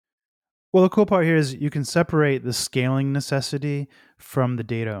Well, the cool part here is you can separate the scaling necessity from the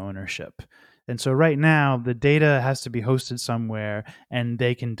data ownership. And so right now, the data has to be hosted somewhere, and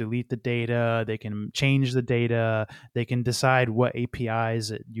they can delete the data, they can change the data, they can decide what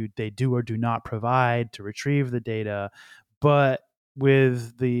APIs they do or do not provide to retrieve the data. But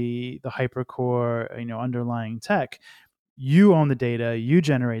with the hypercore, underlying tech, you own the data, you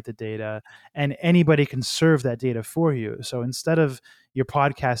generate the data, and anybody can serve that data for you. So instead of your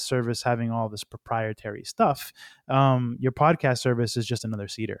podcast service having all this proprietary stuff, your podcast service is just another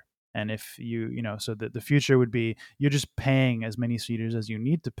seeder. And if so the future would be you're just paying as many seeders as you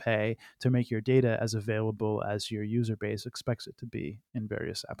need to pay to make your data as available as your user base expects it to be in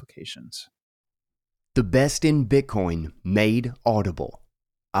various applications. The best in Bitcoin made audible.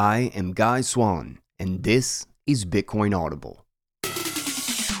 I am Guy Swan, and this is Bitcoin Audible.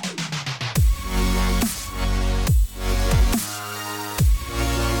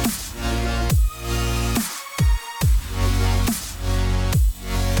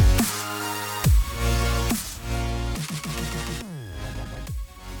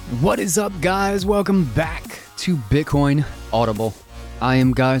 What is up, guys? Welcome back to Bitcoin Audible. I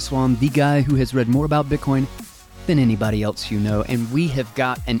am Guy Swan, the guy who has read more about Bitcoin than anybody else you know, and we have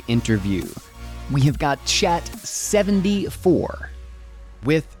got an interview. We have got Chat 74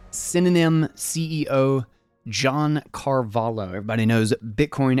 with Synonymous CEO John Carvalho. Everybody knows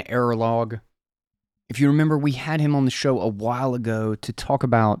Bitcoin Error Log. If you remember, we had him on the show a while ago to talk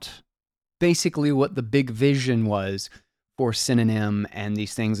about basically what the big vision was for Synonymous and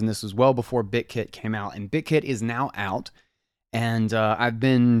these things, and this was well before BitKit came out, and BitKit is now out, and I've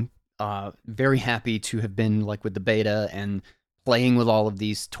been very happy to have been with the beta and playing with all of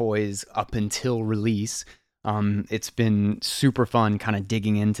these toys up until release. It's been super fun kind of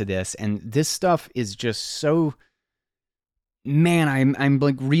digging into this, and this stuff is just so, man, I'm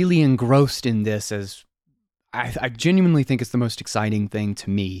really engrossed in this, as I genuinely think it's the most exciting thing to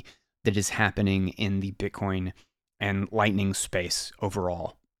me that is happening in the Bitcoin and Lightning space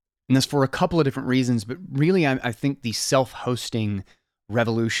overall. And that's for a couple of different reasons, but really I think the self-hosting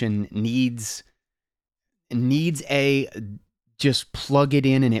revolution needs a just plug it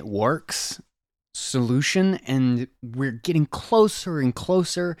in and it works solution, and we're getting closer and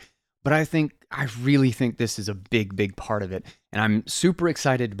closer, but I really think this is a big part of it, and I'm super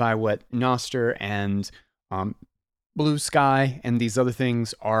excited by what Nostr and Blue Sky and these other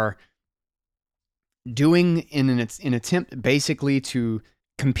things are doing in an attempt basically to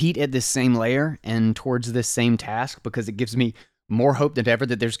compete at this same layer and towards this same task, because it gives me more hope than ever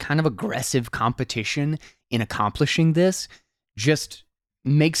that there's kind of aggressive competition in accomplishing this. Just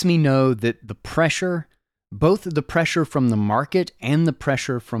makes me know that the pressure, both the pressure from the market and the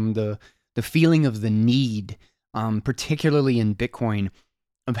pressure from the feeling of the need, particularly in Bitcoin,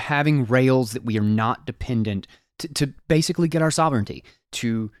 of having rails that we are not dependent to basically get our sovereignty,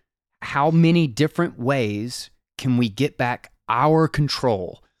 to how many different ways can we get back our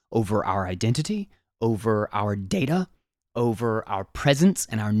control over our identity, over our data, over our presence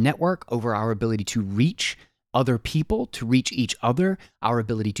and our network, over our ability to reach other people, to reach each other, our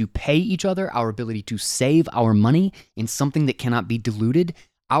ability to pay each other, our ability to save our money in something that cannot be diluted,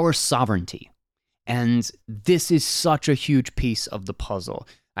 our sovereignty. And this is such a huge piece of the puzzle.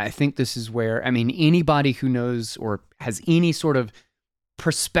 I think this is where, anybody who knows or has any sort of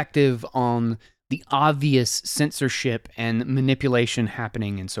perspective on the obvious censorship and manipulation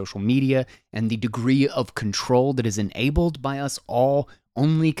happening in social media and the degree of control that is enabled by us all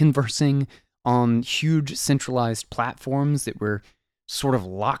only conversing on huge centralized platforms that we're sort of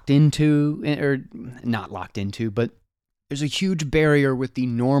locked into, or not locked into, but there's a huge barrier with the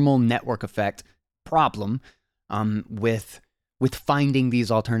normal network effect problem with finding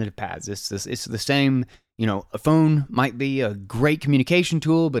these alternative paths. It's the same. A phone might be a great communication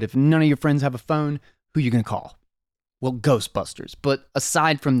tool, but if none of your friends have a phone, who are you going to call? Well, Ghostbusters. But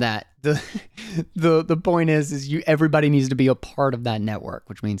aside from that, the point is everybody needs to be a part of that network,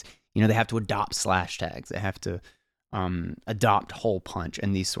 which means, they have to adopt slash tags. They have to adopt hole punch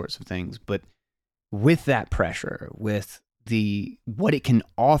and these sorts of things. But with that pressure, with what it can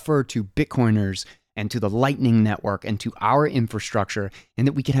offer to Bitcoiners and to the Lightning Network and to our infrastructure, and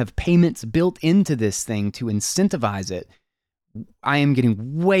that we can have payments built into this thing to incentivize it, I am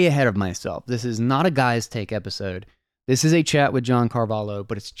getting way ahead of myself. This is not a Guys Take episode. This is a chat with John Carvalho,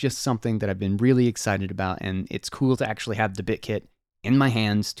 but it's just something that I've been really excited about, and it's cool to actually have the BitKit in my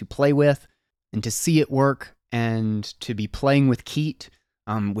hands to play with and to see it work, and to be playing with Keat,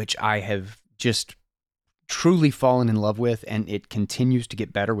 which I have just truly fallen in love with, and it continues to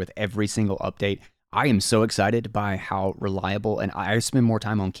get better with every single update. I am so excited by how reliable, and I spend more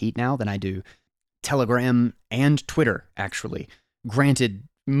time on Keat now than I do Telegram and Twitter, actually. Granted,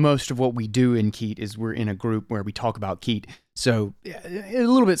 most of what we do in Keat is we're in a group where we talk about Keat, so a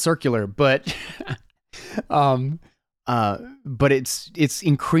little bit circular, but but it's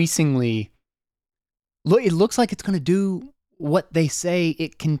increasingly, it looks like it's going to do what they say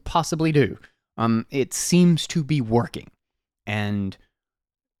it can possibly do. It seems to be working, and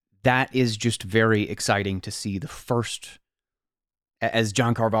that is just very exciting to see the first, as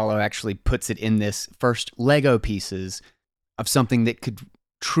John Carvalho actually puts it in this, first Lego pieces of something that could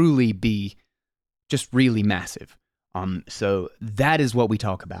truly be just really massive. So that is what we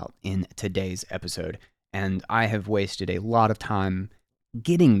talk about in today's episode. And I have wasted a lot of time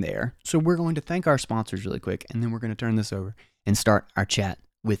getting there. So we're going to thank our sponsors really quick, and then we're going to turn this over and start our chat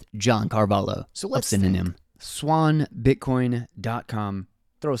with John Carvalho. So let's synonym swanbitcoin.com.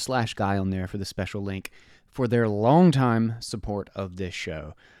 Throw a /guy on there for the special link for their longtime support of this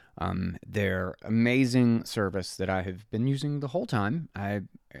show. Their amazing service that I have been using the whole time.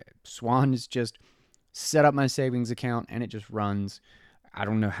 Swan is just set up my savings account and it just runs. I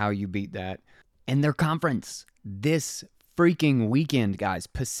don't know how you beat that. And their conference this freaking weekend, guys.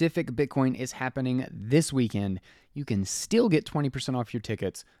 Pacific Bitcoin is happening this weekend. You can still get 20% off your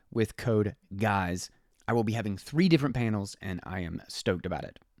tickets with code GUYS. I will be having 3 different panels, and I am stoked about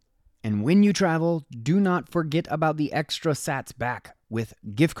it. And when you travel, do not forget about the extra sats back with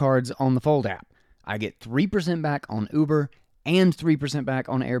gift cards on the Fold app. I get 3% back on Uber and 3% back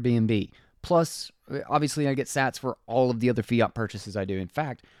on Airbnb. Plus, obviously, I get sats for all of the other fiat purchases I do. In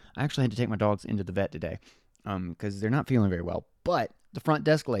fact, I actually had to take my dogs into the vet today because they're not feeling very well. But the front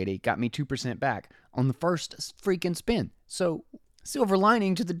desk lady got me 2% back on the first freaking spin. So, silver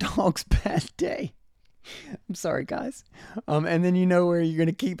lining to the dog's bad day. I'm sorry, guys. And then you know where you're going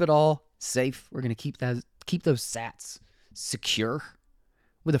to keep it all safe. We're going to keep those sats secure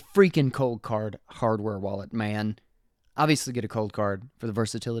with a freaking cold card hardware wallet, man. Obviously, get a cold card for the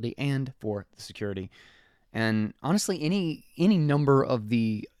versatility and for the security. And honestly, any number of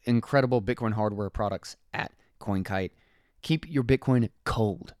the incredible Bitcoin hardware products at CoinKite, keep your Bitcoin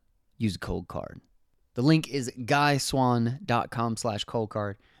cold. Use a cold card. The link is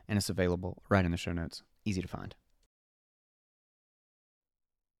guyswan.com/coldcard, and it's available right in the show notes. Easy to find.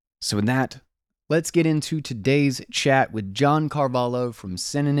 So with that, let's get into today's chat with John Carvalho from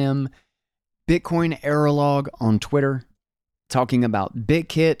Synonym, Bitcoin Errorlog on Twitter, talking about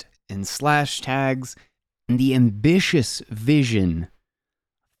BitKit and /tags and the ambitious vision,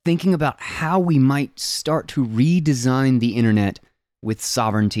 thinking about how we might start to redesign the internet with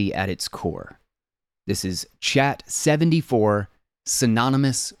sovereignty at its core. This is Chat 74,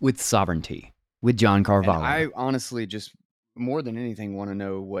 Synonymous with Sovereignty, with John Carvalho. And I honestly just, more than anything, want to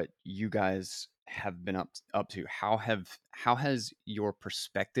know what you guys have been up to. How has your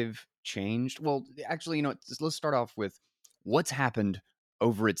perspective changed? Well, actually, let's start off with what's happened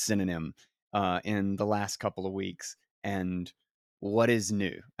over at Synonym in the last couple of weeks, and what is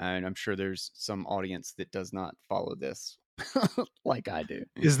new. And I'm sure there's some audience that does not follow this like I do.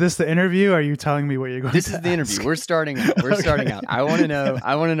 Is this the interview? Are you telling me what you're going to ask? This is the interview. We're starting out. We're starting out. I want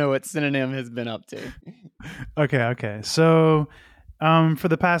to know what Synonym has been up to. Okay. So for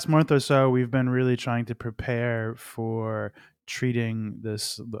the past month or so, we've been really trying to prepare for treating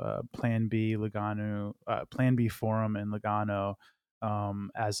this Plan B forum in Lugano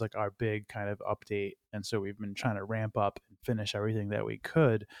as like our big kind of update. And so we've been trying to ramp up and finish everything that we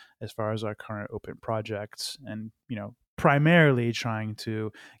could as far as our current open projects, and primarily trying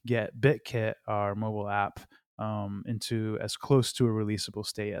to get BitKit, our mobile app, into as close to a releasable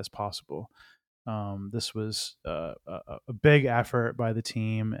state as possible. This was a big effort by the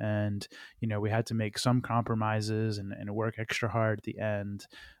team, and we had to make some compromises and work extra hard at the end.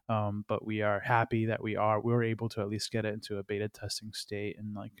 But we are happy that we were able to at least get it into a beta testing state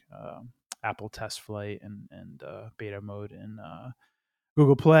in like Apple Test Flight and beta mode in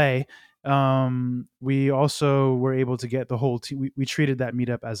Google Play. We also were able to get the whole team. We treated that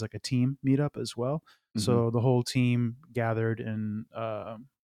meetup as like a team meetup as well. Mm-hmm. So the whole team gathered in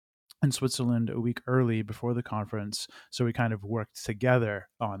Switzerland a week early before the conference. So we kind of worked together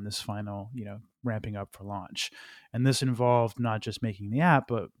on this final, ramping up for launch. And this involved not just making the app,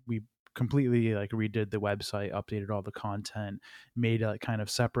 but we completely like redid the website, updated all the content, made kind of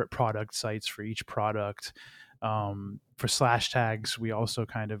separate product sites for each product. For /tags, we also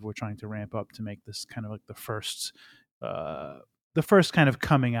kind of were trying to ramp up to make this kind of like the first the first kind of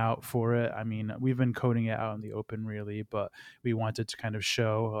coming out for it. I mean, we've been coding it out in the open really, but we wanted to kind of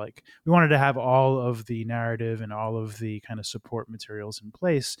show, like, we wanted to have all of the narrative and all of the kind of support materials in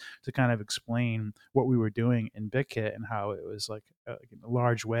place to kind of explain what we were doing in BitKit and how it was like in a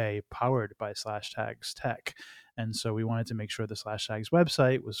large way powered by Slash Tags tech. And so we wanted to make sure the Slash Tags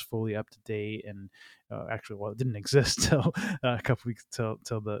website was fully up to date and actually, well, it didn't exist till a couple weeks till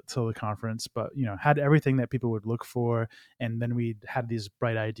the conference, but had everything that people would look for. And then we had these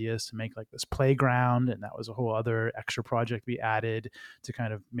bright ideas to make like this playground, and that was a whole other extra project we added to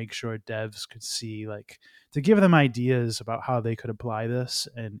kind of make sure devs could see, like, to give them ideas about how they could apply this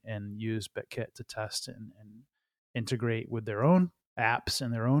and use BitKit to test and integrate with their own apps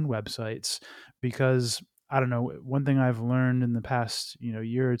and their own websites. Because I don't know, one thing I've learned in the past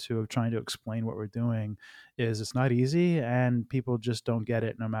year or two of trying to explain what we're doing is it's not easy, and people just don't get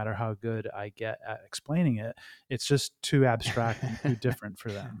it no matter how good I get at explaining it. It's just too abstract and too different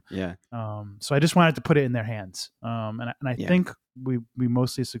for them. Yeah. So I just wanted to put it in their hands, and I Yeah. think we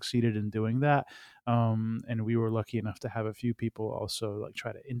mostly succeeded in doing that. And we were lucky enough to have a few people also like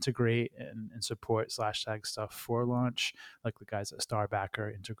try to integrate and support Slash Tag stuff for launch, like the guys at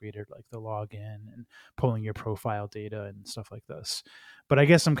Starbacker integrated like the login and pulling your profile data and stuff like this. But I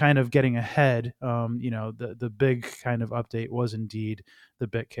guess I'm kind of getting ahead. The big kind of update was indeed the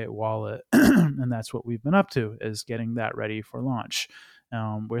BitKit wallet, and that's what we've been up to, is getting that ready for launch.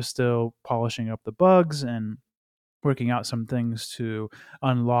 We're still polishing up the bugs and working out some things to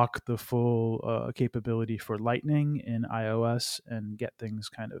unlock the full capability for Lightning in iOS and get things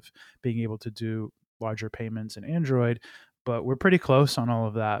kind of being able to do larger payments in Android. But we're pretty close on all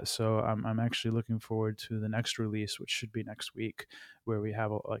of that, so I'm actually looking forward to the next release, which should be next week, where we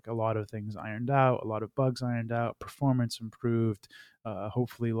have like a lot of things ironed out, a lot of bugs ironed out, performance improved,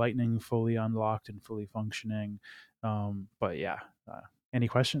 hopefully Lightning fully unlocked and fully functioning. But yeah, any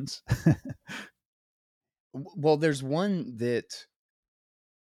questions? Well, there's one that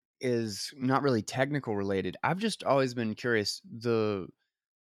is not really technical related. I've just always been curious, the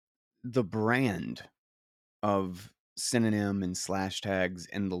brand of Synonym and Slash Tags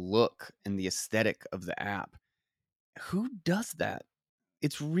and the look and the aesthetic of the app. Who does that?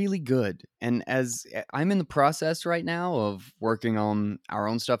 It's really good. And as I'm in the process right now of working on our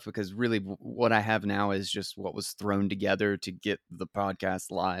own stuff, because really what I have now is just what was thrown together to get the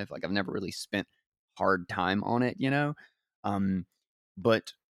podcast live. Like, I've never really spent hard time on it, Um,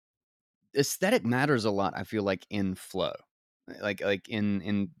 but aesthetic matters a lot, I feel like, in flow. Like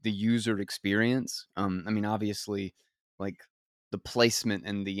in the user experience. I mean, obviously, like, the placement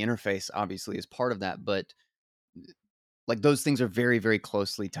and the interface obviously is part of that, but like, those things are very, very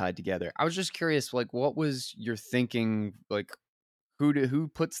closely tied together. I was just curious, like, what was your thinking? Like, who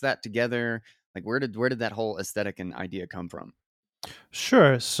puts that together? Like, where did that whole aesthetic and idea come from?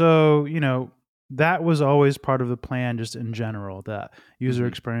 Sure. So, that was always part of the plan, just in general, that user Hmm.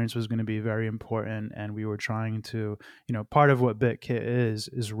 experience was going to be very important. And we were trying to, part of what BitKit is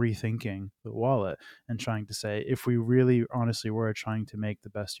rethinking the wallet and trying to say, if we really honestly were trying to make the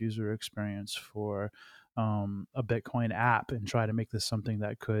best user experience for a Bitcoin app and try to make this something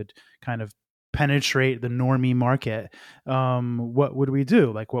that could kind of penetrate the normie market, what would we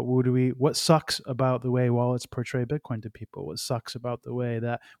do? Like, what sucks about the way wallets portray Bitcoin to people? What sucks about the way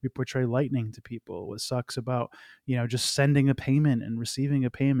that we portray Lightning to people? What sucks about, just sending a payment and receiving a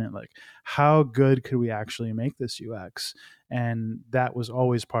payment? Like, how good could we actually make this UX? And that was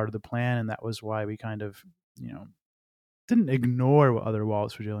always part of the plan. And that was why we kind of, didn't ignore what other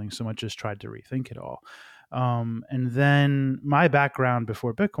wallets were doing so much as tried to rethink it all. And then my background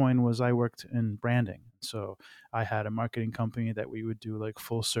before Bitcoin was I worked in branding. So I had a marketing company that we would do like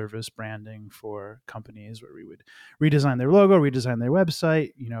full service branding for companies, where we would redesign their logo, redesign their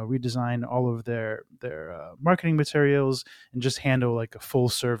website, redesign all of their marketing materials, and just handle like a full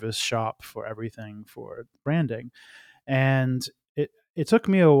service shop for everything for branding. And it took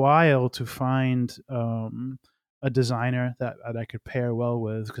me a while to find a designer that I could pair well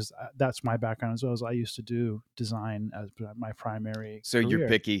with, because that's my background as well. As I used to do design as my primary So you're career.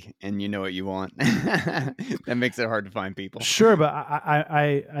 picky and you know what you want. That makes it hard to find people. Sure, but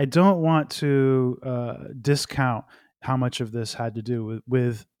I don't want to discount how much of this had to do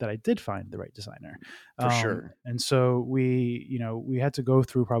with that I did find the right designer. For sure. And so we had to go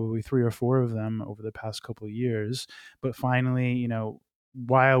through probably three or four of them over the past couple of years, but finally,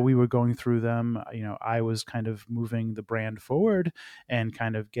 while we were going through them, I was kind of moving the brand forward and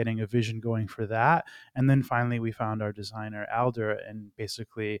kind of getting a vision going for that. And then finally we found our designer Alder, and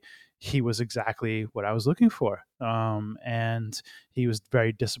basically he was exactly what I was looking for. And he was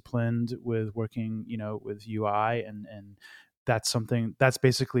very disciplined with working, with UI and that's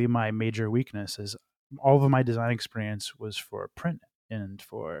basically my major weakness. Is all of my design experience was for print and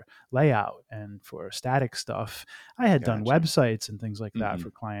for layout and for static stuff. I had done Gotcha. websites and things like that Hmm.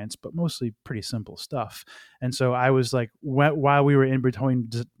 for clients, but mostly pretty simple stuff. And so I was like, while we were in between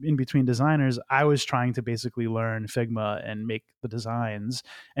designers, I was trying to basically learn Figma and make the designs.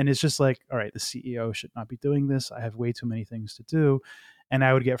 And it's just like, all right, the CEO should not be doing this. I have way too many things to do. And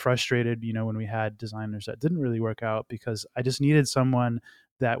I would get frustrated, when we had designers that didn't really work out, because I just needed someone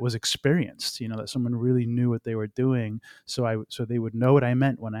that was experienced, that someone really knew what they were doing, so they would know what I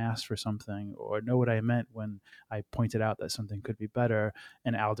meant when I asked for something, or know what I meant when I pointed out that something could be better.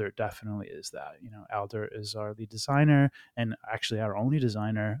 And Alder definitely is that. Alder is our lead designer, and actually our only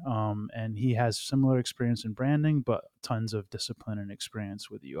designer, and he has similar experience in branding, but tons of discipline and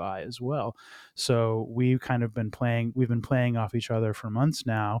experience with UI as well. So we've been playing off each other for months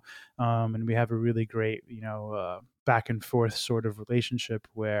now, and we have a really great, back and forth sort of relationship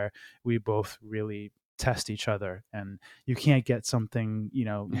where we both really test each other. And you can't get something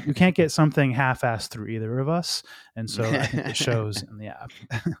half-assed through either of us. And so I think it shows in the app.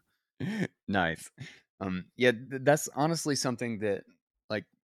 Nice. Yeah, that's honestly something that, like,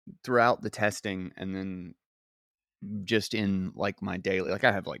 throughout the testing, and then just in like my daily, like,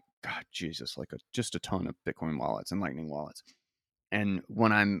 I have, like, God, Jesus, like, just a ton of Bitcoin wallets and Lightning wallets. And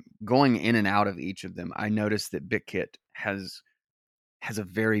when I'm going in and out of each of them, I notice that BitKit has a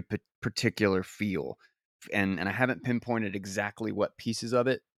very particular feel, and I haven't pinpointed exactly what pieces of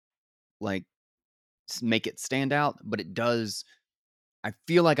it, like, make it stand out, but it does. I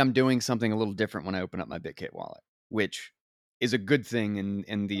feel like I'm doing something a little different when I open up my BitKit wallet, which is a good thing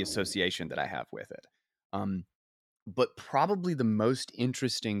in the association that I have with it. Um, but probably the most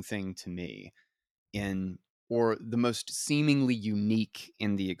interesting thing to me, in or the most seemingly unique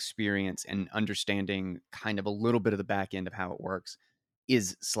in the experience and understanding kind of a little bit of the back end of how it works,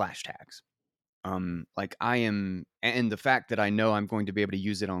 is slash tags. Like, I am, and the fact that I know I'm going to be able to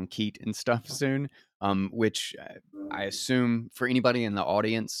use it on Keat and stuff soon, which, I assume for anybody in the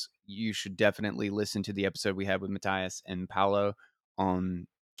audience, you should definitely listen to the episode we had with Matthias and Paolo on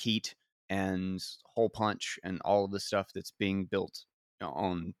Keat and Hole Punch and all of the stuff that's being built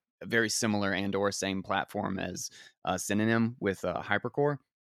on a very similar and or same platform as Synonym with Hypercore.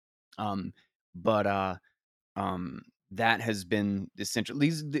 Um, but um, that has been essential.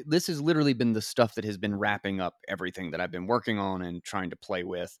 This has literally been the stuff that has been wrapping up everything that I've been working on and trying to play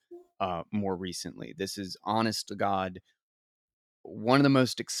with more recently. This is, honest to God, one of the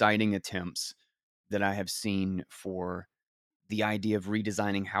most exciting attempts that I have seen for the idea of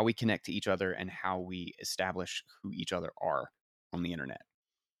redesigning how we connect to each other and how we establish who each other are on the internet.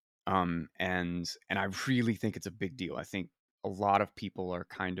 And I really think it's a big deal. I think a lot of people are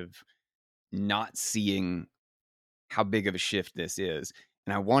kind of not seeing how big of a shift this is.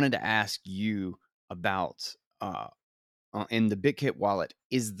 And I wanted to ask you about, in the BitKit wallet,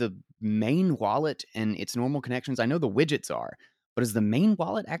 is the main wallet and its normal connections, I know the widgets are, but is the main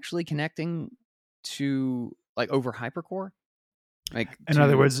wallet actually connecting to, like, over Hypercore? Like, In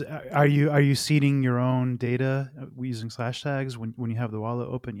other to, words, are you seeding your own data using slash tags when you have the wallet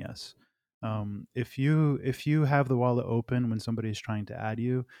open? Yes. If you have the wallet open when somebody's trying to add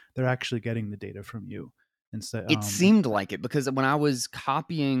you, they're actually getting the data from you instead. it seemed like it, because when I was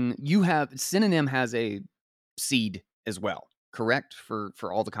copying, Synonym has a seed as well, correct? For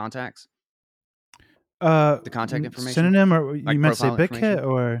all the contacts, the contact information, Synonym, or you like meant to say profile information. BitKit,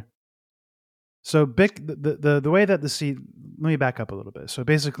 or so Bic the way that the seed. Let me back up a little bit. So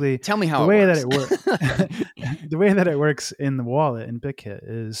basically, Tell me the how it way that works. it works, the way that it works in the wallet in BitKit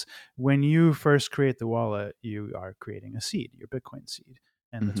is when you first create the wallet, you are creating a seed, your Bitcoin seed,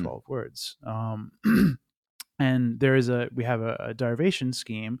 and the Hmm. 12 words. And we have a derivation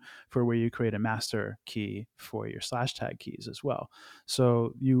scheme for where you create a master key for your slash tag keys as well.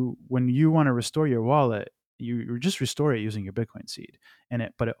 So when you want to restore your wallet, you just restore it using your Bitcoin seed,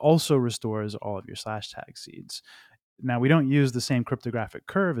 but it also restores all of your slash tag seeds. Now, we don't use the same cryptographic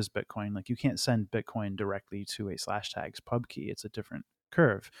curve as Bitcoin. Like, you can't send Bitcoin directly to a slash tags pub key. It's a different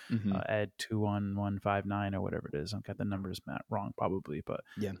curve, Hmm. ed 21159 or whatever it is. I've got the numbers wrong probably, but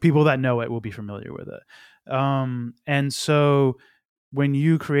Yeah. people that know it will be familiar with it. And so when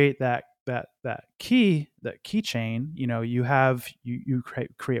you create that keychain, you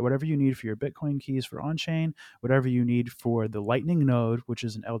create whatever you need for your Bitcoin keys for on chain, whatever you need for the Lightning node, which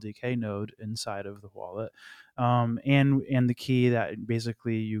is an LDK node inside of the wallet, and the key that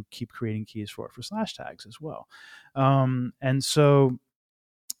basically you keep creating keys for slash tags as well. And so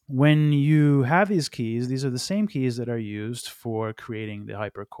when you have these keys, these are the same keys that are used for creating the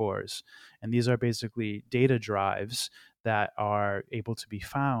hypercores. And these are basically data drives that are able to be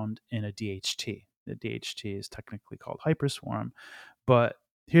found in a DHT. The DHT is technically called hyperswarm, but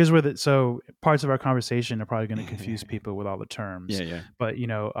here's where so parts of our conversation are probably going to confuse people with all the terms. Yeah. But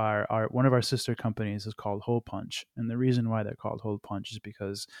our one of our sister companies is called Hole Punch, and the reason why they're called Hole Punch is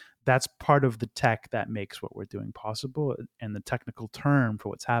because that's part of the tech that makes what we're doing possible, and the technical term for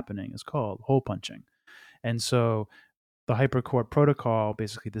what's happening is called hole punching. And so the hypercore protocol,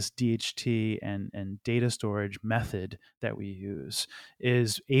 basically this DHT and data storage method that we use,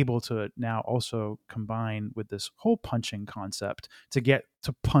 is able to now also combine with this hole punching concept to get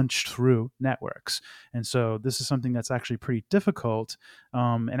to punch through networks. And so this is something that's actually pretty difficult.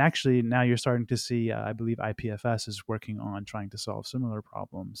 And actually now you're starting to see, I believe IPFS is working on trying to solve similar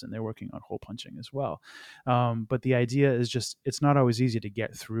problems, and they're working on hole punching as well. But the idea is just, it's not always easy to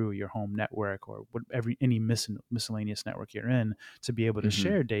get through your home network or any miscellaneous network you're in to be able to Mm-hmm.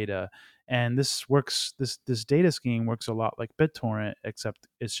 share data. And this works, this data scheme works a lot like BitTorrent, except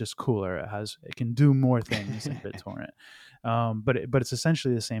it's just cooler. It can do more things than BitTorrent. But it's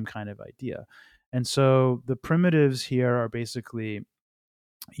essentially the same kind of idea. And so the primitives here are basically,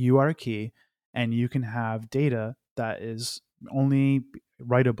 you are a key, and you can have data that is only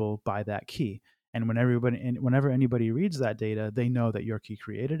writable by that key. And whenever anybody reads that data, they know that your key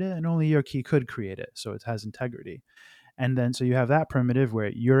created it, and only your key could create it. So it has integrity. And then so you have that primitive where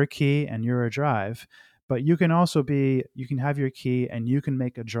you're a key and you're a drive, but you can have your key and you can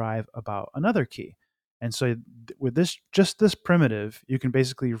make a drive about another key. And so with this primitive, you can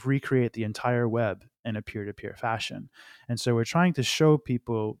basically recreate the entire web in a peer-to-peer fashion. And so we're trying to show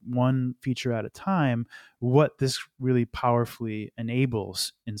people one feature at a time what this really powerfully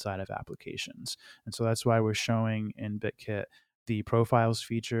enables inside of applications. And so that's why we're showing in BitKit the profiles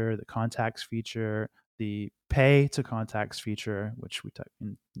feature, the contacts feature, the pay to contacts feature, which we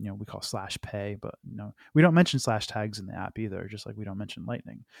call /pay, but we don't mention slash tags in the app either, just like we don't mention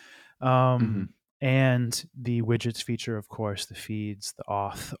Lightning. Mm-hmm. And the widgets feature, of course, the feeds, the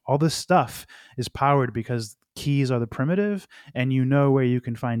auth, all this stuff is powered because keys are the primitive, and you know where you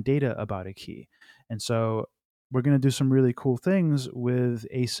can find data about a key. And so we're going to do some really cool things with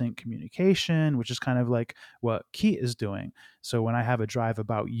async communication, which is kind of like what Key is doing. So when I have a drive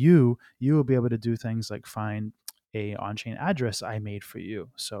about you, you will be able to do things like find a on-chain address I made for you.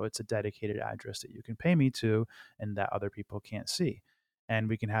 So it's a dedicated address that you can pay me to and that other people can't see. And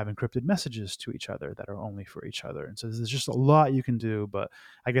we can have encrypted messages to each other that are only for each other. And so there's just a lot you can do. But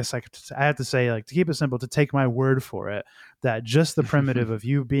I guess I have to say, like, to keep it simple, to take my word for it, that just the primitive of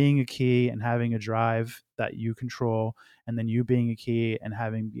you being a key and having a drive that you control, and then you being a key and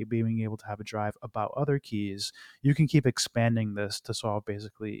being able to have a drive about other keys, you can keep expanding this to solve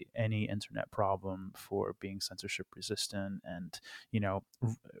basically any internet problem for being censorship resistant and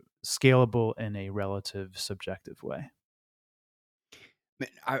scalable in a relative subjective way.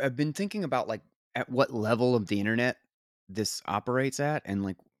 I've been thinking about like at what level of the internet this operates at, and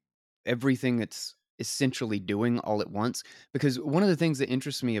like everything it's essentially doing all at once. Because one of the things that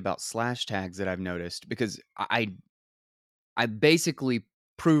interests me about slash tags that I've noticed, because I basically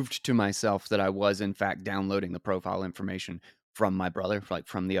proved to myself that I was in fact downloading the profile information from my brother, like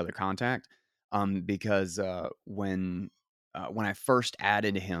from the other contact, because when I first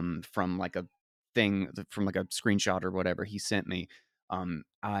added him from like a thing, from like a screenshot or whatever he sent me,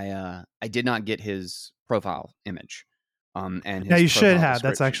 I did not get his profile image, and Now his you should profile have.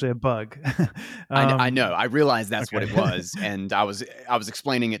 That's description. actually a bug. I know. I realized that's what Okay. it was, and I was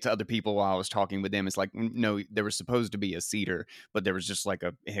explaining it to other people while I was talking with them. It's like, no, there was supposed to be a cedar, but there was just like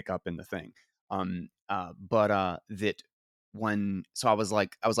a hiccup in the thing. That when so I was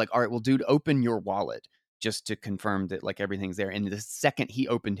like, all right, well, dude, open your wallet just to confirm that like everything's there. And the second he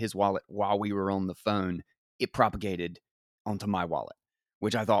opened his wallet while we were on the phone, it propagated onto my wallet,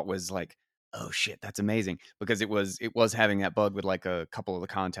 which I thought was like, oh shit, that's amazing, because it was having that bug with like a couple of the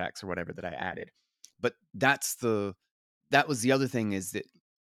contacts or whatever that I added. But that was the other thing, is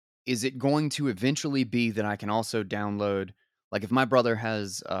it going to eventually be that I can also download, like if my brother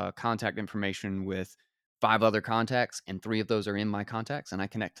has contact information with 5 other contacts and 3 of those are in my contacts and I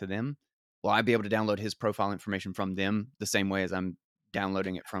connect to them, will I be able to download his profile information from them the same way as I'm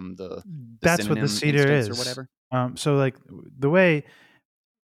downloading it from the That's what the synonym cedar instance or is. whatever? So like the way,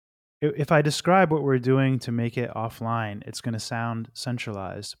 if I describe what we're doing to make it offline, it's going to sound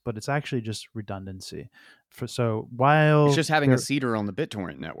centralized, but it's actually just redundancy. So It's while just having a there, cedar on the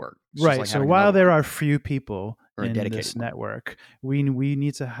BitTorrent network. It's just right, like so having while another there one, are few people or a in dedicated this one. network, we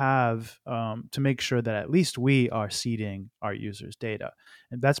need to have to make sure that at least we are seeding our users' data,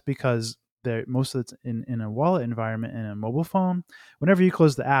 and that's because there, most of it's in a wallet environment in a mobile phone. Whenever you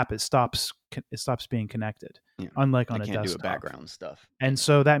close the app, it stops being connected, Yeah. unlike I on a can't do a desktop. background stuff. And Yeah.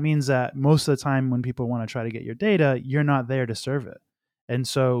 so that means that most of the time when people want to try to get your data, you're not there to serve it. And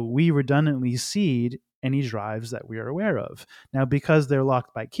so we redundantly seed any drives that we are aware of. Now, because they're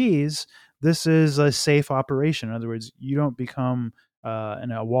locked by keys, this is a safe operation. In other words, you don't become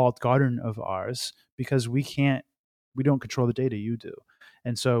a walled garden of ours because we don't control the data, you do.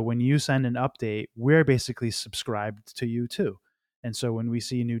 And so when you send an update, we're basically subscribed to you too. And so when we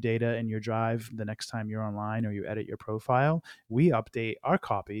see new data in your drive the next time you're online or you edit your profile, we update our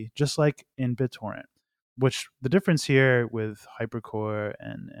copy just like in BitTorrent. Which the difference here with Hypercore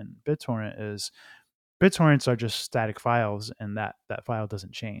and BitTorrent is BitTorrents are just static files and that file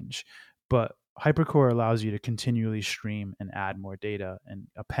doesn't change. But Hypercore allows you to continually stream and add more data and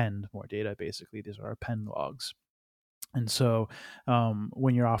append more data. Basically, these are append logs. And so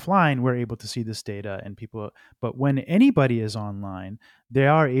when you're offline, we're able to see this data and people, but when anybody is online, they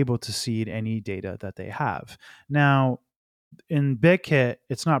are able to see any data that they have. Now, in BitKit,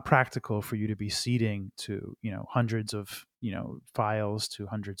 it's not practical for you to be seeding to, hundreds of, files to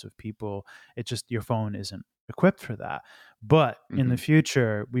hundreds of people. It just, your phone isn't equipped for that. But in the Hmm.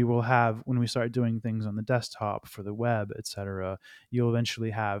 future, we will have, when we start doing things on the desktop for the web, etc., you'll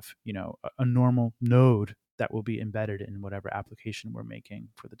eventually have, a normal node that will be embedded in whatever application we're making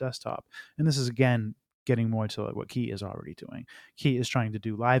for the desktop. And this is again getting more to what Key is already doing. Key is trying to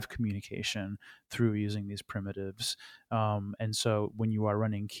do live communication through using these primitives. And so when you are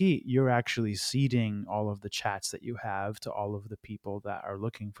running Key, you're actually seeding all of the chats that you have to all of the people that are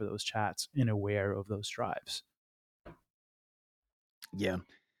looking for those chats and aware of those drives. Yeah.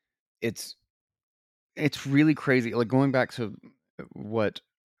 It's it's really crazy. Like going back to what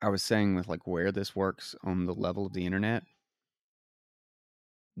I was saying with like where this works on the level of the internet.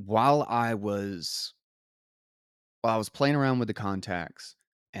 While I was while I was playing around with the contacts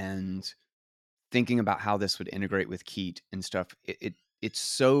and thinking about how this would integrate with Keat and stuff, it's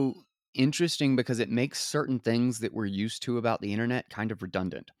so interesting because it makes certain things that we're used to about the internet kind of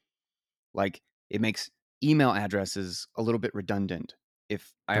redundant. Like it makes email addresses a little bit redundant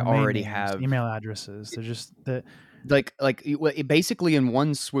if I Domain already names, have email addresses, they're just that. basically in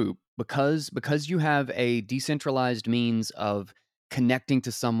one swoop, because you have a decentralized means of connecting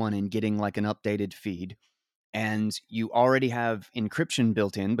to someone and getting like an updated feed, and you already have encryption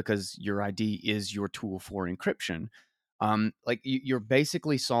built in because your ID is your tool for encryption. You're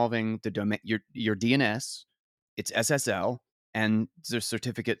basically solving the domain, your DNS, it's SSL, and the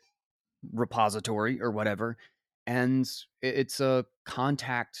certificate repository or whatever, and it's a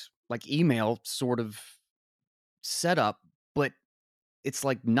contact like email sort of setup, but it's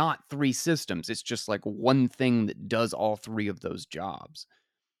like not three systems. It's just like one thing that does all three of those jobs.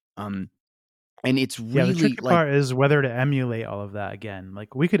 Um, and it's Yeah, the really tricky like part is whether to emulate all of that again.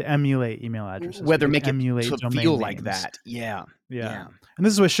 Like we could emulate email addresses, we whether could make it emulate to domain feel like names. that. Yeah, Yeah. yeah, And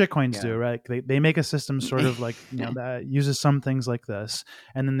this is what shitcoins yeah. do, right? They make a system sort of like, that uses some things like this.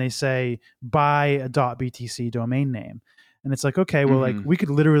 And then they say, buy a .btc domain name. And it's like, okay, well, like Hmm. we could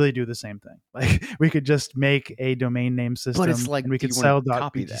literally do the same thing. Like we could just make a domain name But it's system like, and we do could you want to sell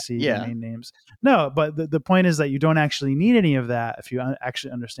copy that? .btc Yeah. domain names. No, but the point is that you don't actually need any of that if you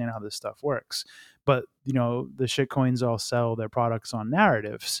actually understand how this stuff works. But, the shitcoins all sell their products on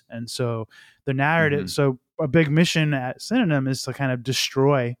narratives. And so the narrative, Hmm. so a big mission at Synonym is to kind of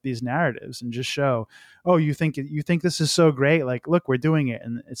destroy these narratives and just show, oh, you think this is so great, like look, we're doing it,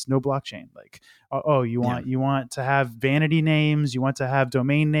 and it's no blockchain. Like, oh, you Yeah. want to have vanity names, you want to have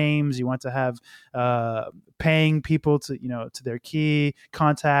domain names, you want to have paying people to their key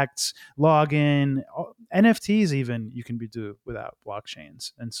contacts, login, NFTs, even you can do without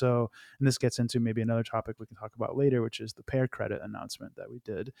blockchains. And this gets into maybe another topic we can talk about later, which is the pair credit announcement that we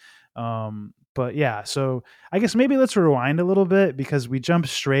did. But yeah, so I guess maybe let's rewind a little bit because we jumped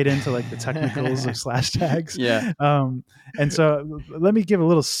straight into like the technicals of slash tags. Yeah. And so let me give a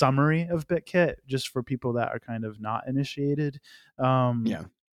little summary of BitKit just for people that are kind of not initiated. Um, Yeah.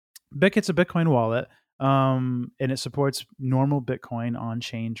 BitKit's a Bitcoin wallet, and it supports normal Bitcoin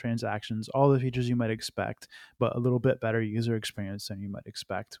on-chain transactions, all the features you might expect, but a little bit better user experience than you might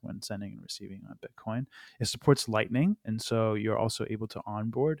expect when sending and receiving on Bitcoin. It supports Lightning, and so you're also able to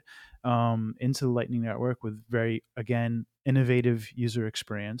onboard into the Lightning Network with very, again, innovative user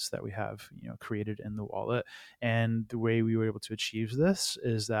experience that we have created in the wallet. And the way we were able to achieve this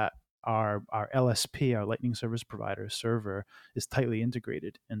is that our LSP, our Lightning Service Provider server, is tightly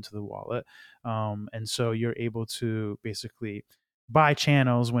integrated into the wallet. And so you're able to basically buy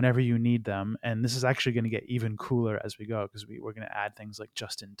channels whenever you need them. And this is actually going to get even cooler as we go, because we're going to add things like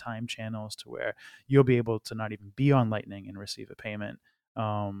just-in-time channels to where you'll be able to not even be on Lightning and receive a payment.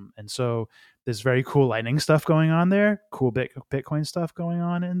 And so there's very cool Lightning stuff going on there, cool Bitcoin stuff going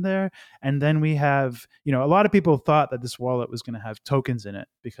on in there. And then we have, a lot of people thought that this wallet was going to have tokens in it,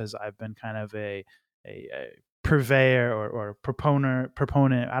 because I've been kind of a purveyor or proponent,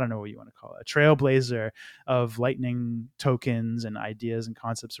 I don't know what you want to call it, a trailblazer of Lightning tokens and ideas and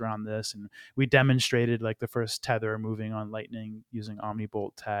concepts around this. And we demonstrated like the first tether moving on Lightning using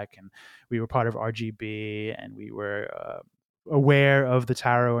Omnibolt tech, and we were part of RGB, and we were aware of the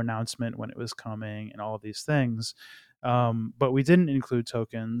Taro announcement when it was coming and all of these things. But we didn't include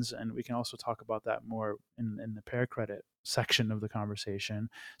tokens, and we can also talk about that more in the pair credit section of the conversation.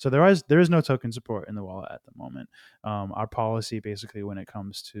 So there is no token support in the wallet at the moment. Our policy basically when it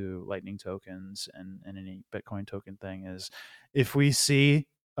comes to Lightning tokens and any Bitcoin token thing is, if we see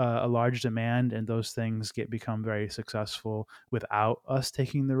a large demand and those things become very successful without us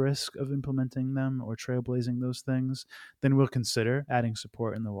taking the risk of implementing them or trailblazing those things, then we'll consider adding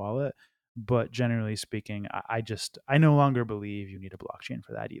support in the wallet. But generally speaking, I no longer believe you need a blockchain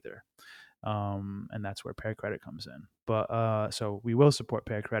for that either. And that's where pair credit comes in. But so we will support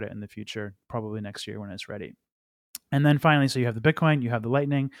pair credit in the future, probably next year when it's ready. And then finally, so you have the Bitcoin, you have the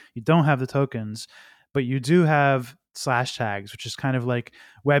Lightning, you don't have the tokens, but you do have slash tags, which is kind of like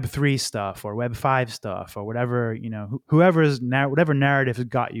Web3 stuff or Web5 stuff or whatever, whatever narrative has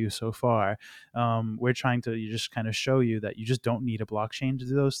got you so far. We're trying to just kind of show you that you just don't need a blockchain to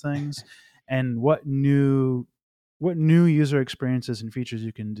do those things. And what new user experiences and features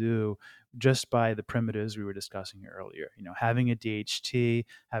you can do just by the primitives we were discussing earlier. Having a DHT,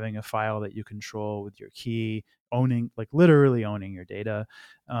 having a file that you control with your key, literally owning your data,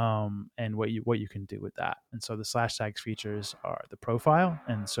 and what you can do with that. And so the slash tags features are the profile,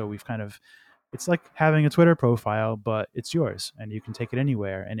 and so it's like having a Twitter profile, but it's yours and you can take it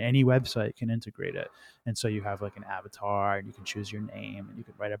anywhere and any website can integrate it. And so you have like an avatar and you can choose your name and you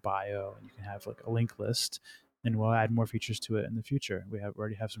can write a bio and you can have like a link list, and we'll add more features to it in the future. We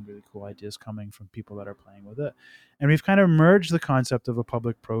already have some really cool ideas coming from people that are playing with it. And we've kind of merged the concept of a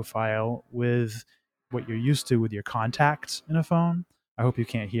public profile with what you're used to with your contacts in a phone. I hope you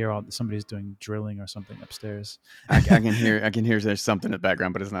can't hear somebody's doing drilling or something upstairs. I can hear there's something in the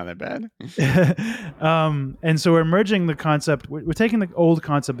background, but it's not that bad. And so we're merging the concept. We're taking the old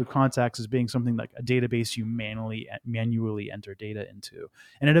concept of contacts as being something like a database you manually enter data into,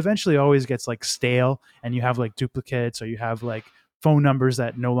 and it eventually always gets like stale, and you have like duplicates, or you have like phone numbers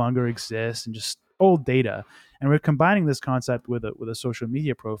that no longer exist, and just old data. And we're combining this concept with a social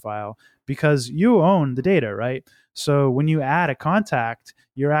media profile, because you own the data, right? So when you add a contact,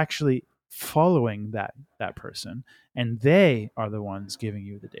 you're actually following that person, and they are the ones giving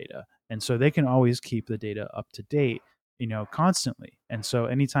you the data, and so they can always keep the data up to date, constantly. And so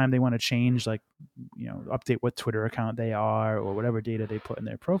anytime they want to change, like, update what Twitter account they are or whatever data they put in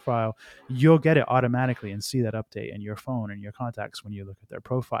their profile, you'll get it automatically and see that update in your phone and your contacts when you look at their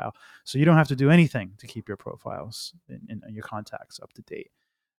profile. So you don't have to do anything to keep your profiles and your contacts up to date.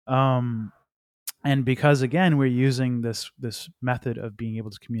 And because again we're using this method of being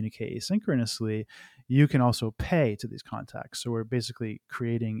able to communicate asynchronously, you can also pay to these contacts. So we're basically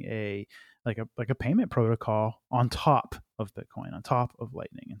creating a payment protocol on top of Bitcoin, on top of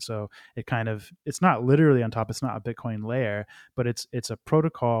Lightning. And so it's not literally on top, it's not a Bitcoin layer, but it's a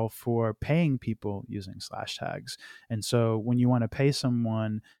protocol for paying people using slash tags. And so when you want to pay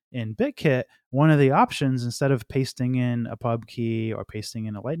someone in BitKit, one of the options, instead of pasting in a pub key or pasting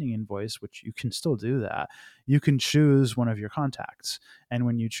in a Lightning invoice, which you can still do that, you can choose one of your contacts. And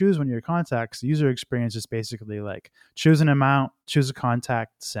when you choose one of your contacts, the user experience is basically like choose an amount, choose a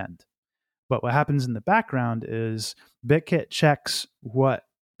contact, send. But what happens in the background is BitKit checks what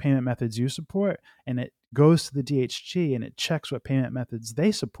payment methods you support, and it goes to the DHG and it checks what payment methods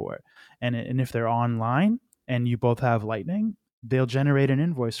they support. And if they're online and you both have Lightning, they'll generate an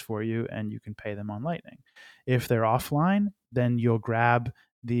invoice for you and you can pay them on Lightning. If they're offline, then you'll grab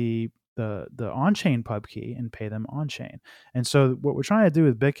the on-chain pub key and pay them on-chain. And so what we're trying to do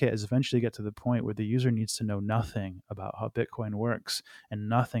with BitKit is eventually get to the point where the user needs to know nothing about how Bitcoin works and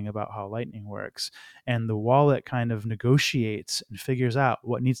nothing about how Lightning works. And the wallet kind of negotiates and figures out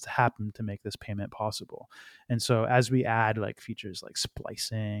what needs to happen to make this payment possible. And so as we add like features like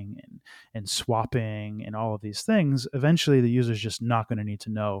splicing and swapping and all of these things, eventually the user's just not going to need to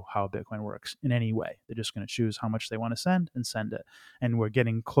know how Bitcoin works in any way. They're just going to choose how much they want to send and send it. And we're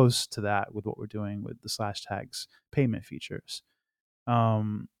getting close to that with what we're doing with the slash tags payment features.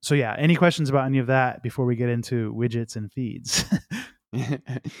 So yeah, any questions about any of that before we get into widgets and feeds?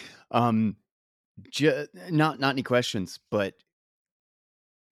 um, not any questions, but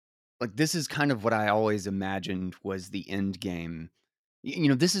like this is kind of what I always imagined was the end game.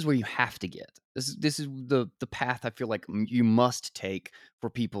 This is where you have to get. This is the path I feel like you must take for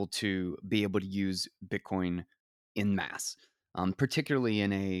people to be able to use Bitcoin in mass, particularly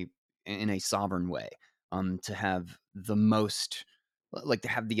in a sovereign way, to have the most, like to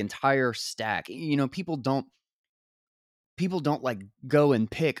have the entire stack. People don't like go and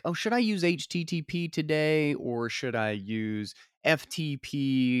pick, oh, should I use HTTP today or should I use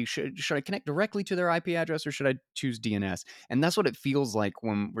FTP? Should I connect directly to their IP address or should I choose DNS? And that's what it feels like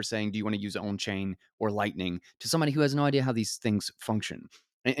when we're saying, do you want to use on chain or Lightning to somebody who has no idea how these things function?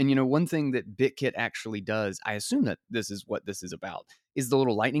 And one thing that BitKit actually does, I assume that this is what this is about, is the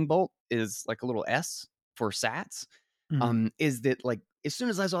little lightning bolt is like a little S for Sats. Mhm. Is that like as soon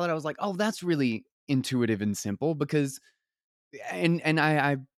as I saw that, I was like, oh, that's really intuitive and simple because and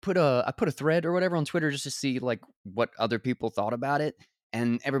I put a thread or whatever on Twitter just to see like what other people thought about it.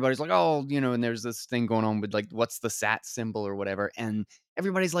 And everybody's like, oh, and there's this thing going on with like what's the sat symbol or whatever. And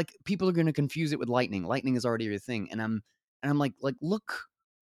everybody's like, people are gonna confuse it with lightning. Lightning is already a thing. And I'm like, look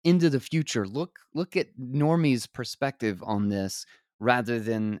into the future. Look at Normie's perspective on this rather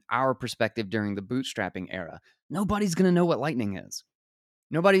than our perspective during the bootstrapping era. Nobody's gonna know what lightning is.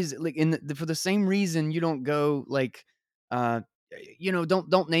 Nobody's like for the same reason you don't go like uh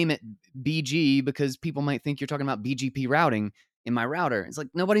don't name it BG because people might think you're talking about BGP routing in my router. It's like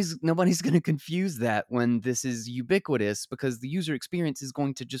nobody's going to confuse that when this is ubiquitous because the user experience is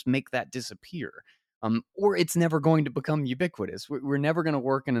going to just make that disappear. Or it's never going to become ubiquitous. We're never going to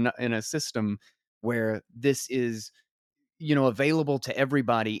work in a system where this is available to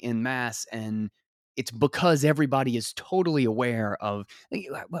everybody in mass, and it's because everybody is totally aware of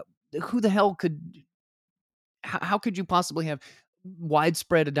who the hell could how could you possibly have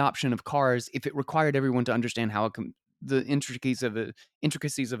widespread adoption of cars if it required everyone to understand how the intricacies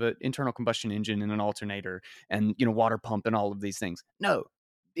of an internal combustion engine and an alternator and water pump and all of these things? No,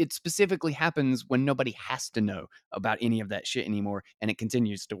 it specifically happens when nobody has to know about any of that shit anymore, and it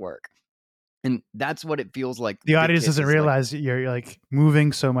continues to work. And that's what it feels like The audience BitKit doesn't is like. realize that you're like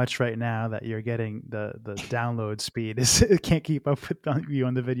moving so much right now that you're getting the download speed is it can't keep up with you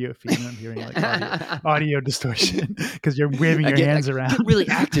on the video feed, and I'm hearing like audio distortion because you're waving your I hands get around. really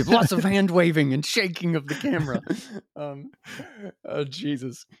active, lots of hand waving and shaking of the camera. Um, oh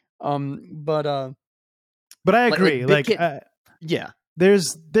Jesus. But But I like agree. Like BitKit, yeah,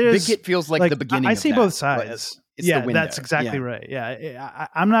 there's BitKit feels like like the I beginning of see both that. Right, sides. it's the Yeah, that's window. exactly Yeah. right. Yeah,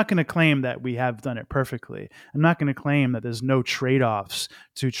 I'm not going to claim that we have done it perfectly. I'm not going to claim that there's no trade-offs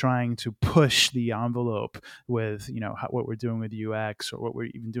to trying to push the envelope with what we're doing with UX or what we're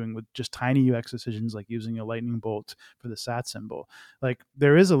even doing with just tiny UX decisions like using a lightning bolt for the sat symbol. Like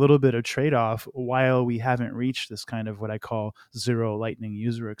there is a little bit of trade-off while we haven't reached this kind of what I call zero lightning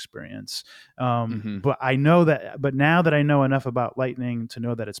user experience. Hmm. But I know that. But now that I know enough about lightning to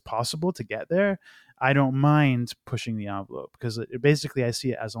know that it's possible to get there, I don't mind pushing the envelope because basically I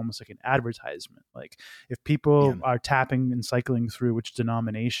see it as almost like an advertisement. Like if Yeah. people are tapping and cycling through which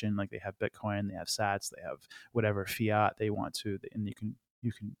denomination, like they have Bitcoin, they have Sats, they have whatever fiat they want to, and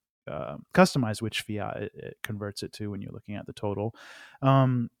you can customize which fiat it converts it to when you're looking at the total.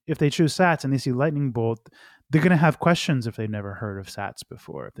 If they choose Sats and they see Lightning Bolt, they're going to have questions if they've never heard of Sats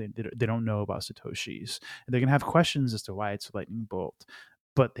before. If they don't know about Satoshis, they're going to have questions as to why it's Lightning Bolt.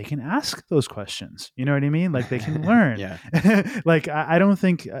 But they can ask those questions. You know what I mean? Like they can learn. Yeah. Like I don't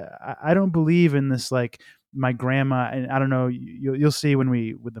think I don't believe in this like my grandma, and I don't know, you'll see when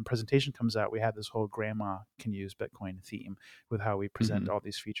the presentation comes out, we have this whole grandma can use Bitcoin theme with how we present Hmm. all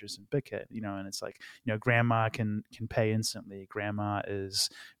these features in BitKit, and it's like, grandma can pay instantly, grandma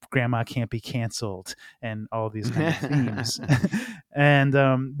can't be canceled, and all these kind of themes. And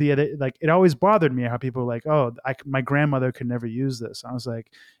like it always bothered me how people were like, oh, my grandmother could never use this. I was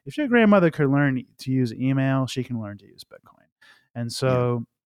like, if your grandmother could learn to use email, she can learn to use Bitcoin. And Yeah. so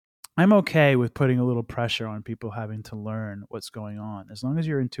I'm okay with putting a little pressure on people having to learn what's going on as long as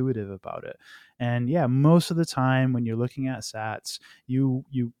you're intuitive about it. And yeah, most of the time when you're looking at sats, you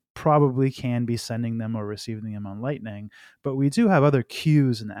probably can be sending them or receiving them on Lightning, but we do have other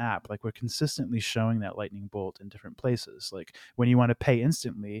cues in the app. Like we're consistently showing that Lightning bolt in different places. Like when you want to pay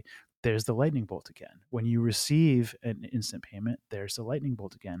instantly, there's the lightning bolt again. When you receive an instant payment, there's the lightning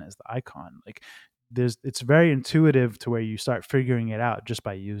bolt again as the icon. Like it's very intuitive to where you start figuring it out just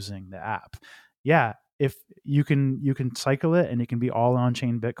by using the app. Yeah, if you can cycle it and it can be all on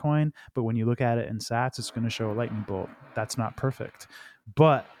chain Bitcoin, but when you look at it in Sats, it's going to show a lightning bolt. That's not perfect,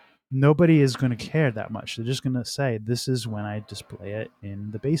 but nobody is going to care that much. They're just going to say, this is when I display it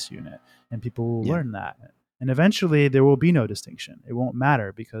in the base unit. And people will Yeah. learn that. And eventually there will be no distinction. It won't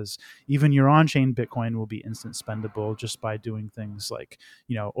matter because even your on-chain Bitcoin will be instant spendable just by doing things like,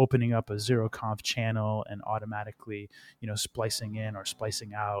 opening up a zero conf channel and automatically, splicing in or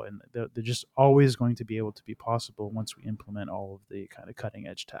splicing out. And they're just always going to be able to be possible once we implement all of the kind of cutting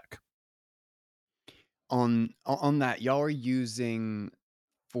edge tech. On that, y'all are using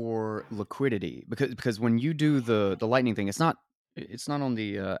for liquidity because when you do the Lightning thing, it's not on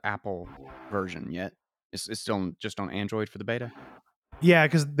the Apple version yet. It's still just on Android for the beta. Yeah,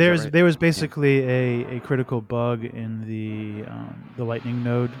 because Is that right? there was Yeah. basically a critical bug in the Lightning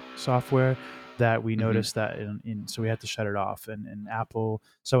node software that we Mm-hmm. noticed that so we had to shut it off. And in Apple,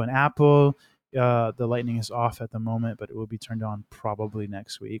 the Lightning is off at the moment, but it will be turned on probably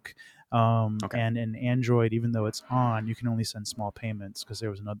next week. Okay. And in Android, even though it's on, you can only send small payments because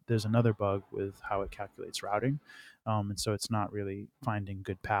there's another bug with how it calculates routing. And so it's not really finding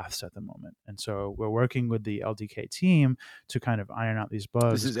good paths at the moment. And so we're working with the LDK team to kind of iron out these This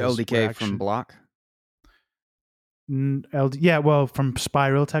bugs is because we're LDK from actually Block. yeah, well, from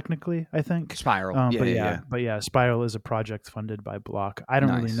Spiral technically, I think. Spiral. Yeah, yeah, yeah. But yeah, Spiral is a project funded by Block. I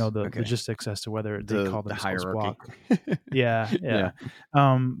don't really know Nice. the Okay. logistics as to whether they call The themselves hierarchy. Block. Yeah, Yeah.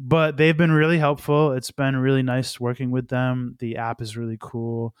 yeah. But they've been really helpful. It's been really nice working with them. The app is really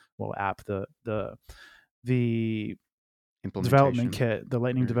cool. Well, the development Implementation kit, the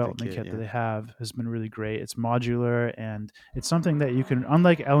Lightning or the development kit. kit that Yeah. they have has been really great. It's modular and it's something that you can,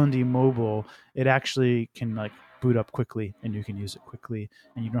 unlike L&D Mobile, it actually can like boot up quickly and you can use it quickly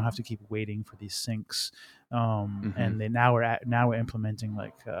and you don't have to keep waiting for these syncs. Mm-hmm. And they now we're implementing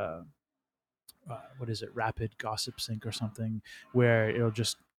like what is it, rapid gossip sync or something, where it'll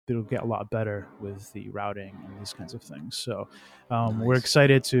get a lot better with the routing and these kinds of things. So we're Nice.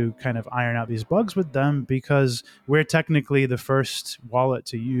 excited to kind of iron out these bugs with them because we're technically the first wallet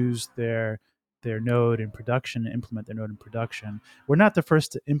to use their node in production, implement their node in production. We're not the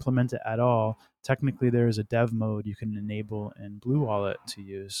first to implement it at all. Technically, there is a dev mode you can enable in Blue Wallet to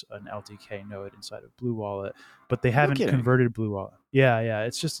use an LDK node inside of Blue Wallet, but they No haven't kidding. converted Blue Wallet. Yeah, yeah.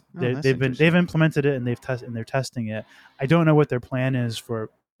 It's just Oh, that's they've interesting. implemented it and they're testing it. I don't know what their plan is for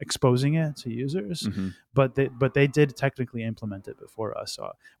exposing it to users, Mm-hmm. but they did technically implement it before us.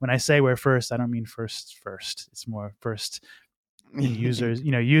 So when I say we're first, I don't mean first. It's more first in users,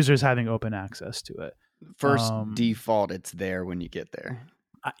 users having open access to it. First default, it's there when you get there.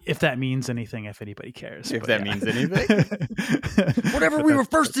 If that means anything, if anybody cares, If but that yeah. means anything. Whatever, But we were that's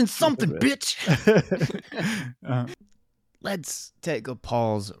first in something, basically bitch. it. Let's take a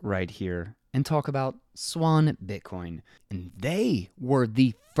pause right here and talk about Swan Bitcoin. And they were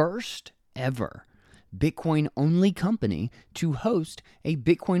the first ever Bitcoin only company to host a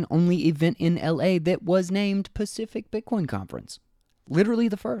Bitcoin only event in LA that was named Pacific Bitcoin Conference. Literally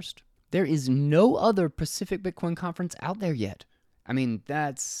the first. There is no other Pacific Bitcoin Conference out there yet. I mean,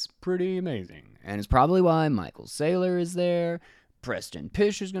 that's pretty amazing. And it's probably why Michael Saylor is there, Preston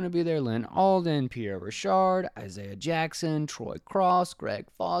Pish is going to be there, Lynn Alden, Pierre Richard, Isaiah Jackson, Troy Cross, Greg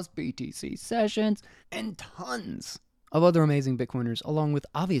Foss, BTC Sessions, and tons of other amazing Bitcoiners, along with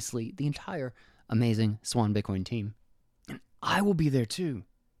obviously the entire amazing Swan Bitcoin team. And I will be there too,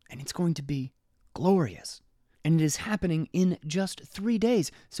 and it's going to be glorious. And it is happening in just 3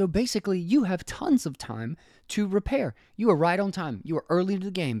 days. So basically, you have tons of time to repair. You are right on time. You are early to the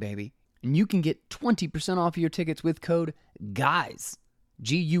game, baby. And you can get 20% off your tickets with code GUYS.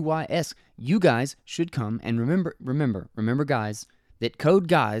 GUYS. You guys should come. And remember, guys, that code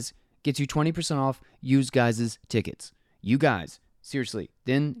GUYS gets you 20% off. Use guys' tickets. You guys, seriously.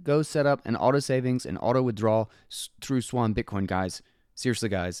 Then go set up an auto savings and auto withdrawal through Swan Bitcoin, guys. Seriously,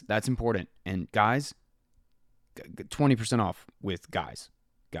 guys, that's important. And guys, 20% off with guys.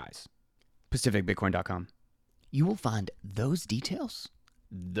 PacificBitcoin.com. You will find those details,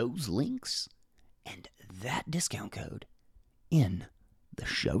 those links, and that discount code in the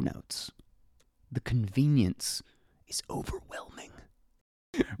show notes. The convenience is overwhelming.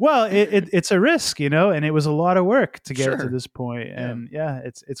 Well, it's a risk, and it was a lot of work to get it to Sure. this point. Yeah. And yeah,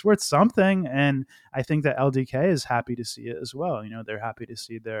 it's worth something. And I think that LDK is happy to see it as well. They're happy to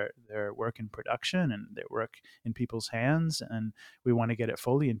see their work in production and their work in people's hands, and we want to get it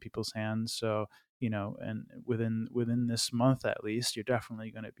fully in people's hands. So and within this month at least, you're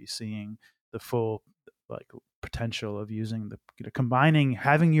definitely going to be seeing the full like potential of using combining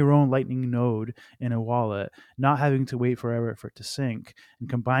having your own Lightning node in a wallet, not having to wait forever for it to sync, and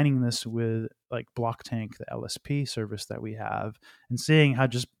combining this with like Block Tank, the LSP service that we have, and seeing how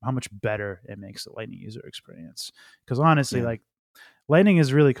much better it makes the Lightning user experience. Because honestly, Yeah. like Lightning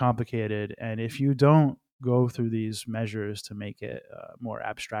is really complicated, and if you don't go through these measures to make it more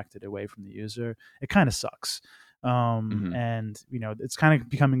abstracted away from the user, it kind of sucks. Mm-hmm. And it's kind of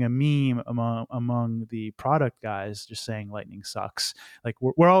becoming a meme among the product guys, just saying Lightning sucks. Like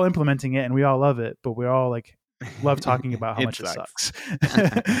we're all implementing it and we all love it, but we're all like love talking about how It much it sucks.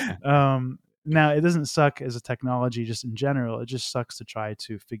 sucks. Now it doesn't suck as a technology just in general. It just sucks to try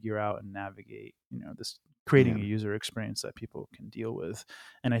to figure out and navigate, this creating Yeah. a user experience that people can deal with.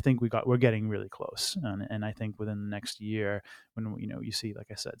 And I think we're getting really close. And I think within the next year, when you see, like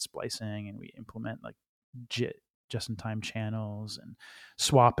I said, splicing, and we implement like JIT, just in time channels, and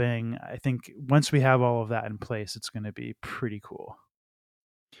swapping, I think once we have all of that in place, it's going to be pretty cool.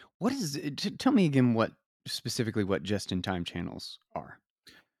 What is it? Tell me again what specifically what just-in-time channels are.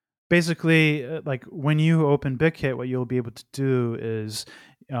 Basically, like when you open BitKit, what you'll be able to do is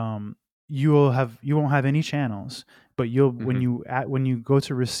um, you won't have any channels, but Mm-hmm. when you go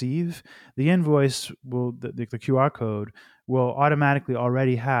to receive, the invoice will the QR code will automatically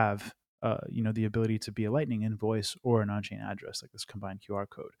already have the ability to be a Lightning invoice or an on-chain address, like this combined QR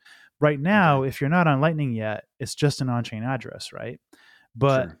code. Right Okay. now, if you're not on Lightning yet, it's just an on-chain address, right?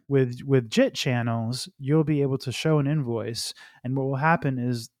 But Sure. with JIT channels, you'll be able to show an invoice, and what will happen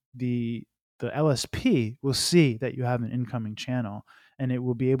is the LSP will see that you have an incoming channel, and it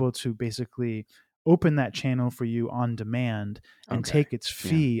will be able to basically open that channel for you on demand and Okay. take its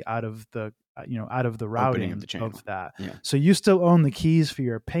Yeah. fee out of the Opening of routing the channel. of that. Yeah. So you still own the keys for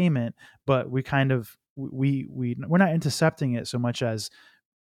your payment, but we kind of we're not intercepting it so much as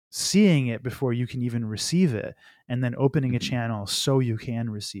seeing it before you can even receive it, and then opening a Mm-hmm. channel so you can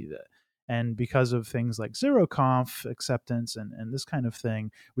receive it. And because of things like zero conf acceptance and this kind of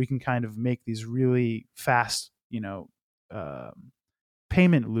thing, we can kind of make these really fast, um,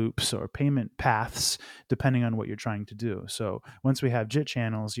 payment loops or payment paths depending on what you're trying to do. So once we have JIT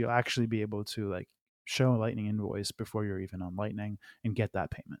channels, you'll actually be able to like show a Lightning invoice before you're even on Lightning and get that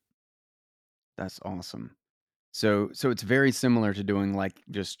payment. That's awesome. So it's very similar to doing like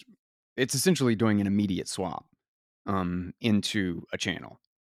just it's essentially doing an immediate swap into a channel.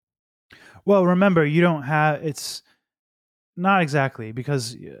 Well, remember, you don't have it's not exactly,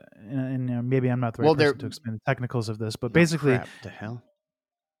 because and maybe I'm not the right Well, there person to explain the technicals of this, but oh basically, crap, the hell?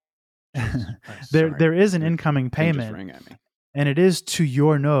 Jesus Christ. Sorry. there is an The incoming thing just payment, rang at me. and it is to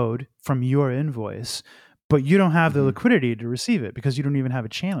your node from your invoice, but you don't have the Mm-hmm. liquidity to receive it because you don't even have a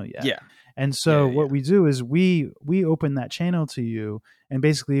channel yet. Yeah. And Yeah, so yeah, what yeah. we do is we open that channel to you, and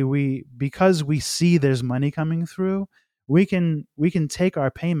basically because we see there's money coming through, we can take our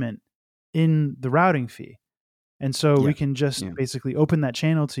payment in the routing fee. And so we Yeah. can just Yeah. basically open that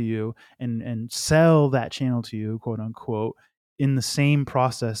channel to you and sell that channel to you, quote unquote, in the same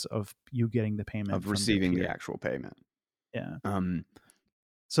process of you getting the payment Of from the receiving the peer. actual payment. Yeah. Um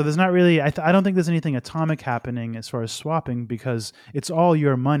So there's not really, I don't think there's anything atomic happening as far as swapping, because it's all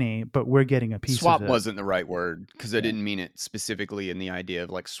your money, but we're getting a piece of Swap it. wasn't the right word because I Yeah. didn't mean it specifically in the idea of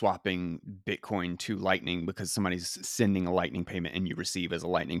like swapping Bitcoin to Lightning because somebody's sending a Lightning payment and you receive as a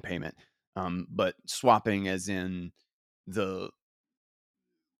Lightning payment. But swapping as in the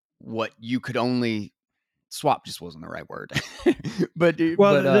what you could only swap just wasn't the right word. Well,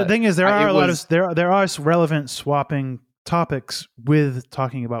 the thing is, there are it a lot of was there are relevant swapping topics with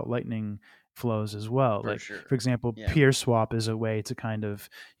talking about Lightning flows as well. for Like, sure. for example, Yeah. peer swap is a way to kind of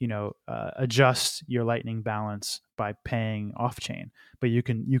adjust your Lightning balance by paying off chain. But you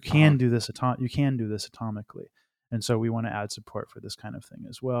Uh-huh. can do this you can do this atomically, and so we want to add support for this kind of thing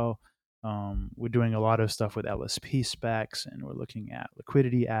as well. We're doing a lot of stuff with LSP specs, and we're looking at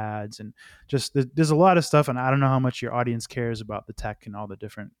liquidity ads, and just there's a lot of stuff. And I don't know how much your audience cares about the tech and all the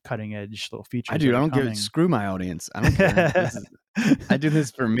different cutting edge little I features do. that I are don't give coming. screw my audience. I don't care. This is I do this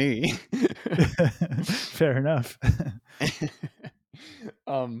for me. Fair enough.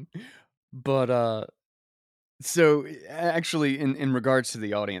 um but so actually in regards to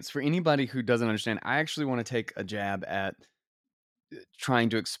the audience, for anybody who doesn't understand, I actually want to take a jab at trying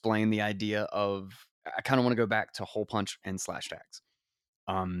to explain the idea of I kind of want to go back to hole punch and slash tags.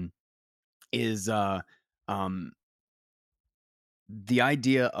 Um is um the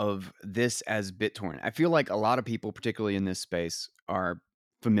idea of this as BitTorrent. I feel like a lot of people, particularly in this space, are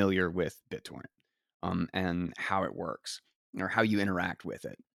familiar with BitTorrent and how it works or how you interact with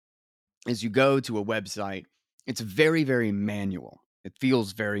it. As you go to a website, it's very, very manual. It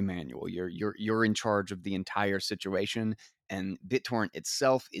feels very manual. You're in charge of the entire situation, and BitTorrent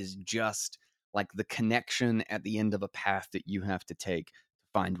itself is just like the connection at the end of a path that you have to take to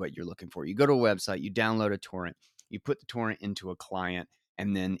find what you're looking for. You go to a website, you download a torrent, you put the torrent into a client,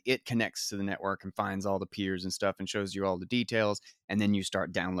 and then it connects to the network and finds all the peers and stuff and shows you all the details, and then you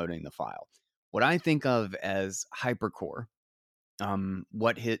start downloading the file. What I think of as hypercore,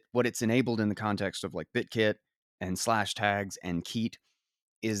 what it's enabled in the context of like BitKit and slash tags and Keat,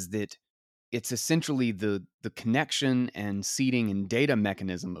 is that it's essentially the connection and seeding and data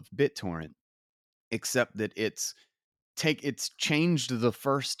mechanism of BitTorrent, except that it's changed the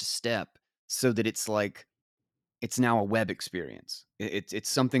first step so that it's now a web experience. It's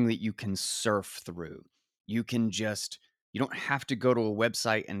something that you can surf through. You can just you don't have to go to a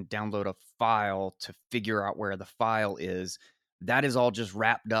website and download a file to figure out where the file is. That is all just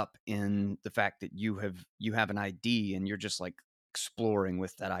wrapped up in the fact that you have an ID, and you're just like exploring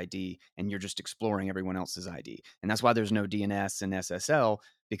with that ID, and you're just exploring everyone else's ID. And that's why there's no DNS and SSL,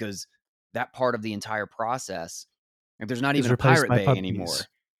 because that part of the entire process, like, there's not Is even a replaced Pirate by Bay pub keys. anymore.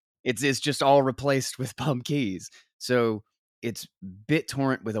 It's just all replaced with pub keys. So it's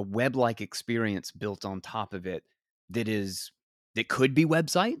BitTorrent with a web-like experience built on top of it that could be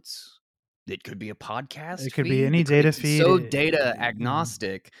websites, that could be a podcast It could be feed, any data it's feed. so data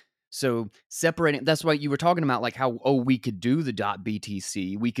agnostic. So separating, that's why you were talking about like how, we could do the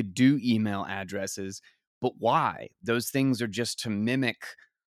 .btc, we could do email addresses, but why? Those things are just to mimic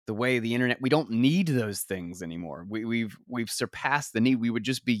the way the internet, we don't need those things anymore. We've surpassed the need. We would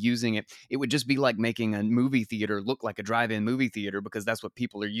just be using it. It would just be like making a movie theater look like a drive-in movie theater, because that's what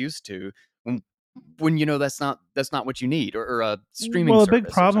people are used to. When that's not what you need, or a streaming Well, a big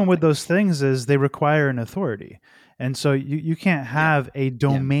service or problem with something. those things is they require an authority. And so you can't Yeah, have a yeah,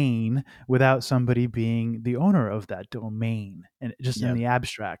 domain without somebody being the owner of that domain, and just in yeah. the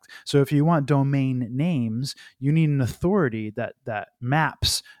abstract. So if you want domain names, you need an authority that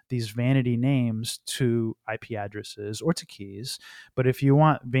maps these vanity names to IP addresses or to keys. But if you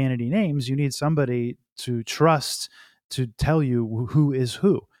want vanity names, you need somebody to trust to tell you who is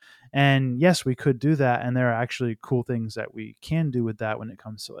who. And yes, we could do that. And there are actually cool things that we can do with that when it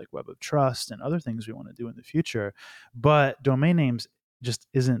comes to like Web of Trust and other things we want to do in the future. But domain names just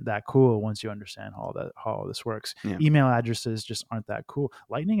isn't that cool once you understand how all this works. Yeah. Email addresses just aren't that cool.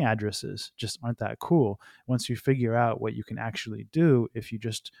 Lightning addresses just aren't that cool once you figure out what you can actually do if you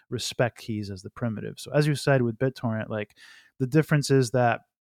just respect keys as the primitive. So as you said with BitTorrent, like the difference is that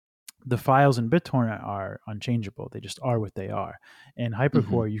the files in BitTorrent are unchangeable. They just are what they are. In Mm-hmm.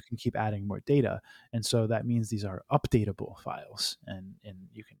 HyperCore, you can keep adding more data, and so that means these are updatable files, and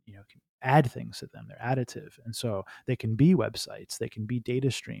you can add things to them. They're additive, and so they can be websites, they can be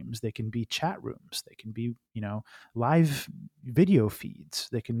data streams, they can be chat rooms, they can be live video feeds,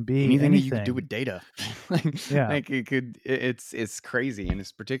 they can be Anything that you could do anything. with data. like, Yeah, like it could, it's crazy. And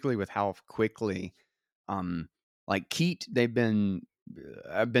it's particularly with how quickly, um, like Keat,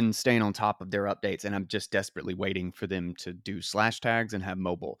 I've been staying on top of their updates, and I'm just desperately waiting for them to do slash tags and have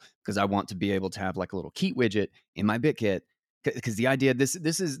mobile, because I want to be able to have like a little Keat widget in my BitKit. Because the idea, this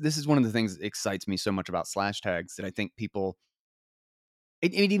is one of the things that excites me so much about slash tags, that I think people,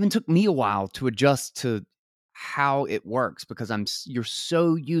 it even took me a while to adjust to how it works, because you're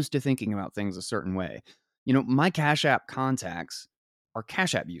so used to thinking about things a certain way. My Cash App contacts are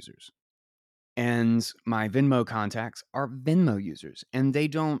Cash App users, and my Venmo contacts are Venmo users, and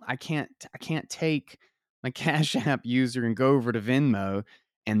I can't take my Cash App user and go over to Venmo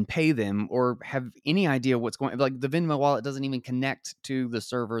and pay them, or have any idea what's going, like the Venmo wallet doesn't even connect to the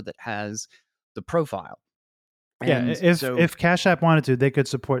server that has the profile. yeah. And so, If Cash App wanted to, they could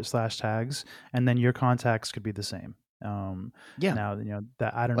support slash tags, and then your contacts could be the same. Um, yeah, Now,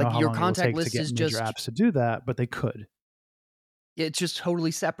 that I don't know like how your long it will contact take to list get is major just, apps to do that, but they could. it's just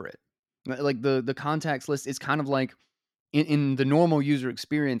totally separate. Like the contacts list is kind of like, in the normal user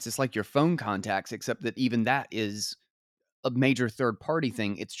experience, it's like your phone contacts, except that even that is a major third party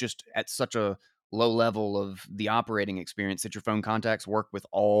thing. It's just at such a low level of the operating experience that your phone contacts work with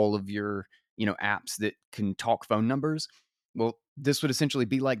all of your, apps that can talk phone numbers. Well, this would essentially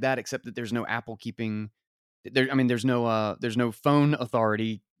be like that, except that there's no Apple keeping there. I mean, there's no phone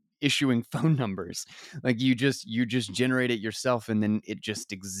authority issuing phone numbers. Like you just generate it yourself, and then it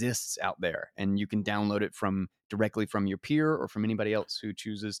just exists out there, and you can download it from directly from your peer, or from anybody else who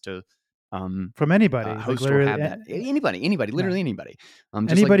chooses to, um, From anybody, like host or literally, have that. Anybody, yeah, literally anybody. Just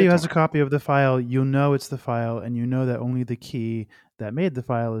like anybody who has a BitTorrent. copy of the file, you know it's the file, and you know that only the key that made the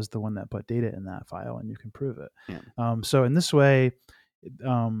file is the one that put data in that file, and you can prove it. Yeah. So in this way,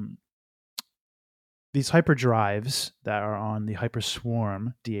 um, these hyperdrives that are on the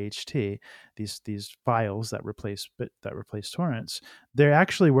hyperswarm DHT, these files that replace torrents, they're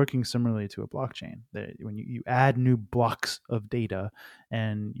actually working similarly to a blockchain. When you add new blocks of data,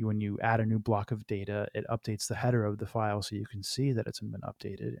 and when you add a new block of data, it updates the header of the file so you can see that it's been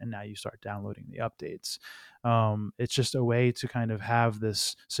updated, and now you start downloading the updates. It's just a way to kind of have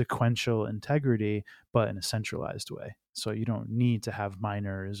this sequential integrity, but in a centralized way. So you don't need to have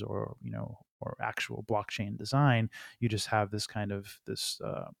miners or actual blockchain design. You just have this kind of this.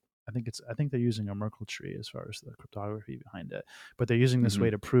 I think they're using a Merkle tree as far as the cryptography behind it, but they're using this Mm-hmm. way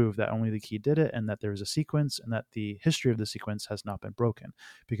to prove that only the key did it, and that there is a sequence, and that the history of the sequence has not been broken.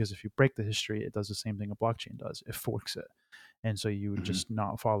 Because if you break the history, it does the same thing a blockchain does. It forks it, and so you would Mm-hmm. just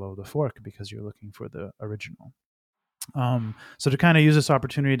not follow the fork because you're looking for the original. So to kind of use this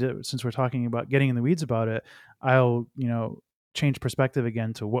opportunity to, since we're talking about getting in the weeds about it, I'll change perspective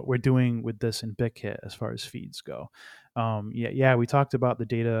again to what we're doing with this in BitKit as far as feeds go. We talked about the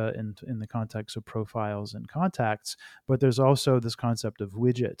data in the context of profiles and contacts, but there's also this concept of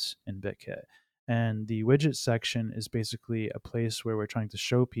widgets in BitKit. And the widget section is basically a place where we're trying to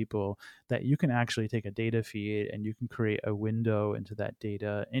show people that you can actually take a data feed and you can create a window into that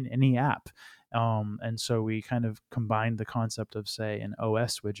data in any app. And so we kind of combined the concept of, say, an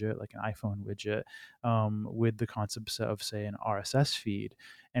OS widget, like an iPhone widget, with the concepts of, say, an RSS feed.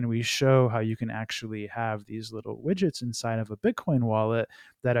 And we show how you can actually have these little widgets inside of a Bitcoin wallet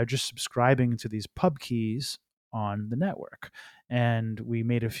that are just subscribing to these pub keys on the network. And we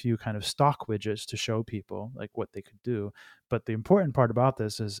made a few kind of stock widgets to show people like what they could do. But the important part about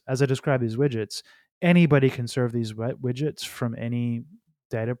this is, as I describe these widgets, anybody can serve these widgets from any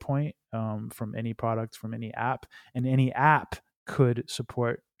data point, from any product, from any app, and any app could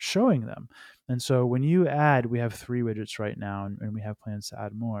support showing them. And so when you add, we have 3 widgets right now, and we have plans to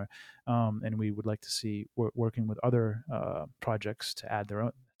add more. And we would like to see working with other projects to add their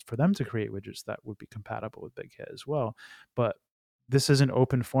own, for them to create widgets that would be compatible with BigHit as well. But this is an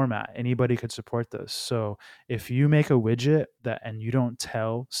open format. Anybody could support this. So if you make a widget that, and you don't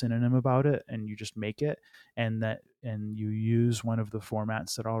tell Synonym about it, and you just make it, and you use one of the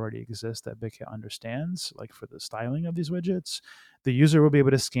formats that already exist that BitKit understands, like for the styling of these widgets, the user will be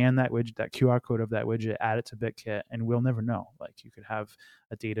able to scan that widget, that QR code of that widget, add it to BitKit, and we'll never know. Like you could have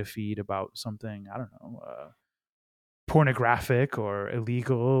a data feed about something, I don't know, pornographic or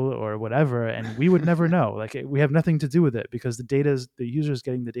illegal or whatever, and we would never know. Like we have nothing to do with it, because the user is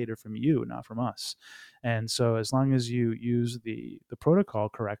getting the data from you, not from us. And so as long as you use the protocol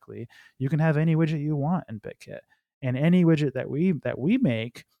correctly, you can have any widget you want in BitKit. And any widget that we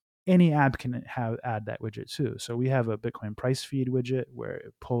make, any app can add that widget too. So we have a Bitcoin price feed widget where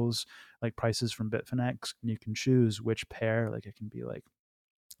it pulls like prices from Bitfinex, and you can choose which pair. Like it can be like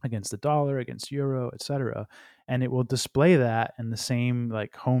against the dollar, against euro, etc. And it will display that in the same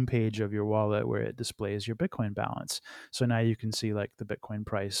like homepage of your wallet where it displays your Bitcoin balance. So now you can see like the Bitcoin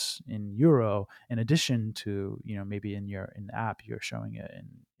price in euro, in addition to, maybe in the app you're showing it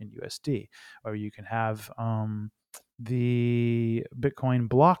in USD. Or you can have the Bitcoin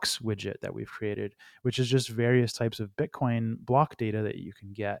blocks widget that we've created, which is just various types of Bitcoin block data that you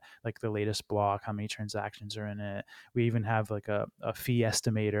can get, like the latest block, how many transactions are in it. We even have like a fee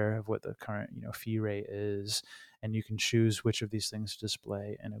estimator of what the current fee rate is, and you can choose which of these things to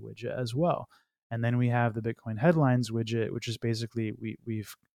display in a widget as well. And then we have the Bitcoin headlines widget, which is basically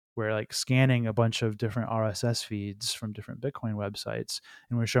we're like scanning a bunch of different RSS feeds from different Bitcoin websites,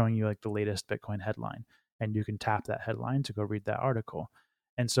 and we're showing you like the latest Bitcoin headline, and you can tap that headline to go read that article.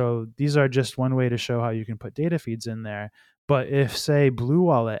 And so these are just one way to show how you can put data feeds in there. But if, say, Blue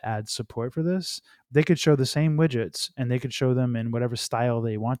Wallet adds support for this, they could show the same widgets, and they could show them in whatever style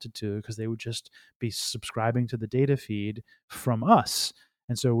they wanted to, because they would just be subscribing to the data feed from us.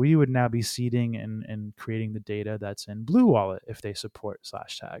 And so we would now be seeding and creating the data that's in Blue Wallet if they support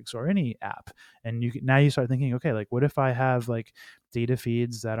slash tags or any app. And now you start thinking, okay, like what if I have like data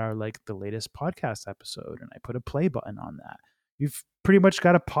feeds that are like the latest podcast episode, and I put a play button on that? You've pretty much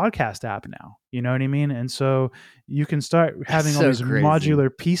got a podcast app now. You know what I mean? And so you can start That's having all so these crazy. modular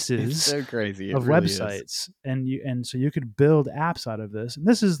It's pieces so crazy. It of really is. websites, and so you could build apps out of this. And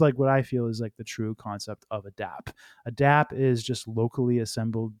this is like what I feel is like the true concept of a DApp. A DApp is just locally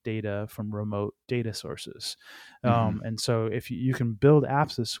assembled data from remote data sources. Mm-hmm. And so if you can build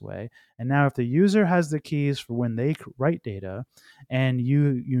apps this way, and now if the user has the keys for when they write data, and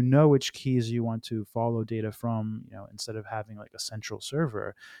you know which keys you want to follow data from, instead of having like a central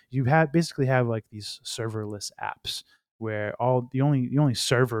server, you basically have like these serverless apps where the only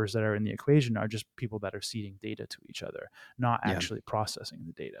servers that are in the equation are just people that are seeding data to each other, not Yeah. actually processing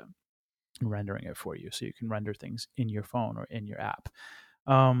the data. and rendering it for you, so you can render things in your phone or in your app.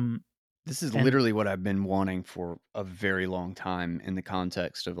 Um, This is and literally what I've been wanting for a very long time in the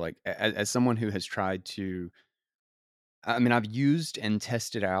context of like as someone who has tried to I mean, I've used and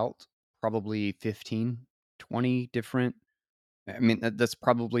tested out probably 15, 20 different I mean, that's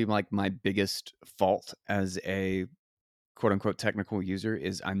probably like my biggest fault as a quote unquote technical user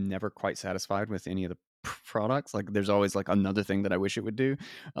is I'm never quite satisfied with any of the products. Like there's always like another thing that I wish it would do.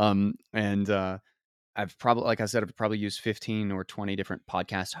 And I've probably, like I said, I've probably used 15 or 20 different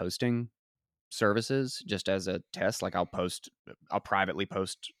podcast hosting services just as a test. Like I'll privately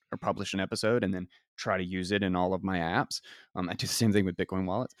post or publish an episode and then try to use it in all of my apps. I do the same thing with Bitcoin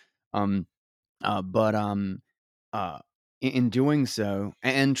wallets. Um, but uh, in doing so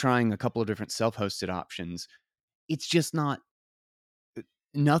and trying a couple of different self-hosted options, it's just not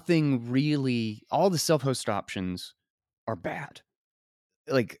nothing really. All the self-hosted options are bad.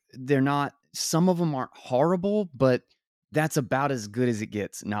 Like they're not. Some of them aren't horrible, but that's about as good as it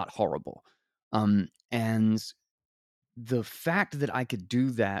gets. Not horrible. And the fact that I could do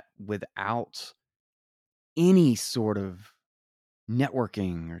that without any sort of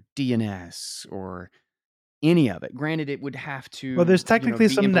networking or DNS or any of it. Granted, it would have well, to, there's technically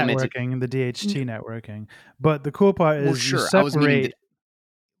be some implemented. networking, the DHT networking, but the cool part Well, is you sure. I was meaning that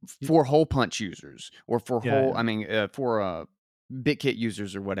separate. for hole punch users or for Yeah, whole, yeah. I mean, for BitKit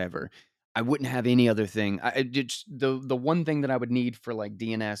users or whatever, I wouldn't have any other thing. The one thing that I would need for like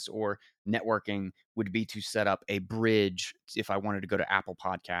DNS or networking would be to set up a bridge. If I wanted to go to Apple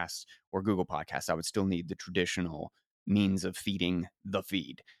Podcasts or Google Podcasts, I would still need the traditional means of feeding the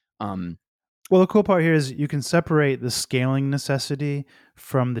feed. Um, Well, the cool part here is you can separate the scaling necessity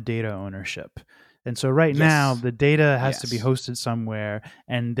from the data ownership. And so right now, yes, the data has to be yes, hosted somewhere,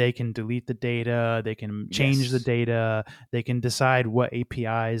 and they can delete the data, they can change the yes. data, they can decide what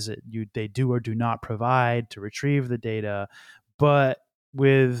APIs they do or do not provide to retrieve the data. But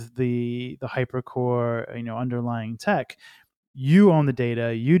with the hypercore, underlying tech, you own the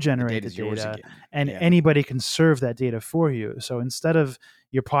data, you The generate the data's yours data, again. and Yeah, anybody can serve that data for you. So instead of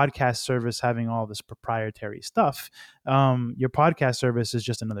your podcast service having all this proprietary stuff, your podcast service is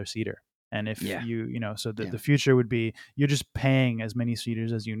just another seeder. And if yeah, so the yeah. future would be you're just paying as many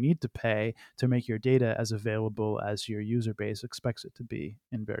seeders as you need to pay to make your data as available as your user base expects it to be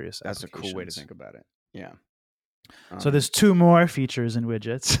in various That's a cool way to applications. think about it. Yeah. So Um, there's two more features in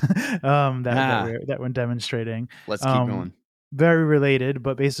widgets ah, that we're demonstrating. let's keep Um, going. Very related,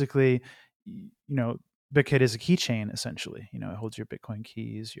 but basically, BitKit is a keychain essentially. It holds your Bitcoin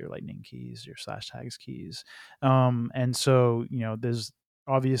keys, your Lightning keys, your slash tags keys, and so there's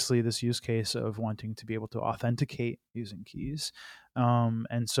obviously this use case of wanting to be able to authenticate using keys.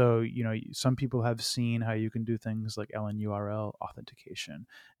 And so some people have seen how you can do things like LNURL authentication,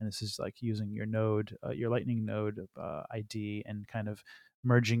 and this is like using your node, your Lightning node ID, and kind of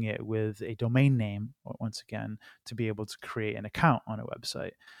merging it with a domain name once again to be able to create an account on a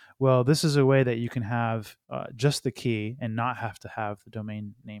website. Well, this is a way that you can have just the key and not have to have the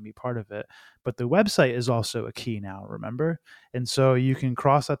domain name be part of it. But the website is also a key now, remember? And so you can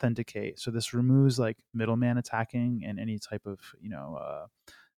cross authenticate. So this removes like middleman attacking and any type of,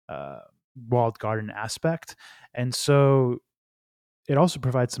 walled garden aspect. And so it also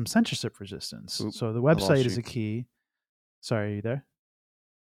provides some censorship resistance. Oop, So the I website lost is you. a key. Sorry, are you there?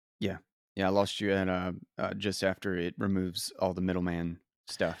 Yeah. Yeah, I lost you at just after it removes all the middleman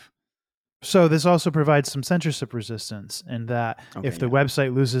stuff. So this also provides some censorship resistance in that Okay, if the yeah.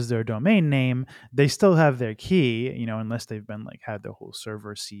 website loses their domain name, they still have their key, unless they've been like had their whole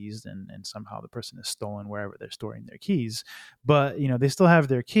server seized and somehow the person has stolen wherever they're storing their keys. But they still have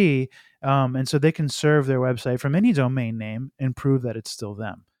their key, and so they can serve their website from any domain name and prove that it's still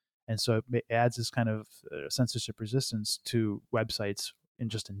them. And so it adds this kind of censorship resistance to websites in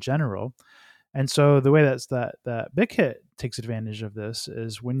general. And so the way that BitKit takes advantage of this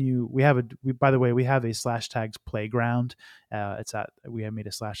is when by the way, we have a slash tags playground. We have made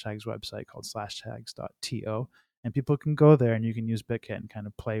a slash tags website called slashtags.to, and people can go there and you can use BitKit and kind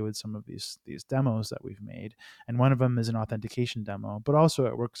of play with some of these demos that we've made. And one of them is an authentication demo, but also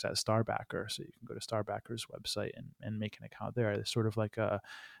it works at Starbacker, so you can go to Starbacker's website and make an account there. It's sort of like uh,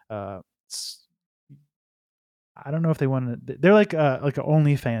 I don't know if they want to. They're like a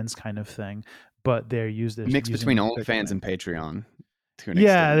OnlyFans kind of thing, but they're Mix between using OnlyFans Bitcoin. and Patreon to an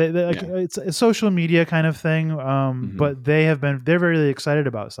Yeah, extent. like Yeah. it's a social media kind of thing. Mhm. But they're really excited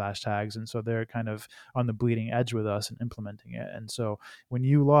about slash tags, and so they're kind of on the bleeding edge with us and implementing it. And so when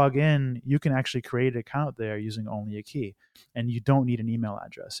you log in, you can actually create an account there using only a key, and you don't need an email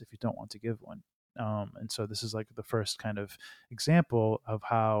address if you don't want to give one. And so this is like the first kind of example of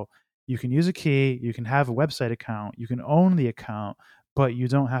how You can use a key, you can have a website account, you can own the account, but you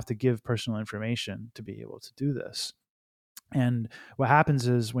don't have to give personal information to be able to do this. And what happens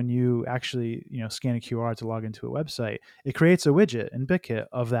is when you actually, scan a QR to log into a website, it creates a widget in BitKit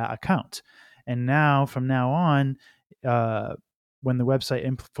of that account. And now, from now on, uh, when the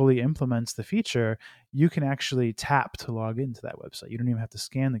website fully implements the feature, you can actually tap to log into that website. You don't even have to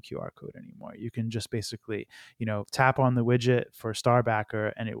scan the QR code anymore. You can just basically, tap on the widget for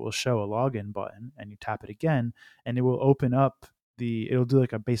Starbacker, and it will show a login button. And you tap it again, and it will open up it'll do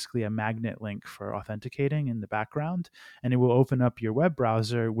like basically a magnet link for authenticating in the background, and it will open up your web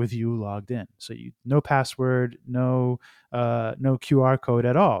browser with you logged in. So no password, no QR code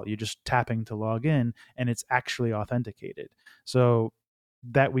at all. You're just tapping to log in, and it's actually authenticated. So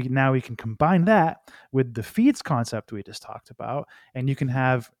that we can combine that with the feeds concept we just talked about, and you can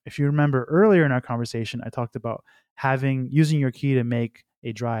have, if you remember earlier in our conversation, I talked about using your key to make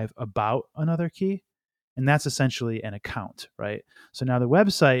a drive about another key, and that's essentially an account, right? So now the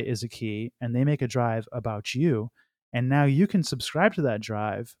website is a key, and they make a drive about you, and now you can subscribe to that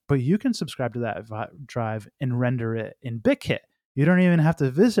drive, but you can subscribe to that drive and render it in BitKit. You don't even have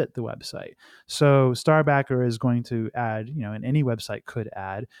to visit the website. So Starbacker is going to add, and any website could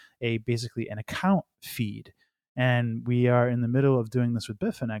add basically an account feed. And we are in the middle of doing this with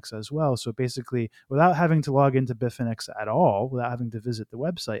Bitfinex as well. So basically, without having to log into Bitfinex at all, without having to visit the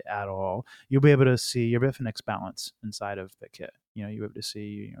website at all, you'll be able to see your Bitfinex balance inside of BitKit. You'll be able to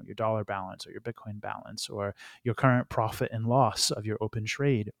see your dollar balance or your Bitcoin balance or your current profit and loss of your open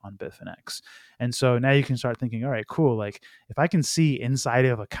trade on Bitfinex. And so now you can start thinking, all right, cool. Like if I can see inside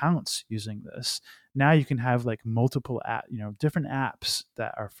of accounts using this, now you can have like multiple different apps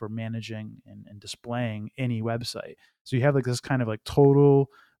that are for managing and displaying any website. So you have like this kind of like total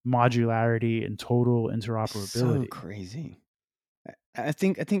modularity and total So interoperability. crazy. I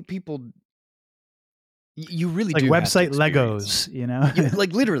think people, you really Like do have to website experience. Legos, you know? Yeah,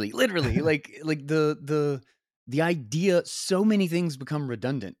 like literally, like the idea. So many things become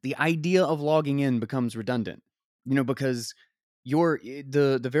redundant. The idea of logging in becomes redundant. Because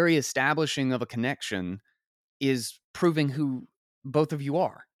the very establishing of a connection is proving who both of you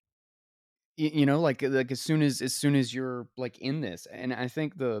are. Like as soon as you're like in this, and I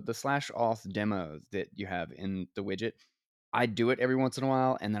think the slash auth demo that you have in the widget, I do it every once in a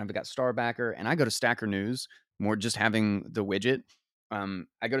while, and then I've got Starbacker, and I go to Stacker News more just having the widget.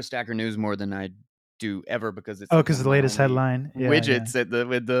 I go to Stacker News more than I do ever because it's Oh, like because one of the my latest only headline. Yeah, yeah. widgets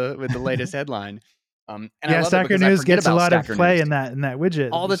with the latest headline. And I Yeah, love it Stacker because I News forget gets a about lot of Stacker play News in that all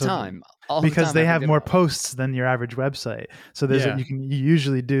widget. the So time. All the because time, I they have forget more about it. posts than your average website. So Yeah. you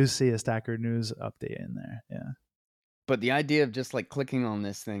usually do see a Stacker News update in there. Yeah. But the idea of just like clicking on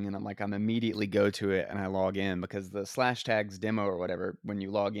this thing and I'm immediately go to it and I log in because the slash tags demo or whatever, when you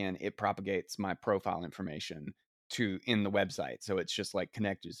log in, it propagates my profile information to in the website. So it's just like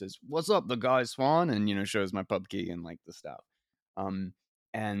connected. It says, "What's up, the guy Swan?" and shows my pub key and like the stuff. Um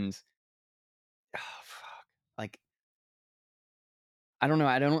and oh, fuck. Like I don't know.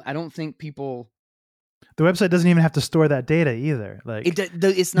 I don't think people. The website doesn't even have to store that data either. Like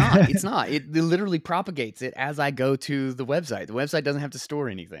It's not. It's not. It literally propagates it as I go to the website. The website doesn't have to store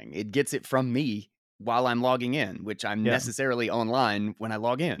anything. It gets it from me while I'm logging in, which I'm yeah. necessarily online when I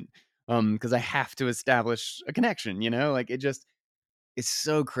log in, because I have to establish a connection. Like it's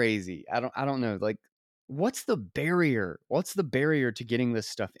so crazy. I don't know. Like, what's the barrier? What's the barrier to getting this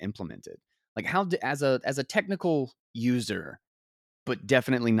stuff implemented? Like, as a technical user, but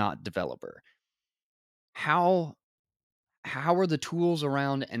definitely not developer, how how are the tools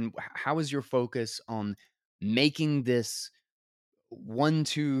around, and how is your focus on making this 1,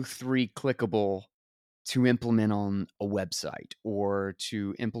 2, 3 clickable to implement on a website or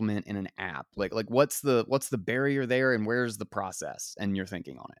to implement in an app? Like what's the barrier there, and where's the process and your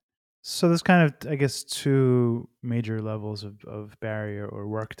thinking on it? So there's kind of, I guess, two major levels of barrier or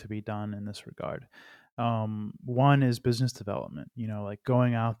work to be done in this regard. One is business development, like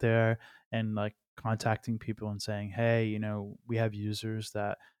going out there and like contacting people and saying, hey, we have users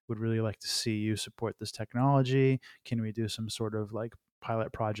that would really like to see you support this technology. Can we do some sort of like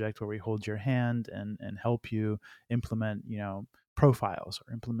pilot project where we hold your hand and help you implement, profiles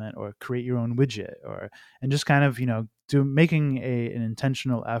or implement or create your own widget, or and just kind of making an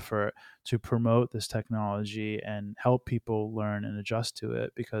intentional effort to promote this technology and help people learn and adjust to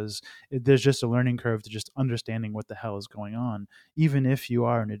it, because there's just a learning curve to just understanding what the hell is going on, even if you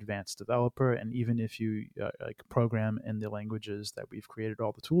are an advanced developer and even if you like program in the languages that we've created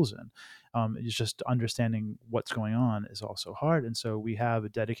all the tools in. It's just understanding what's going on is also hard, and so we have a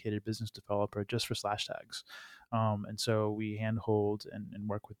dedicated business developer just for slash tags. And so we handhold and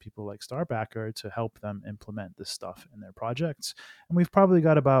work with people like Starbacker to help them implement this stuff in their projects. And we've probably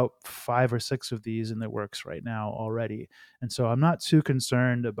got about 5 or 6 of these in the works right now already. And so I'm not too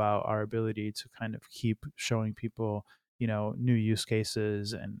concerned about our ability to kind of keep showing people, new use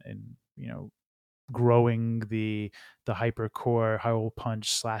cases and growing the hypercore hole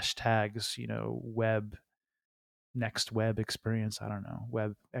punch slash tags, web next web experience. I don't know,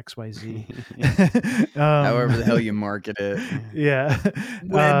 web XYZ. However the hell um you market it. yeah.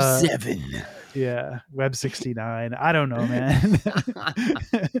 Web uh 7. yeah, web 69. I don't know, man.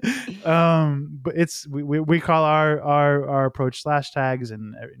 But we call our approach slash tags,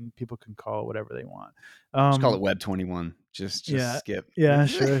 and people can call it whatever they want. Just call it um Web 21. Just yeah, skip. yeah,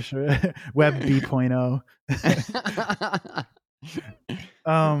 sure. Web B.0.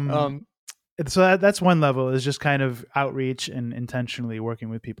 um um, so that's one level, is just kind of outreach and intentionally working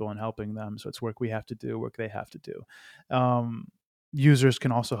with people and helping them. So it's work we have to do, work they have to do. um, Users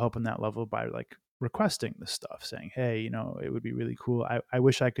can also help in that level by like requesting this stuff, saying, hey, it would be really cool. I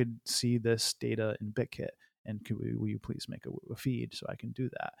wish I could see this data in BitKit, and will you please make a feed so I can do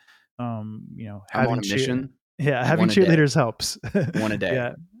that. I'm on Having a mission. yeah, having One a day. cheerleaders helps. One a day.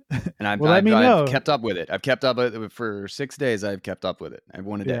 Yeah. And I've, Well, let I've me I've know. kept up with it. I've kept up with it for 6 days. I've kept up with it. I've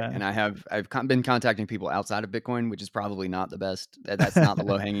won a day, Yeah. and I've been contacting people outside of Bitcoin, which is probably not the best. That's not the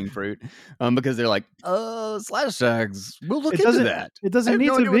low hanging fruit, because they're like, slash tags. We'll look It into doesn't that. it I doesn't have need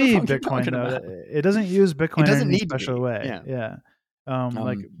no to idea what the be fuck you're Bitcoin talking though. about. It doesn't use It Bitcoin in doesn't any need to special be. way. Yeah. Yeah.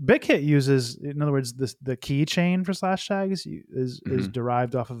 Like Um. BitKit uses, in other words, the key chain for slash tags is Mhm.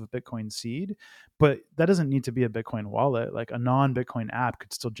 derived off of a Bitcoin seed, but that doesn't need to be a Bitcoin wallet. Like a non-Bitcoin app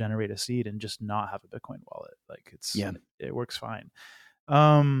could still generate a seed and just not have a Bitcoin wallet. Like Yeah. it works fine.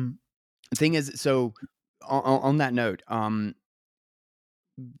 Um, The thing is, so on that note,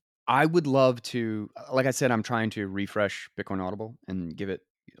 I would love to, like I said, I'm trying to refresh Bitcoin Audible and give it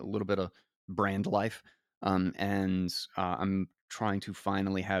a little bit of brand life. And I'm trying to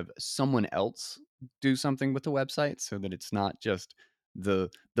finally have someone else do something with the website so that it's not just the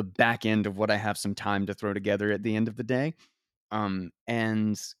back end of what I have some time to throw together at the end of the day. And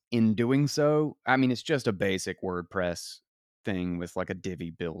in doing so, I mean, it's just a basic WordPress thing with like a Divi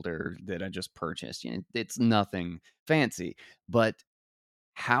builder that I just purchased. It's nothing fancy, but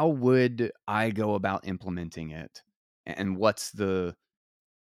how would I go about implementing it? And what's the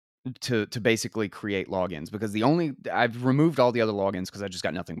to basically create logins? Because I've removed all the other logins because I just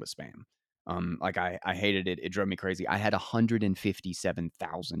got nothing but spam. Like I hated it. It drove me crazy. I had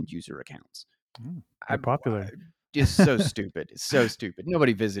 157,000 user accounts. you're I popular. It's so stupid. It's so stupid.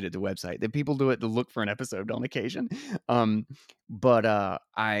 Nobody visited the website. The people do it to look for an episode on occasion. Um, but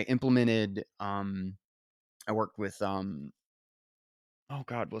I implemented. I worked with oh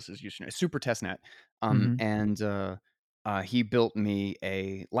god, what's his username? Super Testnet. Hmm. And he built me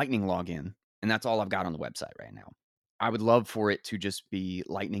a Lightning login, and that's all I've got on the website right now. I would love for it to just be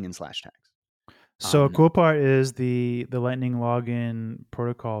Lightning and slash tags. So a Um, cool part is the Lightning login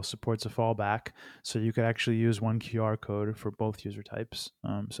protocol supports a fallback, so you could actually use one QR code for both user types.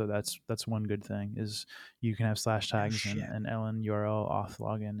 So that's one good thing, is you can have slash no tags and shit. an LN URL auth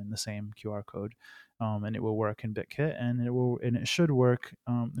login in the same QR code, and it will work in BitKit, and it should work.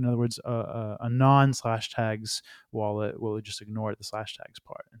 In other words, a non slash tags wallet will just ignore the slash tags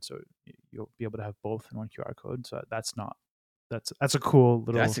part, and so you'll be able to have both in one QR code. So that's a cool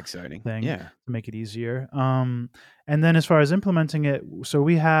That's little exciting. thing Yeah. to make it easier. And then as far as implementing it, so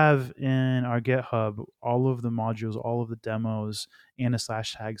we have in our GitHub all of the modules, all of the demos, and a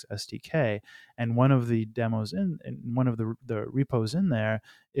slash tags SDK. And one of the demos in one of the repos in there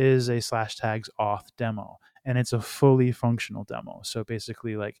is a slash tags auth demo. And it's a fully functional demo. So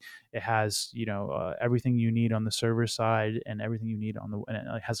basically, like, it has everything you need on the server side and everything you need and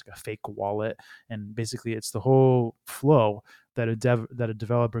it has like a fake wallet, and basically it's the whole flow that a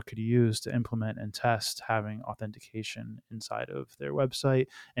developer could use to implement and test having authentication inside of their website,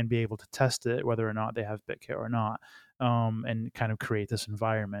 and be able to test it whether or not they have BitKit or not, and kind of create this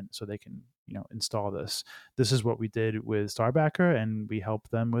environment so they can install this. This is what we did with Starbacker, and we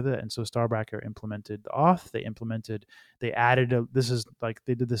helped them with it. And so Starbacker implemented the auth. They added this is like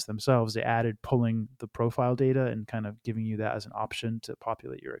they did this themselves. They added pulling the profile data and kind of giving you that as an option to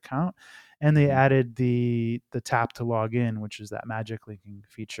populate your account, and they Mhm. added the tap to log in, which is that magic linking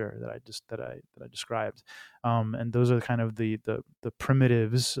feature that I described. And those are kind of the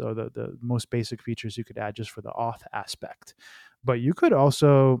primitives, or the most basic features you could add just for the auth aspect. But you could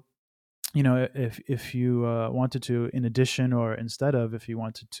also, if you wanted to, in addition or instead of, if you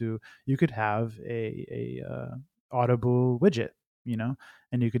wanted to, you could have a audible widget,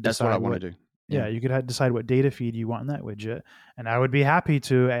 and you could That's what I decide want to what do. Yeah, Yeah. you could decide what data feed you want in that widget, and I would be happy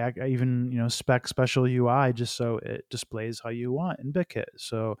to even spec special UI just so it displays how you want in BitKit.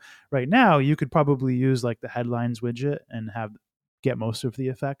 So right now, you could probably use like the headlines widget and have get most of the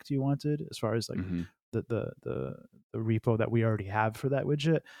effect you wanted as far as like Mm-hmm. the the the, the repo that we already have for that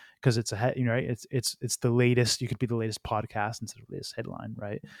widget, because it's a right, it's the latest. You could be the latest podcast instead of the latest headline,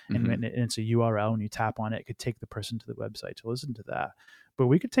 right? And Mm-hmm. when it's a URL and you tap on it, it could take the person to the website to listen to that. But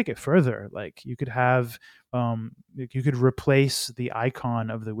we could take it further. Like you could have, you could replace the icon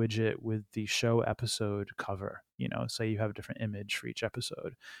of the widget with the show episode cover. Say you have a different image for each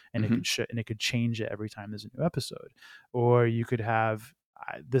episode, and Mm-hmm. it could change it every time there's a new episode. Or you could have,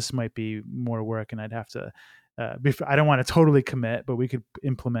 this might be more work, and I'd have to. I don't want to totally commit, but we could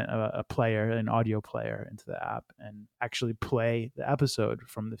implement a player, an audio player, into the app and actually play the episode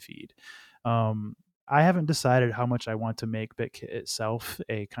from the feed. Um, I haven't decided how much I want to make BitKit itself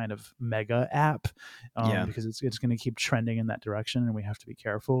a kind of mega app, Yeah. because it's going to keep trending in that direction, and we have to be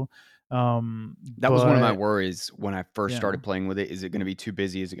careful. That was one of my But worries when I first yeah, started playing with it. Is it going to be too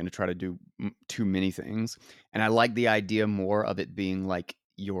busy? Is it going to try to do too many things? And I like the idea more of it being like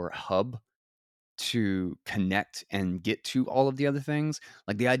your hub to connect and get to all of the other things.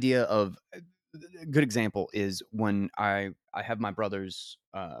 Like the idea of a good example is when I have my brother's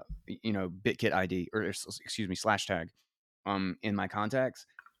BitKit ID, or excuse me, slash tag in my contacts.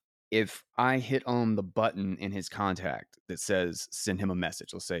 If I hit on the button in his contact that says send him a message,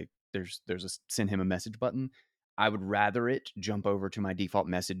 let's say there's a send him a message button, I would rather it jump over to my default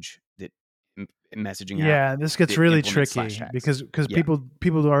messaging app yeah, this gets that really implements slash tricky tags. because Yeah.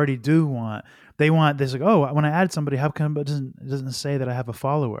 people already do want, they want this, like, oh, when I add somebody, how come it doesn't say that I have a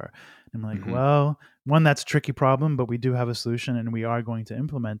follower? And I'm like, Hmm. well, one, that's a tricky problem, but we do have a solution and we are going to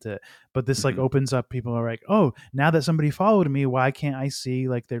implement it. But this like Hmm. opens up, people are like, oh, now that somebody followed me, why can't I see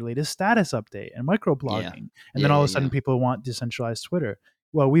like their latest status update and Yeah. microblogging? And Yeah. then all of a Yeah. sudden people want decentralized Twitter.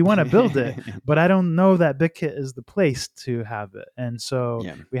 Well, we want to build it, Yeah. but I don't know that BitKit is the place to have it. And so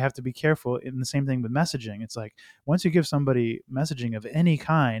Yeah. we have to be careful. And the same thing with messaging. It's like once you give somebody messaging of any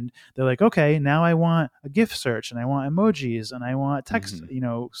kind, they're like, okay, now I want a GIF search and I want emojis and I want text, Hmm.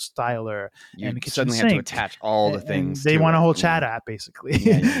 styler You and kitchen suddenly have to sink. attach all the And things they to want a it. whole Yeah. chat app basically.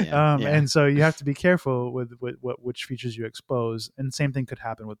 Yeah. Yeah. Yeah. Yeah. And so you have to be careful with which features you expose. And the same thing could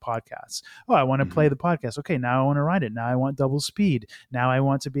happen with podcasts. Oh, I want to play Hmm. the podcast. Okay, now I want to write it. Now I want double speed. Now I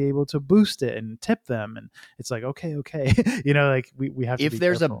want to be able to boost it and tip them. And it's like, okay. Like we have to If be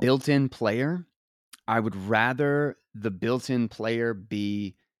there's a careful. built-in player, I would rather the built-in player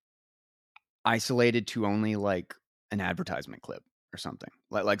be isolated to only like an advertisement clip or something.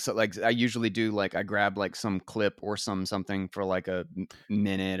 Like I usually do, like I grab like some clip or something for like a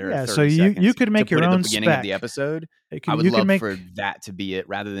minute or Yeah, so 30 you seconds could to make put your at the own beginning of the spec. episode. It I could would You could love for make that to be it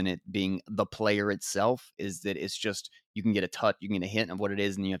rather than it being the player itself, is that it's just you can get you can get a hint of what it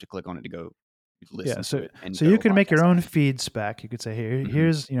is and you have to click on it to go Yeah, listen to so it and so go to you a can make your podcast own app. feed spec. You could say, Hmm.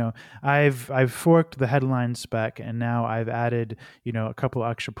 here's I've forked the headline spec, and now I've added a couple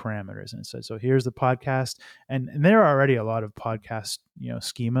extra parameters, and it says, so here's the podcast, and there are already a lot of podcast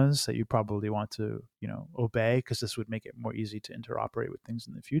schemas that you probably want to obey, because this would make it more easy to interoperate with things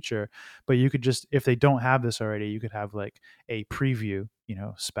in the future. But you could just, if they don't have this already, you could have like a preview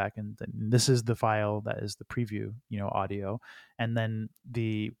spec, and then this is the file that is the preview audio, and then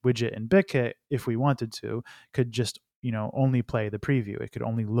the widget in BitKit, if we wanted to, could just only play the preview. It could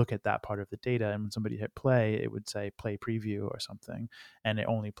only look at that part of the data, and when somebody hit play, it would say play preview or something, and it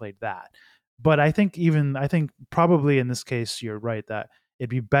only played that. But I think probably in this case you're right that it'd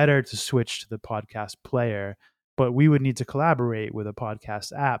be better to switch to the podcast player, but we would need to collaborate with a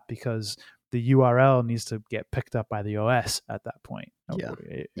podcast app, because the URL needs to get picked up by the OS at that point. Yeah.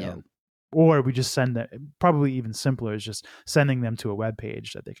 Yeah. Or we just send them. Probably even simpler is just sending them to a web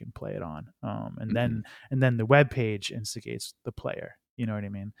page that they can play it on, and Hmm. then the web page instigates the player. You know what I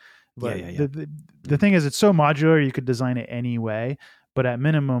mean? Yeah. But Yeah. Yeah. the Yeah. thing is, it's so modular. You could design it any way. But at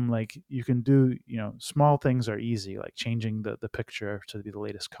minimum, like you can do, small things are easy, like changing the picture to be the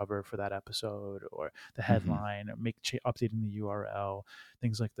latest cover for that episode, or the Hmm. headline, or updating the URL,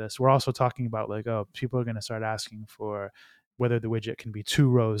 things like this. We're also talking about like, oh, people are going to start asking for whether the widget can be 2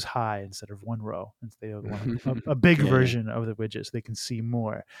 rows high instead of 1 row, and they want a big Yeah. Yeah. version of the widget so they can see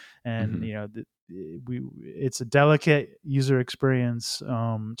more. And Hmm. it's a delicate user experience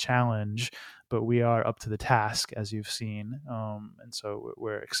challenge, but we are up to the task, as you've seen, and so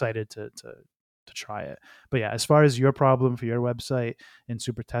we're excited to try it. But yeah, as far as your problem for your website and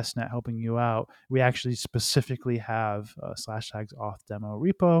Super Testnet helping you out, we actually specifically have slash tags auth demo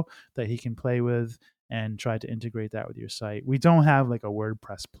repo that he can play with, and try to integrate that with your site. We don't have like a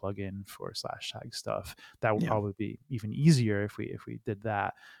WordPress plugin for slash tag stuff. That would Yeah. probably be even easier if we did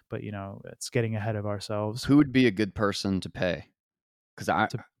that. But it's getting ahead of ourselves. Who would be a good person to pay? Because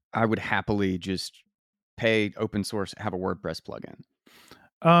To, I would happily just pay open source, have a WordPress plugin.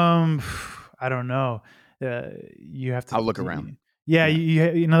 I don't know. You have to. I'll look around. Yeah,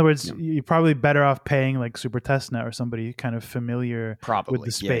 Yeah. in other words, Yeah. you're probably better off paying like Super Testnet or somebody kind of familiar with Probably.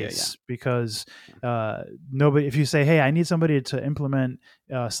 the space, Yeah. because nobody. If you say, "Hey, I need somebody to implement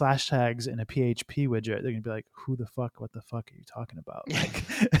slash tags in a PHP widget," they're gonna be like, "Who the fuck? What the fuck are you talking about?" Like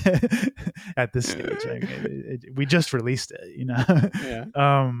at this stage, I mean, we just released it,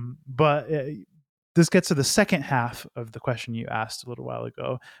 Yeah. But this gets to the second half of the question you asked a little while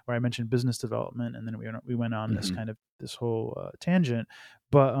ago, where I mentioned business development, and then we went on this kind of this whole tangent.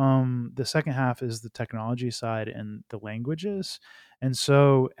 But the second half is the technology side and the languages. And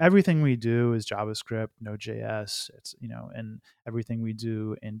so everything we do is JavaScript, Node.js. And everything we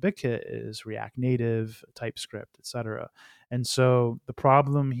do in BitKit is React Native, TypeScript, etc. And so the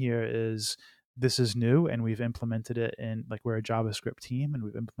problem here is, this is new, and we've implemented it in, like, we're a JavaScript team, and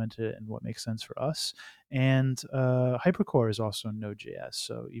we've implemented it in what makes sense for us. And Hypercore is also Node.js,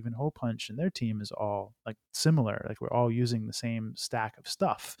 so even Hole Punch and their team is all like similar. Like, we're all using the same stack of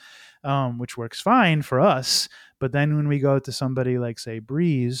stuff, which works fine for us. But then when we go to somebody like, say,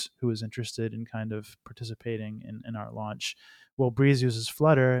 Breeze, who is interested in kind of participating in our launch, well, Breeze uses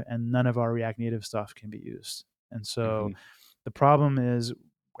Flutter, and none of our React Native stuff can be used. And so the problem is,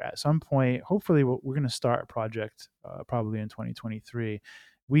 at some point, hopefully, we're going to start a project probably in 2023.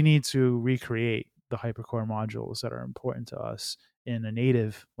 We need to recreate the Hypercore modules that are important to us in a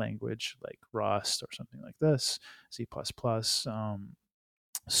native language like Rust or something like this, C++,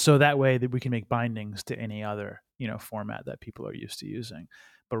 so that way that we can make bindings to any other format that people are used to using.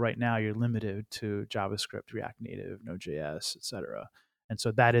 But right now, you're limited to JavaScript, React Native, Node.js, etc. And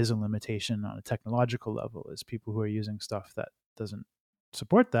so that is a limitation on a technological level, is people who are using stuff that doesn't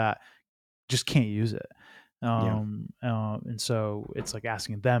support that just can't use it. And so it's like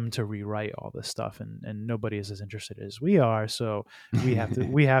asking them to rewrite all this stuff, and nobody is as interested as we are. So we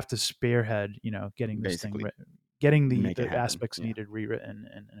have to spearhead, getting this Basically, thing getting the happen. aspects needed rewritten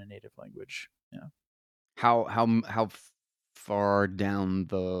in a native language. Yeah. How far down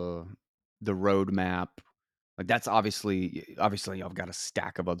the roadmap? Like, that's obviously I've got a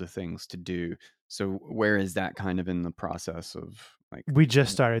stack of other things to do. So where is that kind of in the process of, like? We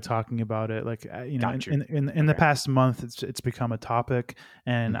just started talking about it, like, in the past month, it's become a topic,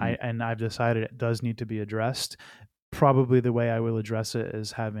 and I've decided it does need to be addressed. Probably the way I will address it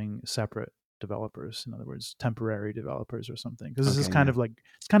is having separate developers, in other words, temporary developers or something, because this is kind of like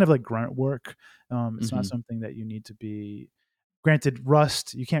grunt work. It's not something that you need to be. Granted,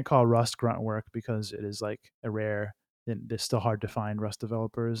 Rust, you can't call Rust grunt work, because it is like a rare. It's still hard to find Rust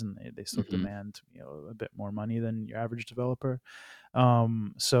developers, and they still demand a bit more money than your average developer.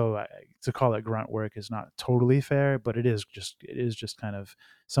 So to call it grunt work is not totally fair, but it is just kind of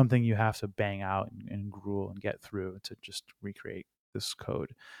something you have to bang out and gruel and get through to just recreate this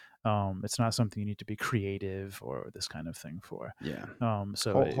code. It's not something you need to be creative or this kind of thing for. Yeah.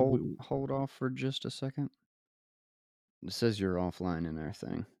 So Hold off for just a second. It says you're offline in our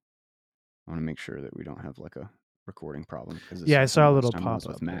thing. I want to make sure that we don't have like a recording problem, because I saw a little time pop was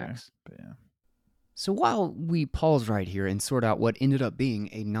with up Max. there, but yeah. So while we pause right here and sort out what ended up being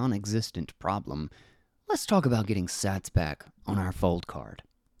a non-existent problem, let's talk about getting sats back on our Fold card.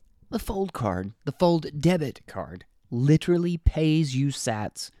 The Fold card, the Fold debit card, literally pays you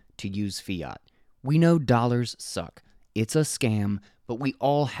sats to use fiat. We know dollars suck. It's a scam, but we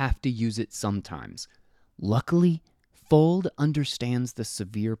all have to use it sometimes. Luckily, Fold understands the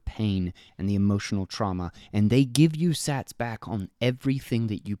severe pain and the emotional trauma, and they give you sats back on everything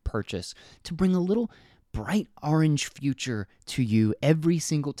that you purchase to bring a little bright orange future to you every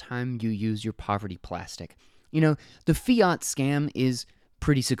single time you use your poverty plastic. The fiat scam is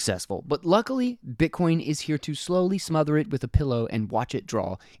pretty successful, but luckily, Bitcoin is here to slowly smother it with a pillow and watch it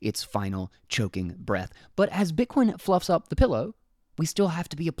draw its final choking breath. But as Bitcoin fluffs up the pillow, we still have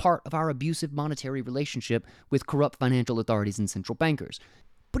to be a part of our abusive monetary relationship with corrupt financial authorities and central bankers.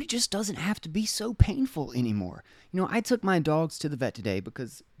 But it just doesn't have to be so painful anymore. I took my dogs to the vet today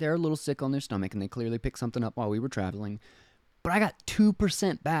because they're a little sick on their stomach, and they clearly picked something up while we were traveling. But I got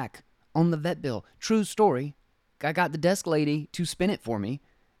 2% back on the vet bill. True story. I got the desk lady to spin it for me.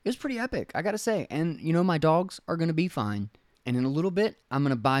 It was pretty epic, I gotta say. And, my dogs are gonna be fine. And in a little bit, I'm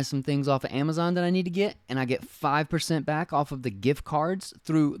going to buy some things off of Amazon that I need to get, and I get 5% back off of the gift cards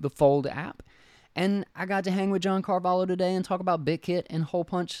through the Fold app. And I got to hang with John Carvalho today and talk about BitKit and Hole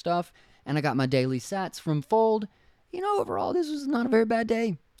Punch stuff. and I got my daily sats from Fold. Overall, this was not a very bad day.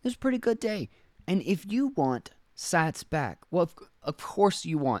 It was a pretty good day. And if you want sats back, well, of course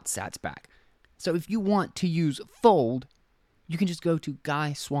you want sats back. So if you want to use Fold, you can just go to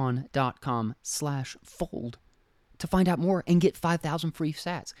guyswan.com/fold to find out more and get 5,000 free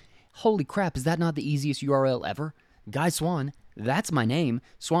sats. Holy crap, is that not the easiest URL ever? Guy Swan, that's my name.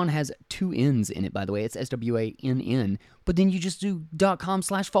 Swan has 2 N's in it, by the way. It's SWANN. But then you just do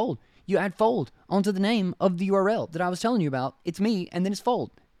 .com/fold. You add fold onto the name of the URL that I was telling you about. It's me, and then it's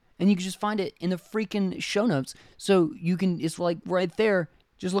fold. And you can just find it in the freaking show notes. So you can, it's like right there.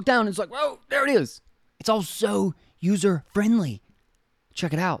 Just look down, and it's like, whoa, there it is. It's all so user friendly.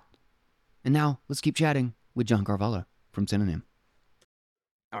 Check it out. And now let's keep chatting with John Carvalho from Synonym.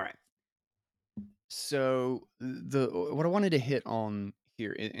 All right. So what I wanted to hit on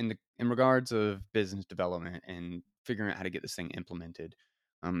here in regards of business development and figuring out how to get this thing implemented,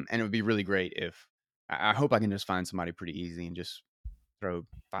 and it would be really great if I hope I can just find somebody pretty easy and just throw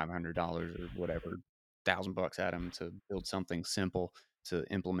 $500 or whatever, $1,000 at them to build something simple to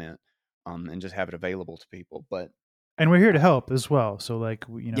implement, and just have it available to people. But And we're here to help as well. So, like,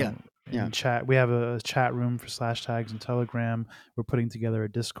 yeah, yeah, in chat, we have a chat room for slash tags and Telegram. We're putting together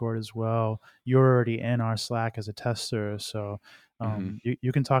a Discord as well. You're already in our Slack as a tester. So, hmm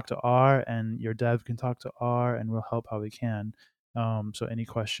you can talk to R, and your dev can talk to R, and we'll help how we can. So, any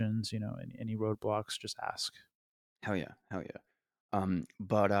questions, any roadblocks, just ask. hell yeah, hell yeah.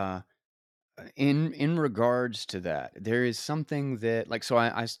 But in regards to that, there is something that like so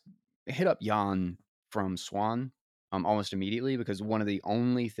I hit up Jan from Swan almost immediately because one of the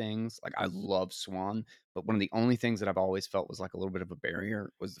only things like I love Swan, but one of the only things that I've always felt was like a little bit of a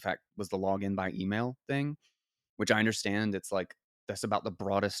barrier was the login by email thing, which I understand it's like that's about the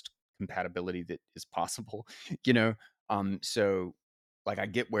broadest compatibility that is possible, you know. So like I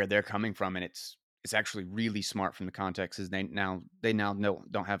get where they're coming from, and it's actually really smart from the context is they now know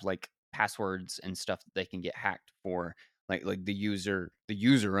don't have like passwords and stuff that they can get hacked for like the user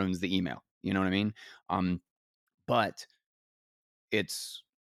owns the email, you know what I mean? But it's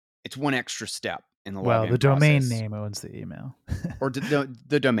one extra step in the Well, the login domain process name owns the email. or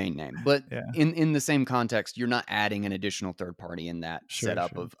the domain name. But Yeah, in the same context, you're not adding an additional third party in that sure,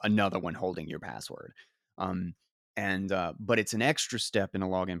 setup sure. of another one holding your password. Um, and but it's an extra step in a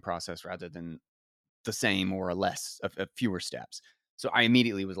login process rather than the same or a less of fewer steps. So I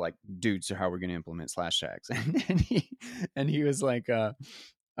immediately was like, dude, so how are we going to implement slash tags? And he was like, uh,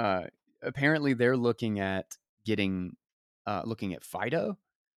 apparently they're looking at Fido,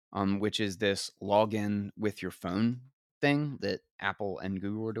 which is this login with your phone thing that Apple and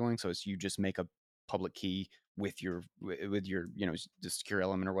Google are doing. So it's you just make a public key with your the secure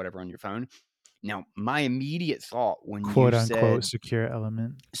element or whatever on your phone. Now, my immediate thought when you Quote unquote said secure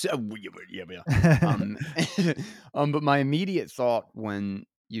element. so yeah, yeah. Um, but my immediate thought when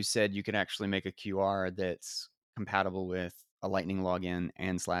you said you could actually make a QR that's compatible with a Lightning login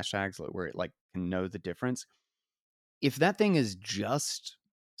and slash tags, where it like can know the difference. If that thing is just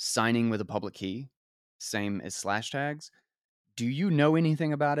signing with a public key, same as slash tags, do you know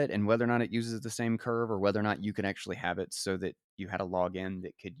anything about it and whether or not it uses the same curve or whether or not you could actually have it so that you had a login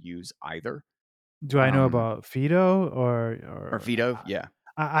that could use either? Do I know Um, about Fido or or Fido? Yeah.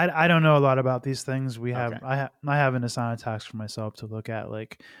 I don't know a lot about these things. Okay. I have an assigned task for myself to look at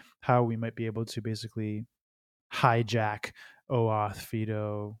like how we might be able to basically hijack OAuth,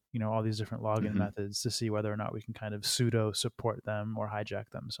 Fido, all these different login hmm methods to see whether or not we can kind of pseudo support them or hijack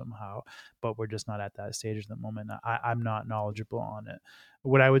them somehow. But we're just not at that stage at the moment. I'm not knowledgeable on it.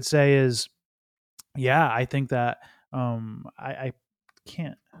 What I would say is, yeah, I think that I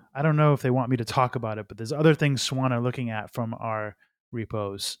can't. I don't know if they want me to talk about it, but there's other things Swan are looking at from our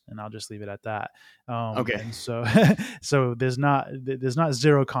repos, and I'll just leave it at that. Okay. And so, so there's not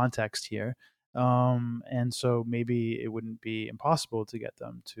zero context here, and so maybe it wouldn't be impossible to get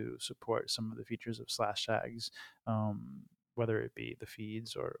them to support some of the features of slash tags. Whether it be the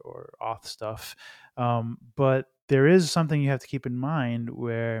feeds or auth stuff. But there is something you have to keep in mind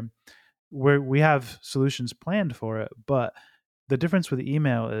where we have solutions planned for it, but the difference with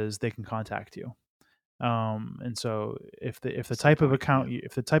email is they can contact you. And so if the That's a good type of point. Yeah. account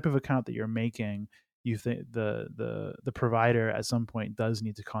if the type of account that you're making, you think the provider at some point does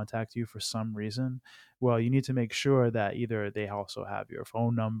need to contact you for some reason, well, you need to make sure that either they also have your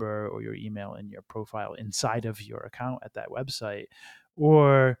phone number or your email in your profile inside of your account at that website,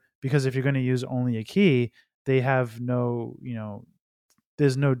 or because if you're going to use only a key, they have no,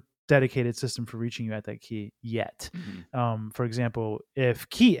 there's no dedicated system for reaching you at that key yet. hmm For example, if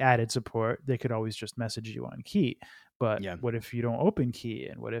Key added support, they could always just message you on Key. But Yeah. what if you don't open key,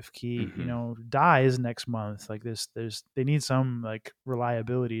 and what if key, Hmm. dies next month? Like there's they need some like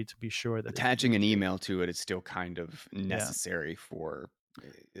reliability to be sure that it's Attaching an legit. email to it is still kind of Yeah. necessary for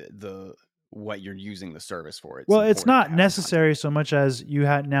the what you're using the service for. It's Well, it's important to not have the content. necessary so much as you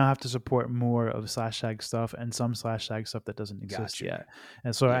now have to support more of slash tag stuff and some slash tag stuff that doesn't exist Got you. yet.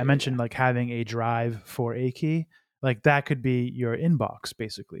 And so Yeah, I yeah, yeah. mentioned like having a drive for a key, like that could be your inbox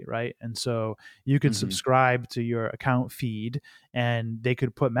basically, right? And so you could Hmm. subscribe to your account feed and they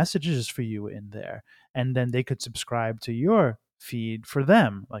could put messages for you in there. And then they could subscribe to your feed for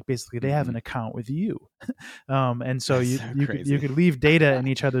them. Like basically they have Hmm. an account with you. And so That's you so you could you crazy. could leave data in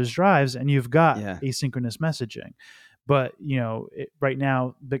each other's drives, and you've got Yeah, asynchronous messaging. But right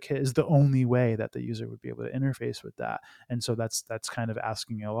now, the kit is the only way that the user would be able to interface with that, and so that's kind of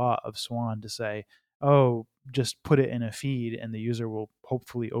asking a lot of Swan to say, "Oh, just put it in a feed, and the user will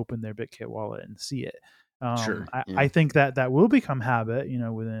hopefully open their BitKit wallet and see it." sure. I Yeah, think that will become habit,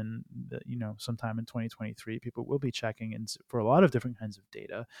 within sometime in 2023, people will be checking in for a lot of different kinds of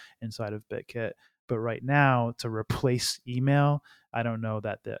data inside of BitKit. But right now, to replace email, I don't know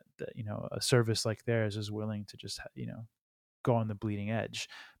that a service like theirs is willing to just go on the bleeding edge.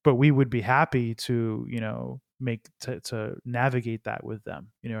 But we would be happy to make to navigate that with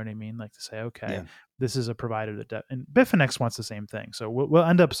them. You know what I mean? Like to say, okay, yeah, this is a provider and Bitfinex wants the same thing. So we'll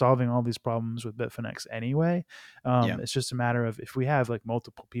end up solving all these problems with Bitfinex anyway. yeah, It's just a matter of if we have like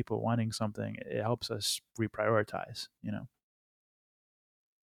multiple people wanting something, it helps us reprioritize.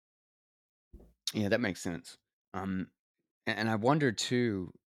 yeah. That makes sense. And I wonder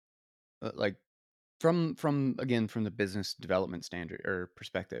too, like from again from the business development standard or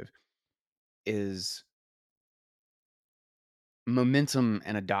perspective, is momentum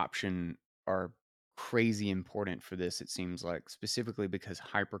and adoption are crazy important for this. It seems like specifically because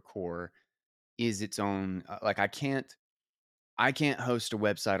hypercore is its own. Like I can't host a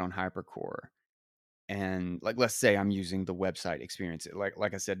website on hypercore and like let's say I'm using the website experience.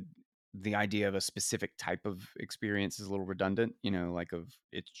 Like I said, the idea of a specific type of experience is a little redundant, like of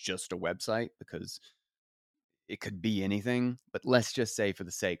it's just a website because it could be anything. But let's just say for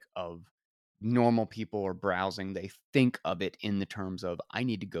the sake of normal people or browsing, they think of it in the terms of I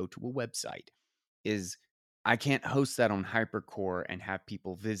need to go to a website. Is I can't host that on Hypercore and have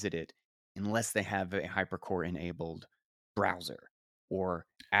people visit it unless they have a Hypercore enabled browser or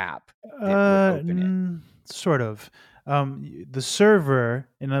app that would open it. Sort of. The server,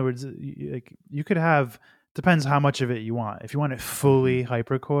 in other words, like you could have depends how much of it you want. If you want it Hmm. fully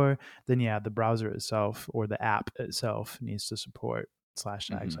hypercore, then yeah, the browser itself or the app itself needs to support slash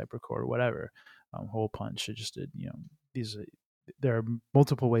tags Hmm. hypercore or whatever. Hole punch. It just did. These there are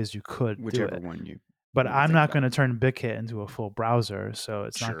multiple ways you could do Whichever it, one you but want to I'm think not going about. to turn BitKit into a full browser, so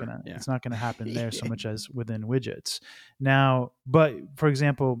it's not Sure. gonna Yeah. it's not gonna happen there so much as within widgets. Now, but for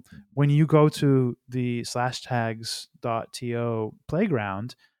example, when you go to the slash tags.to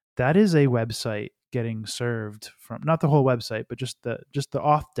playground, that is a website getting served from not the whole website, but just the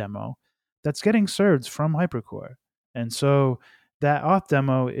auth demo that's getting served from Hypercore, and so that auth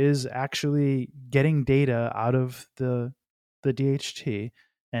demo is actually getting data out of the DHT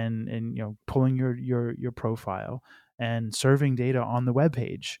and pulling your profile and serving data on the web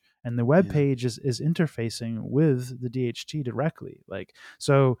page, and the web Yeah. page is interfacing with the DHT directly. Like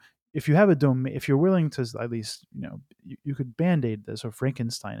so if you have a domain, if you're willing to at least you could band-aid this or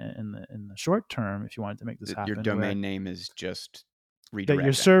Frankenstein it in the short term if you wanted to make this Your happen, where domain name is just that your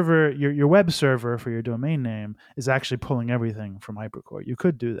redirect that. server your web server for your domain name is actually pulling everything from Hypercore. You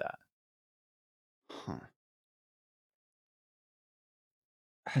could do that. Huh.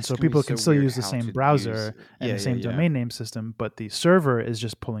 And That's so gonna be people can so still weird use the how same to use. browser and Yeah, the yeah, same yeah, domain name system, but the server is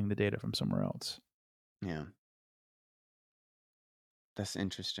just pulling the data from somewhere else. yeah. That's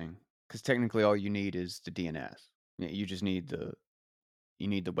interesting because technically all you need is the DNS. Yeah, you just need the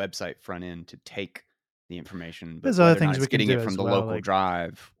website front end to take the information, but There's other whether or not things it's we can getting it do from as the well. local Like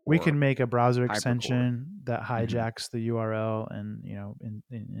drive we can or make a browser hypercore. extension that Hmm. hijacks the URL and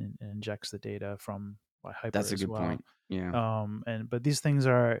and injects the data from Hyper That's a as good well. point. Yeah. And but these things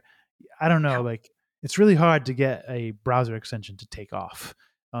are, I don't know, How? like it's really hard to get a browser extension to take off.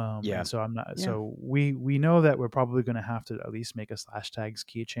 Yeah. And so I'm not. Yeah. So we know that we're probably going to have to at least make a slash tags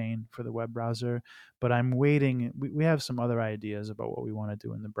keychain for the web browser. But I'm waiting. We have some other ideas about what we want to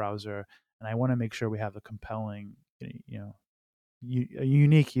do in the browser, and I want to make sure we have a compelling, a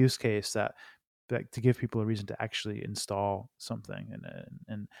unique use case that to give people a reason to actually install something.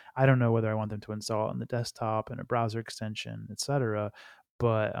 And I don't know whether I want them to install it on the desktop and a browser extension, etc.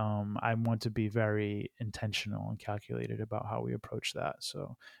 but I want to be very intentional and calculated about how we approach that.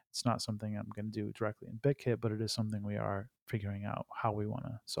 So it's not something I'm going to do directly in BitKit, but it is something we are figuring out how we want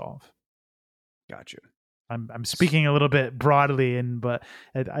to solve. Gotcha. I'm speaking a little bit broadly, but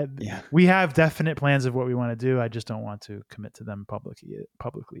Yeah. we have definite plans of what we want to do. I just don't want to commit to them publicly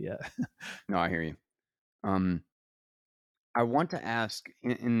yet. No, I hear you. Um, I want to ask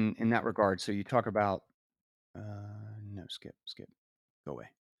in that regard. So you talk about no, skip, go away.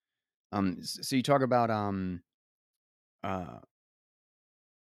 So you talk about uh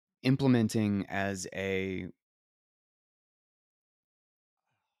implementing as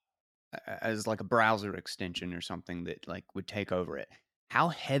like a browser extension or something that like would take over it. How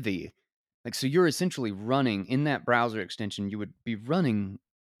heavy? Like, so you're essentially running in that browser extension. You would be running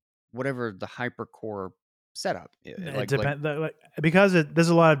whatever the hypercore setup, It like. depends, like, because there's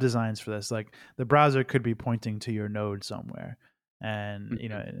a lot of designs for this. Like the browser could be pointing to your node somewhere, and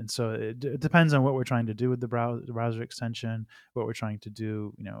Mhm. and so it depends on what we're trying to do with the browser extension. What we're trying to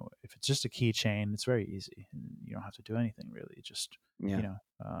do, if it's just a keychain, it's very easy. You don't have to do anything really. Just Yeah.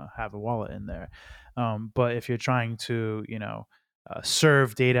 have a wallet in there. But if you're trying to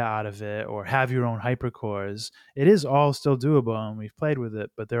serve data out of it or have your own hypercores, it is all still doable, and we've played with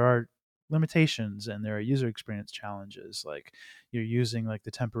it. But there are limitations and there are user experience challenges, like you're using like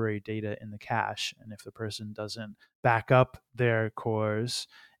the temporary data in the cache, and if the person doesn't back up their cores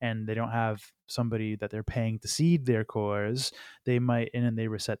and they don't have somebody that they're paying to seed their cores, they might, and then they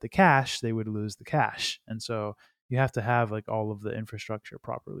reset the cache, they would lose the cache. And so you have to have like all of the infrastructure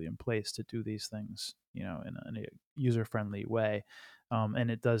properly in place to do these things, in a user friendly way.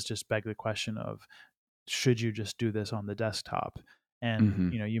 And it does just beg the question of, should you just do this on the desktop?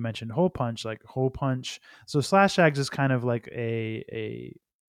 And Hmm. you mentioned hole punch, like hole punch. So slash tags is kind of like a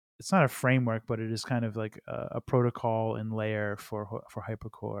it's not a framework, but it is kind of like a protocol and layer for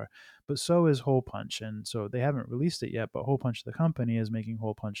hypercore. But so is hole punch, and so they haven't released it yet. But hole punch, the company, is making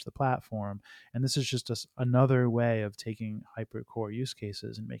hole punch the platform, and this is just another way of taking hypercore use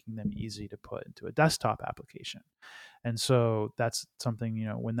cases and making them easy to put into a desktop application. And so that's something,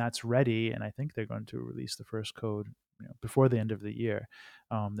 when that's ready, and I think they're going to release the first code, before the end of the year.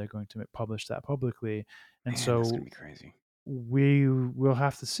 They're going to publish that publicly. And Man, that's gonna so be crazy. we will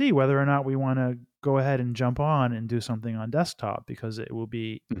have to see whether or not we want to go ahead and jump on and do something on desktop, because it will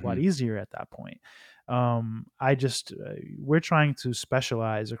be a lot Hmm. easier at that point. We're trying to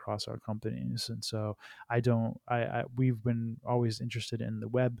specialize across our companies, and so we've been always interested in the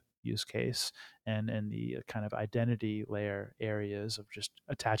web use case and the kind of identity layer areas of just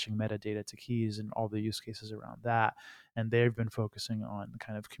attaching metadata to keys and all the use cases around that. And they've been focusing on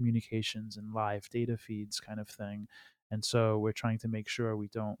kind of communications and live data feeds kind of thing. And so we're trying to make sure we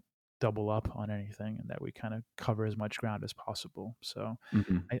don't double up on anything and that we kind of cover as much ground as possible. So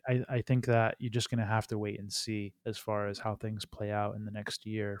Hmm. I think that you're just going to have to wait and see as far as how things play out in the next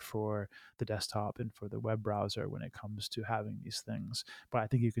year for the desktop and for the web browser when it comes to having these things. But I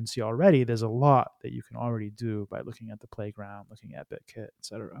think you can see already there's a lot that you can already do by looking at the playground, looking at BitKit,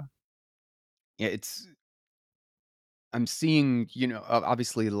 etc. Yeah, I'm seeing,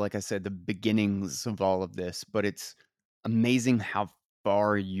 obviously, like I said, the beginnings of all of this, but it's amazing how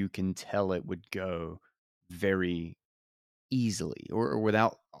far you can tell it would go very easily or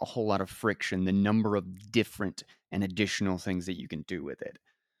without a whole lot of friction, the number of different and additional things that you can do with it.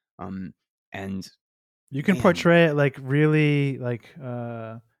 And You can man, portray it like really like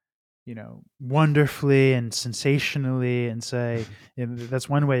wonderfully and sensationally, and say, that's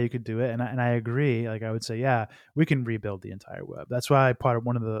one way you could do it. And I agree. Like I would say, yeah, we can rebuild the entire web. That's why part of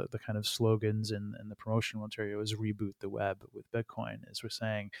one of the kind of slogans in the promotional material is reboot the web with Bitcoin. Is we're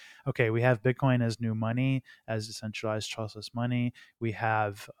saying, okay, we have Bitcoin as new money, as decentralized trustless money. We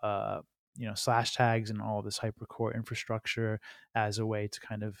have slash tags and all this hypercore infrastructure as a way to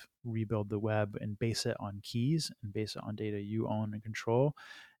kind of rebuild the web and base it on keys and base it on data you own and control.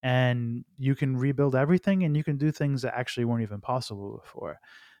 And you can rebuild everything, and you can do things that actually weren't even possible before.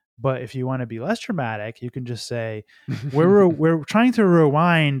 But if you want to be less dramatic, you can just say, we're trying to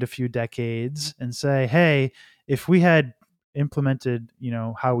rewind a few decades and say, hey, if we had implemented,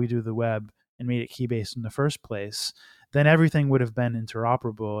 how we do the web and made it key based in the first place, then everything would have been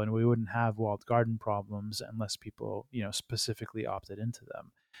interoperable and we wouldn't have walled garden problems unless people, specifically opted into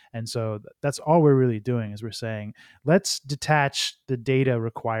them. And so that's all we're really doing, is we're saying, let's detach the data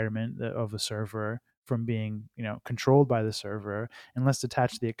requirement of a server from being, controlled by the server, and let's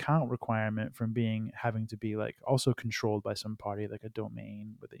detach the account requirement from being having to be like also controlled by some party, like a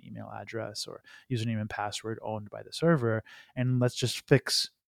domain with an email address or username and password owned by the server. And let's just fix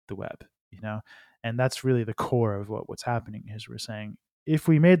the web. And that's really the core of what's happening, is we're saying, if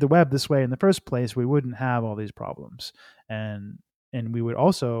we made the web this way in the first place, we wouldn't have all these problems. And we would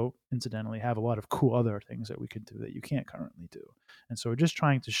also incidentally have a lot of cool other things that we could do that you can't currently do. And so we're just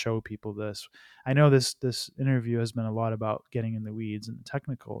trying to show people this. I know this interview has been a lot about getting in the weeds and the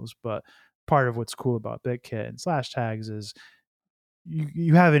technicals, but part of what's cool about BitKit and slash tags is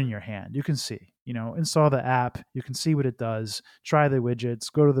you have it in your hand. You can see, install the app. You can see what it does. Try the widgets.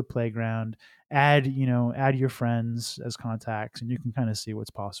 Go to the playground. Add your friends as contacts, and you can kind of see what's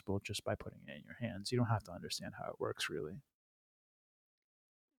possible just by putting it in your hands. You don't have to understand how it works really.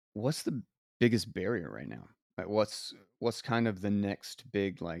 What's the biggest barrier right now? Like, what's kind of the next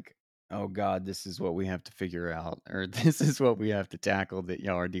big, like, oh God, this is what we have to figure out, or this is what we have to tackle that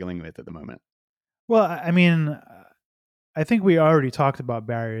y'all are dealing with at the moment? Well, I mean, I think we already talked about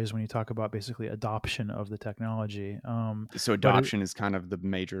barriers when you talk about basically adoption of the technology. So But it, adoption is kind of the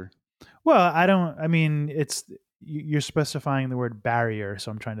major. Well, I don't. I mean, you're specifying the word barrier, so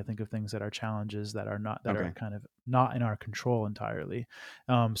I'm trying to think of things that are challenges that are Okay. kind of not in our control entirely.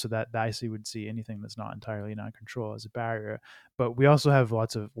 So that I see would see anything that's not entirely in our control as a barrier. But we also have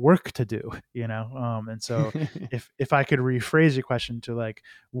lots of work to do, And so if I could rephrase your question to like,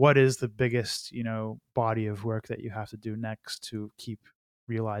 what is the biggest body of work that you have to do next to keep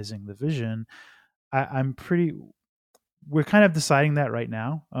realizing the vision? I'm pretty we're kind of deciding that right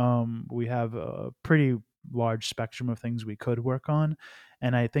now. We have a pretty large spectrum of things we could work on,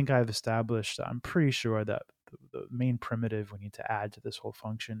 and I think I've established. I'm pretty sure that the main primitive we need to add to this whole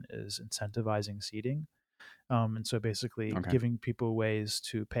function is incentivizing seeding. And so basically Okay. giving people ways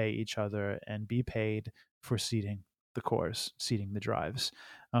to pay each other and be paid for seeding the cores, seeding the drives.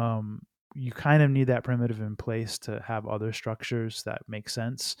 You kind of need that primitive in place to have other structures that make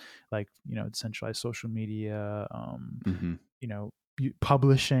sense, like decentralized social media, Hmm. you know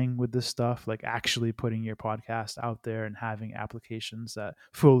publishing with this stuff, like actually putting your podcast out there and having applications that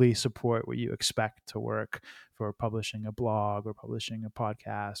fully support what you expect to work for publishing a blog or publishing a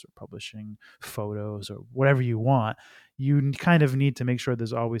podcast or publishing photos or whatever you want. You kind of need to make sure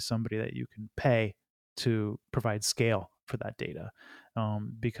there's always somebody that you can pay to provide scale for that data,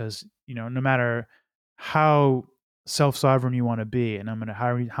 because no matter how self-sovereign you want to be, and no matter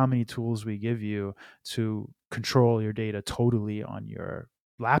how many tools we give you to control your data totally on your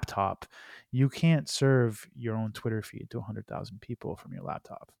laptop, you can't serve your own Twitter feed to 100,000 people from your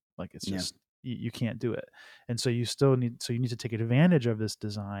laptop. Like it's Yeah. just you can't do it. And so you need to take advantage of this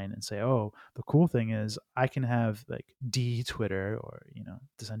design and say, oh, the cool thing is I can have like D Twitter or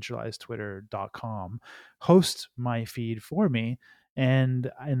decentralizedtwitter.com host my feed for me,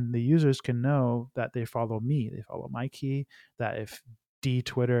 and the users can know that they follow me, they follow my key, that if D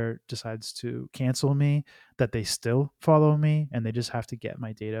Twitter decides to cancel me, that they still follow me, and they just have to get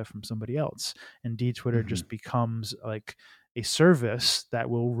my data from somebody else. And D Twitter Hmm. just becomes like a service that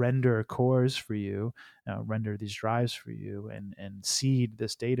will render cores for you, render these drives for you, and seed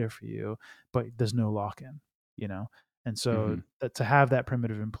this data for you, but there's no lock-in, you know. And so Hmm. to have that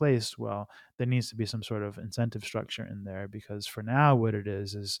primitive in place, well, there needs to be some sort of incentive structure in there, because for now, what it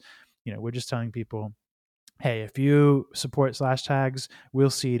is we're just telling people, hey, if you support slash tags, we'll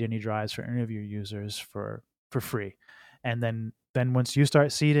seed any drives for any of your users for free. And then once you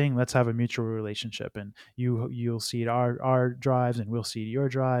start seeding, let's have a mutual relationship, and you'll seed our drives and we'll seed your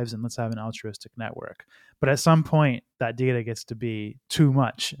drives, and let's have an altruistic network. But at some point that data gets to be too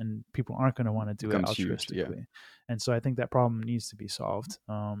much and people aren't going to want to do it Becomes huge. Yeah. altruistically. And so I think that problem needs to be solved.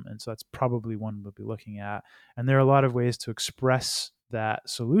 And so that's probably one we'll be looking at. And there are a lot of ways to express that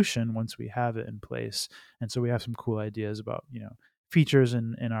solution once we have it in place. And so we have some cool ideas about features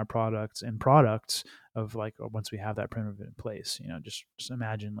in our products and products of like once we have that primitive in place. Just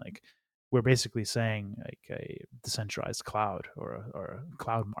imagine like we're basically saying like a decentralized cloud or a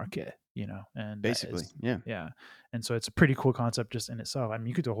cloud market, and that Basically. is, Yeah. yeah. And so it's a pretty cool concept just in itself. I mean,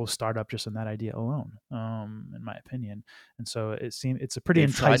 you could do a whole startup just in that idea alone, in my opinion. And so it's a pretty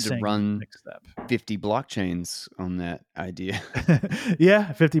They've tried to enticing run next step. 50 blockchains on that idea.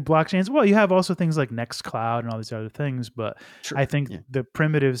 Yeah, 50 blockchains. Well, you have also things like Nextcloud and all these other things, but I Sure. think Yeah. the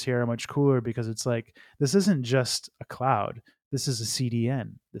primitives here are much cooler because it's like this isn't just a cloud. This is a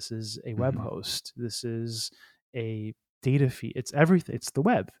CDN. This is a web Hmm. host. This is a data feed. It's everything. It's the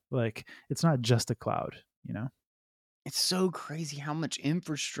web. Like it's not just a cloud. It's so crazy how much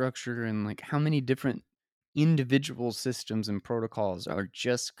infrastructure and like how many different individual systems and protocols are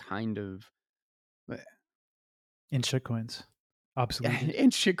just kind of In shitcoins, obsoleted.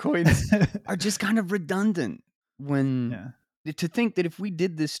 and shitcoins are just kind of redundant when Yeah. to think that if we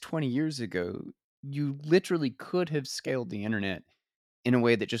did this 20 years ago, you literally could have scaled the internet in a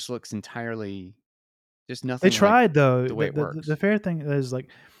way that just looks entirely Just They nothing like tried though. the way it The works. fair thing is like,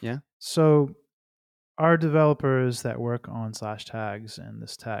 Yeah. so our developers that work on slash tags and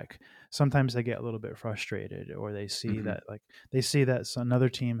this tech, sometimes they get a little bit frustrated, or they see Mm-hmm. that another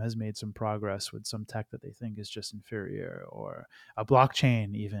team has made some progress with some tech that they think is just inferior, or a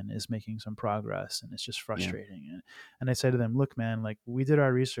blockchain even is making some progress and it's just Yeah. frustrating. And I say to them, look, man, like, we did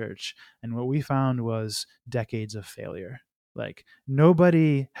our research and what we found was decades of failure. Like,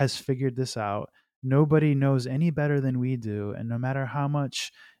 nobody has figured this out. Nobody knows any better than we do. And no matter how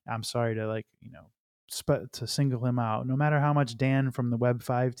much, I'm sorry to, like, to single him out, no matter how much Dan from the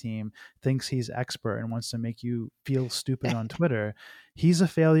Web5 team thinks he's expert and wants to make you feel stupid on Twitter, he's a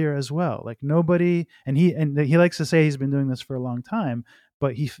failure as well. Like, nobody, and he likes to say he's been doing this for a long time,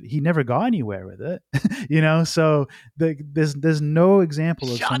 but he never got anywhere with it. So there's no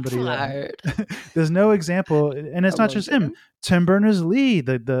example of Shot somebody that fired. there's no example, and I it's not love just him. Dan. Tim Berners-Lee,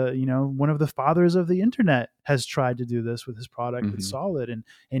 the one of the fathers of the internet, has tried to do this with his product with Mm-hmm. Solid,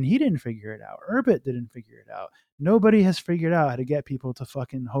 and he didn't figure it out. Urbit didn't figure it out. Nobody has figured out how to get people to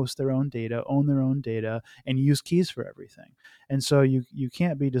fucking host their own data, own their own data, and use keys for everything. And so you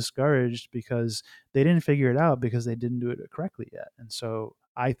can't be discouraged because they didn't figure it out, because they didn't do it correctly yet. And so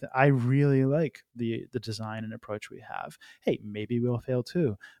I really like the design and approach we have. Hey, maybe we'll fail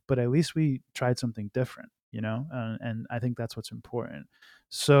too, but at least we tried something different, and I think that's what's important.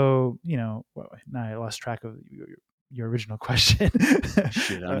 So, now I lost track of your original question.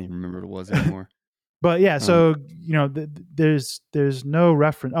 Shit, I uh, don't even remember what it was anymore. but yeah, Um, so there's no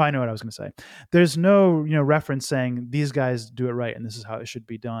reference. Oh, I know what I was going to say. There's no reference saying these guys do it right and this is how it should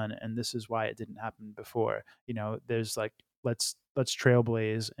be done and this is why it didn't happen before. There's like, let's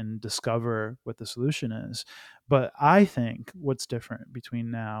trailblaze and discover what the solution is. But I think what's different between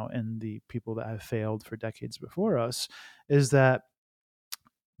now and the people that have failed for decades before us is that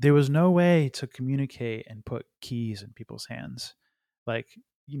there was no way to communicate and put keys in people's hands. Like,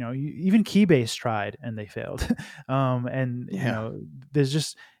 even Keybase tried and they failed. And yeah. there's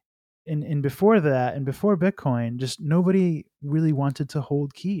just, and before that, and before Bitcoin, just nobody really wanted to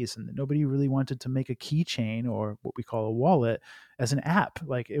hold keys, and nobody really wanted to make a keychain, or what we call a wallet, as an app.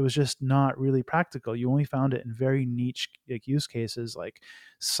 Like, it was just not really practical. You only found it in very niche, like, use cases, like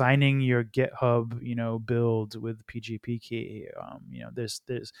signing your GitHub build with PGP key. There's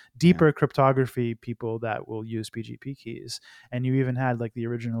Yeah. deeper cryptography people that will use PGP keys, and you even had like the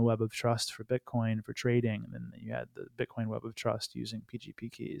original web of trust for Bitcoin for trading, and then you had the Bitcoin web of trust using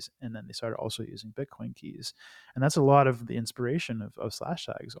PGP keys, and then they started also using Bitcoin keys. And that's a lot of the inspiration of slash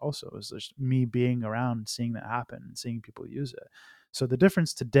tags also, is just me being around and seeing that happen and seeing people use it. So the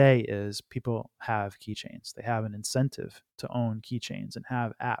difference today is people have keychains. They have an incentive to own keychains and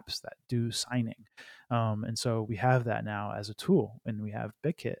have apps that do signing. And so we have that now as a tool, and we have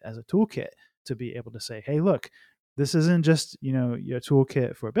BitKit as a toolkit to be able to say, hey, look, this isn't just your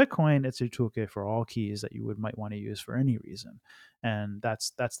toolkit for Bitcoin, it's your toolkit for all keys that you might want to use for any reason. And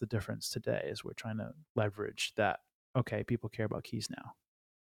that's the difference today, is we're trying to leverage that. Okay, people care about keys now.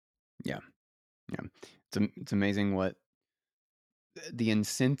 Yeah. Yeah. It's amazing what the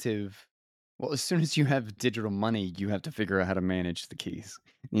incentive. Well, as soon as you have digital money, you have to figure out how to manage the keys.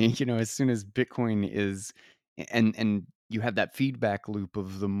 As soon as Bitcoin is, and you have that feedback loop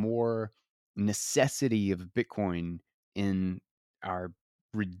of the more necessity of Bitcoin in our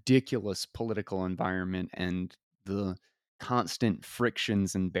ridiculous political environment and the constant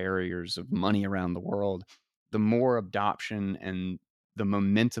frictions and barriers of money around the world, the more adoption and the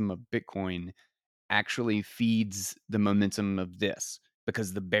momentum of Bitcoin actually feeds the momentum of this,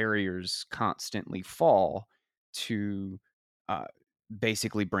 because the barriers constantly fall to uh,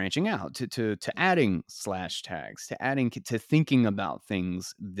 basically branching out to adding slash tags, to thinking about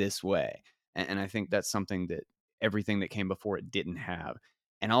things this way. And I think that's something that everything that came before it didn't have.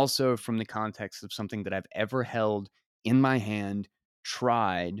 And also from the context of something that I've ever held in my hand,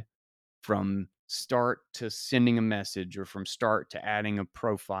 tried from start to sending a message, or from start to adding a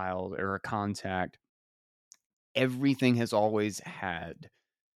profile or a contact, everything has always had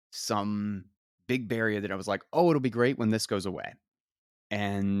some big barrier that I was like, oh, it'll be great when this goes away.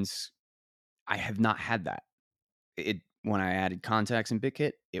 And I have not had that. When I added contacts in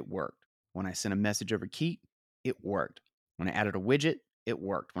BitKit, it worked. When I sent a message over Keat, it worked. When I added a widget, it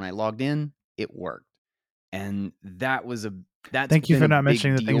worked. When I logged in, it worked. And that's Thank you been for a not big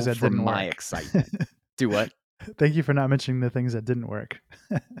mentioning the things deal that for didn't my work. excitement. Do what? Thank you for not mentioning the things that didn't work.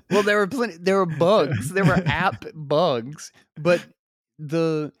 Well, there were bugs, there were app bugs, but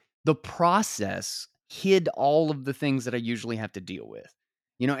the process hid all of the things that I usually have to deal with.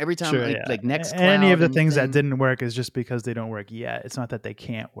 every time Sure, yeah. like Any of Nextcloud, the things that anything. didn't work is just because they don't work yet. It's not that they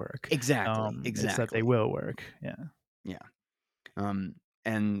can't work. Exactly, It's that they exactly. will work. Yeah. Yeah.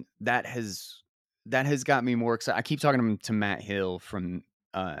 And that has got me more excited. I keep talking to Matt Hill from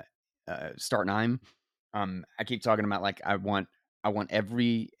uh, Start Nine. I keep talking about like I want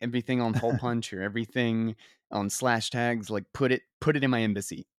everything on Hole Punch or everything on slash tags. Like put it in my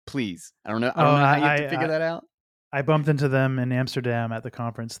embassy, please. I Oh, don't know how you have to figure that out. I bumped into them in Amsterdam at the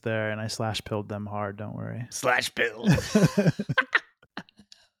conference there, and I slash pilled them hard. Don't worry. Slash build.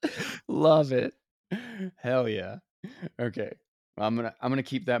 Love it. Hell yeah. Okay. I'm gonna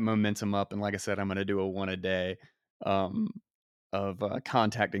keep that momentum up, and like I said, I'm gonna do a one a day um, of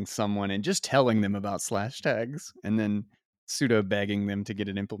contacting someone and just telling them about slash tags, and then pseudo begging them to get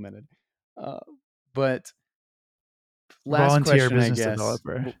it implemented. Uh, but last Volunteer question, I business guess.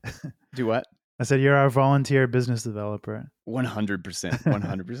 developer. Do what? I said you're our volunteer business developer. 100%.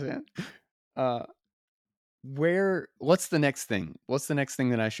 100%. Uh, what's the next thing? What's the next thing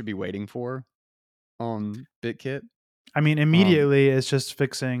that I should be waiting for on BitKit? I mean, Um, immediately it's just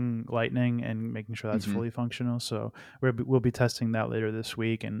fixing Lightning and making sure that's mhm, fully functional. So we'll be testing that later this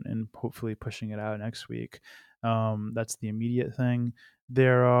week and hopefully pushing it out next week. That's the immediate thing.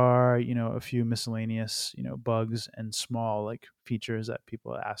 There are a few miscellaneous bugs and small like features that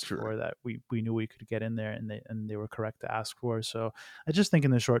people asked sure. for that we knew we could get in there, and they were correct to ask for. So I just think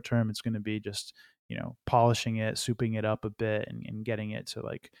in the short term it's going to be just polishing it, souping it up a bit, and getting it to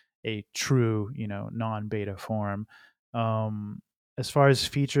like a true non-beta form. um, as far as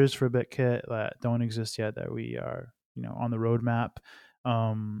features for BitKit that don't exist yet that we are on the roadmap,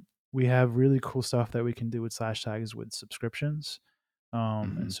 we have really cool stuff that we can do with slash tags with subscriptions.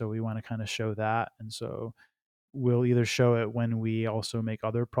 And Mhm, so we want to kind of show that. And so we'll either show it when we also make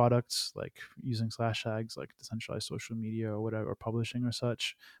other products like using slash tags like decentralized social media or whatever, or publishing or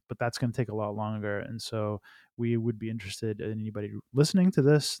such, but that's going to take a lot longer. And so we would be interested in anybody listening to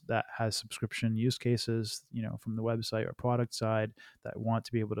this that has subscription use cases from the website or product side that want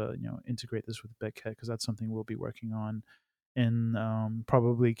to be able to integrate this with BitKit, because that's something we'll be working on in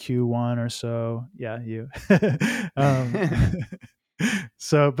probably Q1 or so. Yeah, you. um,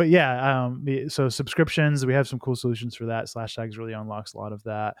 so, but yeah, so subscriptions, we have some cool solutions for that. Slash tags really unlocks a lot of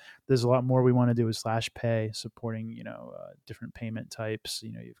that. There's a lot more we want to do with slash pay, supporting different payment types.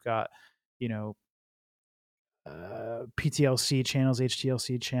 You've got you know PTLC channels,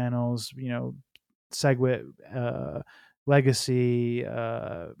 HTLC channels, SegWit, legacy,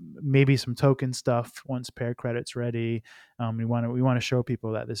 maybe some token stuff once pair credit's ready. We want to show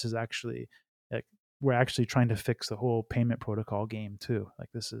people that this is actually like we're actually trying to fix the whole payment protocol game too. Like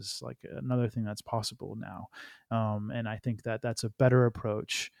this is like another thing that's possible now, and I think that that's a better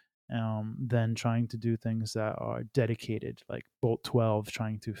approach than trying to do things that are dedicated, like Bolt 12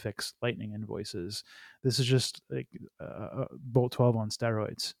 trying to fix Lightning invoices. This is just like Bolt 12 on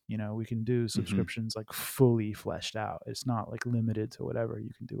steroids. We can do mhm, subscriptions like fully fleshed out. It's not like limited to whatever you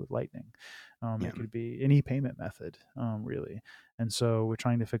can do with Lightning. yeah. It could be any payment method, really. And so we're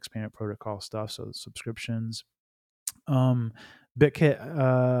trying to fix payment protocol stuff. So subscriptions, um,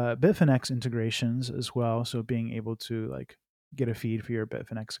 Bitfinex integrations as well. So being able to like get a feed for your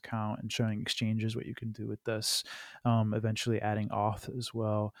Bitfinex account and showing exchanges what you can do with this. Eventually adding auth as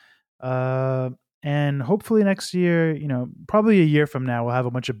well. Uh, and hopefully next year, probably a year from now, we'll have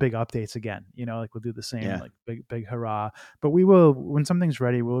a bunch of big updates again. Like we'll do the same, Yeah. like big hurrah. But we will, when something's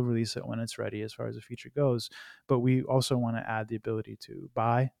ready, we'll release it when it's ready as far as the future goes. But we also want to add the ability to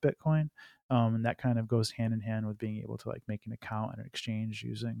buy Bitcoin, and that kind of goes hand in hand with being able to like make an account and an exchange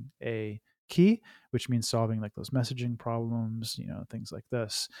using a key, which means solving like those messaging problems, things like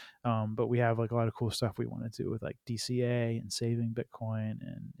this. But we have like a lot of cool stuff we want to do with like DCA and saving Bitcoin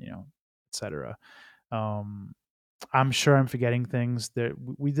and etc. Um, I'm sure I'm forgetting things. That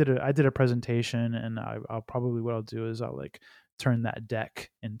I did a presentation, and I'll probably, what I'll do is I'll like turn that deck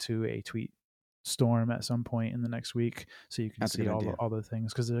into a tweet storm at some point in the next week, so you can That's a see good idea. all the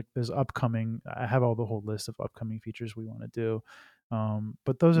things, because there's upcoming. I have all the whole list of upcoming features we want to do.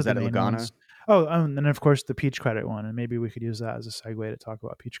 But those are Is the that at main Lugano? ones. Oh, and of course the Peach Credit one, and maybe we could use that as a segue to talk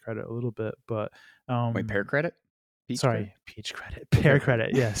about Peach Credit a little bit. But Wait, pear credit? Peach credit? sorry, peach credit, Oh, pear pear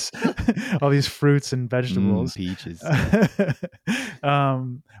credit. credit. Yes, all these fruits and vegetables. Peaches.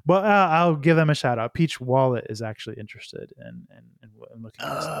 Well, I'll give them a shout out. Peach Wallet is actually interested in looking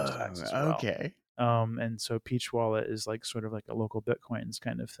into slash Oh, tags as well. okay. And so Peach Wallet is like sort of like a local Bitcoins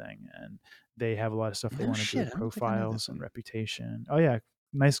kind of thing, and they have a lot of stuff they No want to do shit. with I don't think I know profiles this and one. reputation. Oh yeah,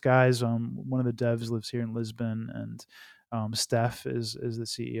 nice guys. One of the devs lives here in Lisbon, and Steph is the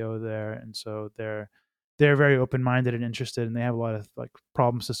CEO there, and so they're very open-minded and interested, and they have a lot of like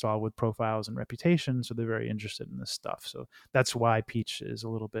problems to solve with profiles and reputation, so they're very interested in this stuff. So that's why Peach is a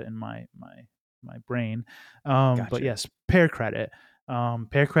little bit in my brain. But Gotcha. yes, pair credit.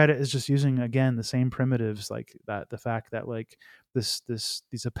 Pair credit is just using, again, the same primitives, like that. The fact that like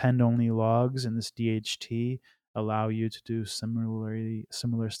these append only logs and this DHT allow you to do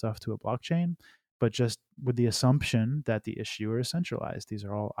similar stuff to a blockchain, but just with the assumption that the issuer is centralized. These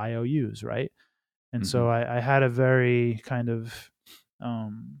are all IOUs, right? And Hmm. so I had a very kind of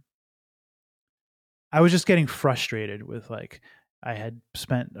um, I was just getting frustrated with like I had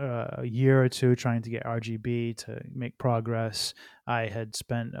spent a year or two trying to get RGB to make progress. I had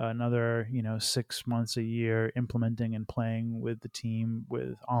spent another 6 months a year implementing and playing with the team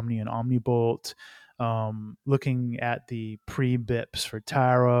with Omni and OmniBolt, looking at the pre bips for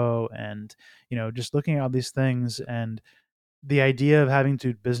Taro, and just looking at all these things. And the idea of having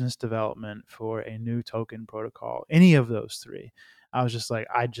to do business development for a new token protocol, any of those three, I was just like,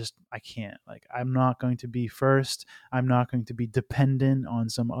 I can't. Like, I'm not going to be first. I'm not going to be dependent on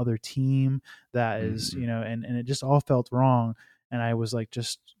some other team that is, Hmm. and it just all felt wrong. And I was like,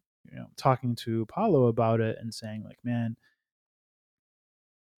 just, talking to Paulo about it and saying, like, man,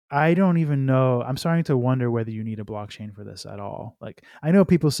 I don't even know. I'm starting to wonder whether you need a blockchain for this at all. Like, I know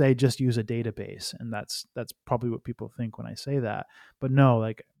people say just use a database, and that's probably what people think when I say that. But no,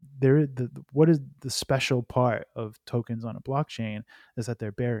 like what is the special part of tokens on a blockchain is that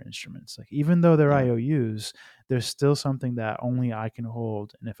they're bearer instruments. Like, even though they're Yeah. IOUs, there's still something that only I can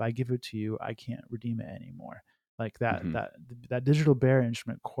hold, and if I give it to you, I can't redeem it anymore. Like that Hmm. that that digital bearer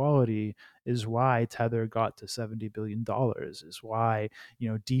instrument quality is why Tether got to $70 billion. Is why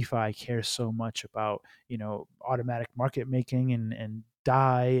DeFi cares so much about automatic market making and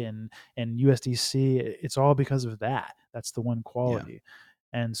DAI and USDC. It's all because of that. That's the one Yeah. quality.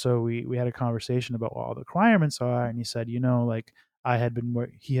 And so we had a conversation about what all the requirements are, and he said, like, I had been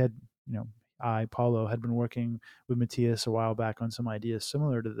he had you know I Paulo had been working with Matthias a while back on some ideas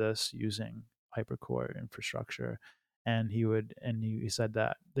similar to this using hypercore infrastructure, and he said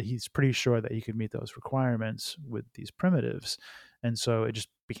that he's pretty sure that he could meet those requirements with these primitives. And so it just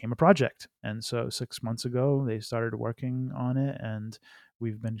became a project. And so 6 months ago they started working on it, and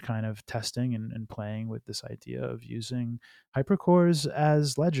we've been kind of testing and playing with this idea of using hypercores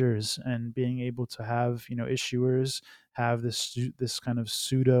as ledgers and being able to have issuers have this kind of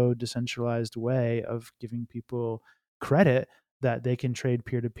pseudo decentralized way of giving people credit that they can trade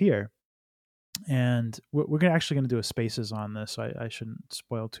peer to peer. And we're actually going to do a spaces on this, so I shouldn't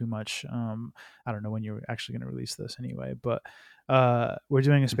spoil too much. I don't know when you're actually going to release this anyway, but we're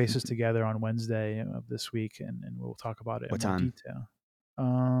doing a spaces together on Wednesday of this week, and we'll talk about it in What more time? detail.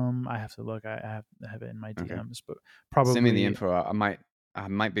 I have to look. I have it in my Okay. DMs, but Send me the probably. info. I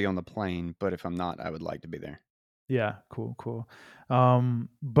might be on the plane, but if I'm not, I would like to be there. Yeah, cool.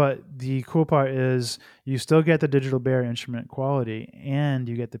 But the cool part is you still get the digital bearer instrument quality, and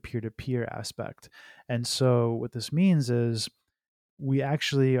you get the peer-to-peer aspect. And so what this means is we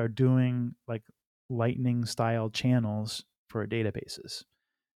actually are doing like lightning style channels for databases.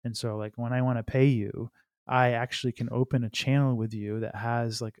 And so, like, when I want to pay you, I actually can open a channel with you that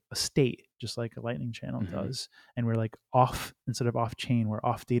has like a state, just like a Lightning channel Hmm. does. And we're like off, instead of off chain, we're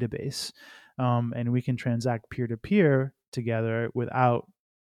off database. And we can transact peer to peer together without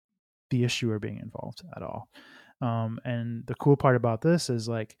the issuer being involved at all. And the cool part about this is,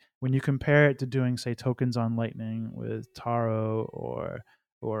 like, when you compare it to doing, say, tokens on Lightning with Taro or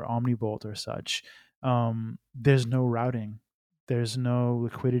Omnibolt or such, there's no routing, there's no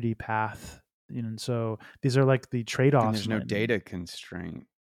liquidity path. And so these are like the And trade-offs there's no when data constraint.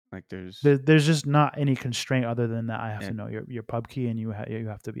 Like there's just not any constraint other than that I have to yeah, know your pub key, and you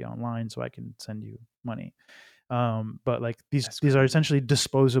have to be online so I can send you money. But like these that's these are crazy. essentially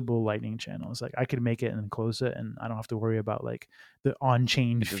disposable Lightning channels. Like, I could make it and close it, and I don't have to worry about like the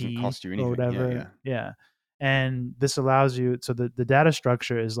on-chain It doesn't fee cost you or anything. Yeah, whatever. yeah. Yeah. And this allows you, so the data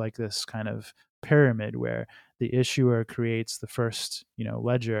structure is like this kind of pyramid where the issuer creates the first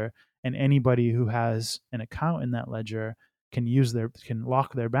ledger, and anybody who has an account in that ledger can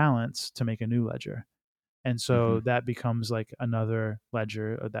lock their balance to make a new ledger. And so Hmm. that becomes like another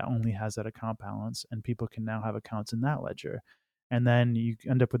ledger that only has that account balance, and people can now have accounts in that ledger. And then you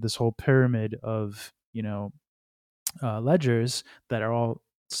end up with this whole pyramid of ledgers that are all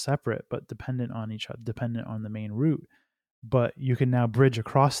separate but dependent on each other, dependent on the main root. But you can now bridge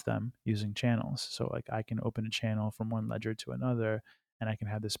across them using channels. So, like, I can open a channel from one ledger to another, and I can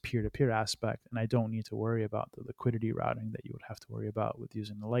have this peer-to-peer aspect, and I don't need to worry about the liquidity routing that you would have to worry about with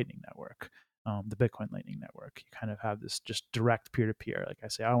using the Lightning Network, the Bitcoin Lightning Network. You kind of have this just direct peer-to-peer. Like, I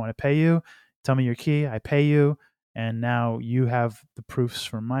say, I want to pay you. tell me your key, I pay you, and now you have the proofs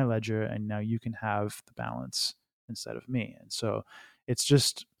from my ledger, and now you can have the balance instead of me. And so it's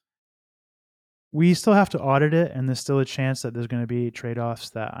just, we still have to audit it, and there's still a chance that there's going to be trade-offs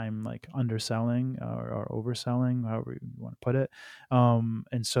that I'm like underselling or overselling, however you want to put it.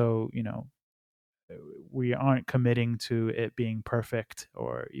 And so, we aren't committing to it being perfect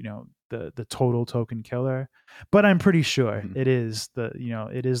or the total token killer, but I'm pretty sure Mhm. it is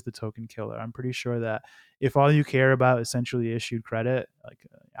the token killer. I'm pretty sure that if all you care about is centrally issued credit, like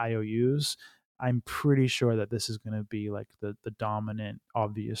IOUs, I'm pretty sure that this is going to be like the dominant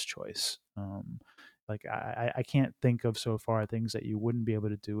obvious choice. Like I can't think of so far things that you wouldn't be able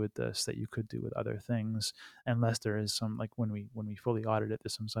to do with this that you could do with other things, unless there is some, like when we fully audit it,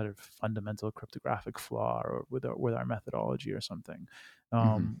 there's some sort of fundamental cryptographic flaw or with our methodology or something.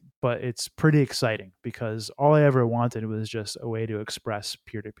 Mhm. But it's pretty exciting because all I ever wanted was just a way to express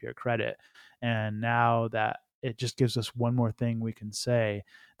peer-to-peer credit, and now that it just gives us one more thing we can say,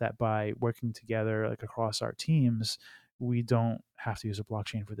 that by working together like across our teams, we don't have to use a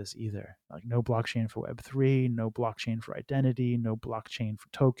blockchain for this either. Like no blockchain for Web3, no blockchain for identity, no blockchain for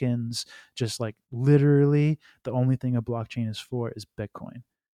tokens. Just like literally the only thing a blockchain is for is Bitcoin.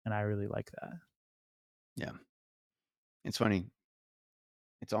 And I really like that. Yeah. It's funny.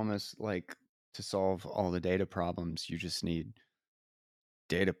 It's almost like to solve all the data problems, you just need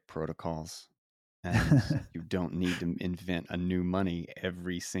data protocols. And you don't need to invent a new money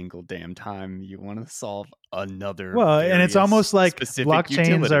every single damn time you want to solve another Well, and it's various almost like specific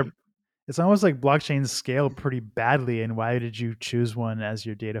utility. blockchains scale pretty badly. And why did you choose one as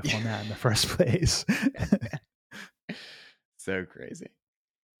your data format in the first place? So crazy.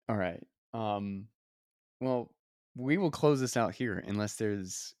 All right. Well, we will close this out here unless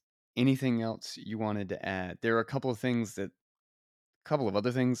there's anything else you wanted to add. There are a couple of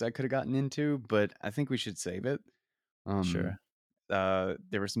other things I could have gotten into, but I think we should save it. Um, Sure.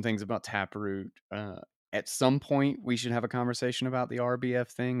 there were some things about Taproot. At some point, we should have a conversation about the RBF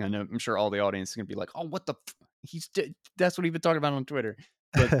thing. I'm sure all the audience is going to be like, "Oh, what the? That's what he's been talking about on Twitter."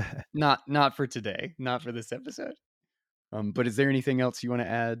 But not for today, not for this episode. But is there anything else you want to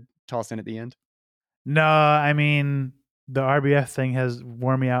add? Toss in at the end. No, I mean the RBF thing has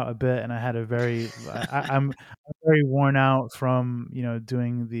worn me out a bit, and I had a very I'm very worn out from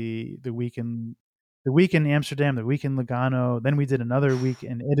doing the week in Amsterdam, the week in Lugano. Then we did another week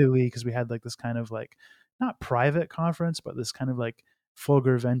in Italy because we had like this kind of like not private conference, but this kind of like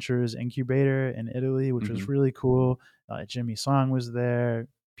Fulgur Ventures incubator in Italy, which was Hmm. really cool. Jimmy Song was there.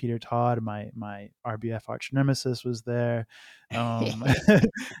 Peter Todd, my RBF arch nemesis, was there. Um,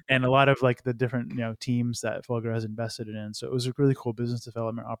 and a lot of like the different teams that Fulgur has invested in. So it was a really cool business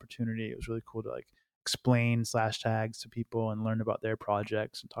development opportunity. It was really cool to like explain slash tags to people and learn about their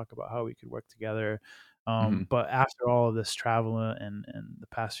projects and talk about how we could work together. Hmm. But after all of this travel and the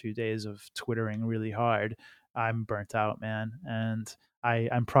past few days of twittering really hard, I'm burnt out, man. And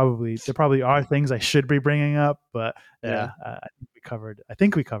I'm probably there probably are things I should be bringing up, but Yeah. yeah, I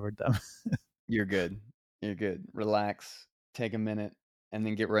think we covered them. You're good. You're good. Relax, take a minute, and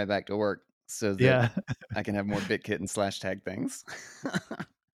then get right back to work so that Yeah, I can have more BitKit and slash tag things.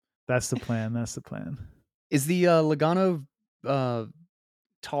 that's the plan. That's the plan. Is the Logano uh,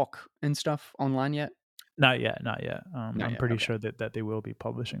 talk and stuff online yet? Not yet, not yet. Not I'm yet. pretty Okay. sure that they will be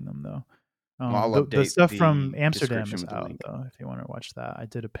publishing them though. Well, I'll The update stuff from the Amsterdam description is with the out link. though. If you want to watch that, I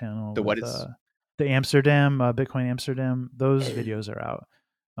did a panel The what with is? the Amsterdam Bitcoin Amsterdam. Those videos are out.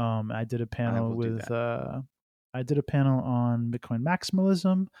 I did a I panel will do with that. I did a panel on Bitcoin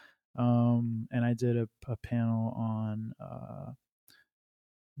maximalism, and I did a panel on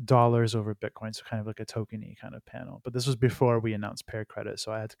dollars over Bitcoin, so kind of like a tokeny kind of panel. But this was before we announced pair credit,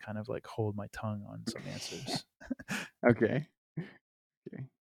 so I had to kind of like hold my tongue on some answers. Okay. Okay.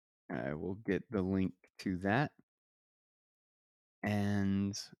 I will get the link to that.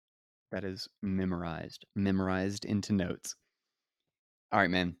 And that is memorized into notes. All right,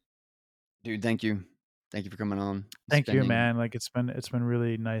 man. Dude, thank you. Thank you for coming on, Thank you, spending. man. Like it's been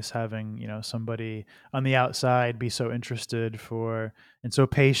really nice having, somebody on the outside be so interested for and so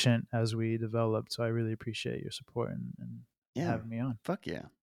patient as we developed. So I really appreciate your support and Yeah. having me on. Fuck yeah.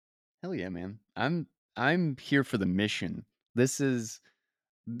 Hell yeah, man. I'm here for the mission. This is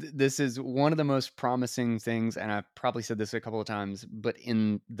this is one of the most promising things, and I've probably said this a couple of times, but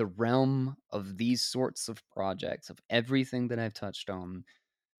in the realm of these sorts of projects, of everything that I've touched on,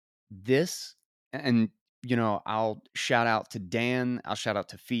 this and I'll shout out to Dan, I'll shout out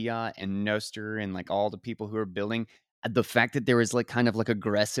to Fiat and Noster and like all the people who are building. The fact that there is like kind of like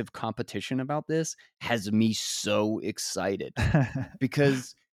aggressive competition about this has me so excited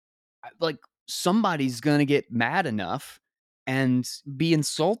because like somebody's going to get mad enough and be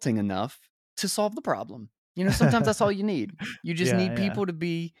insulting enough to solve the problem. Sometimes that's all you need. You just need people to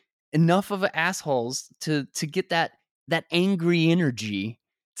be enough of assholes to get that angry energy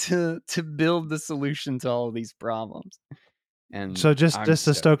to build the solution to all of these problems. And so just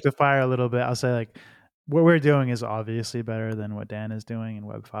to stoke the fire a little bit, I'll say like what we're doing is obviously better than what Dan is doing in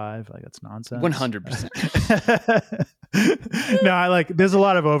Web 5. Like that's nonsense. 100%. No, I like there's a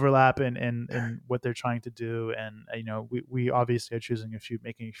lot of overlap in what they're trying to do, and we obviously are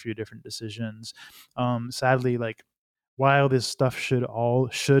making a few different decisions. Sadly, like while this stuff should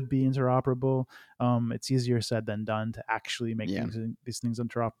be interoperable, it's easier said than done to actually make these things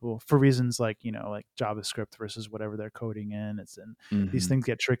interoperable for reasons like like JavaScript versus whatever they're coding in. These things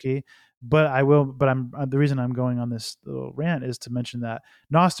get tricky. But I'm the reason I'm going on this little rant is to mention that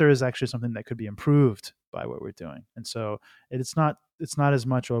Noster is actually something that could be improved by what we're doing, and so it's not as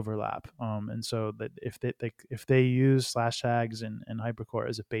much overlap. And so that if they use /tags and hypercore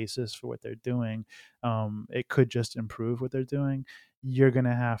as a basis for what they're doing, it could just improve what they're doing. You're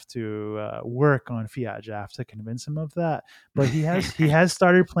gonna have to work on Fiat Jaff to convince him of that, but he has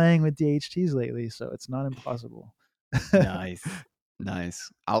started playing with DHTs lately, so it's not impossible.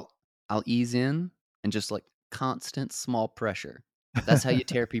 Nice. I'll ease in and just like constant small pressure. That's how you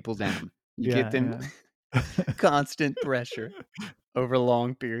tear people down. You get them constant pressure over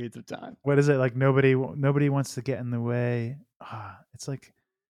long periods of time. What is it like? Nobody wants to get in the way. It's like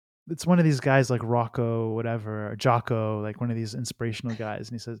it's one of these guys like Rocco, whatever, or Jocko, like one of these inspirational guys,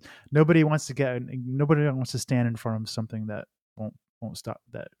 and he says nobody wants to stand in front of something that won't stop,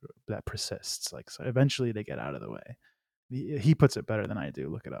 that persists. Like, so eventually they get out of the way. He puts it better than I do.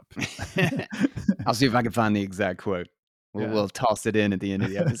 Look it up. I'll see if I can find the exact quote. We'll toss it in at the end of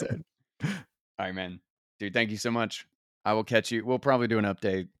the episode. All right, man. Dude, thank you so much. I will catch you. We'll probably do an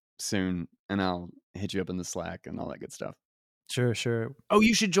update soon, and I'll hit you up in the Slack and all that good stuff. Sure. Oh,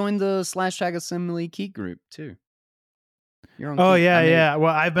 you should join the /tag assembly Keat group too. You're on Keat. Yeah.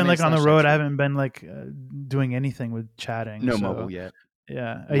 Well, I've been like on the road. I haven't been like doing anything with chatting. No mobile yet.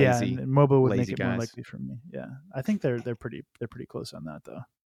 Yeah. And mobile would make it more likely for me. Yeah. I think they're pretty close on that though.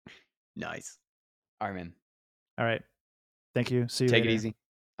 Nice. All right, man. All right. Thank you. See you later. Take it easy.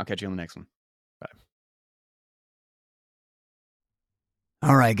 I'll catch you on the next one. Bye.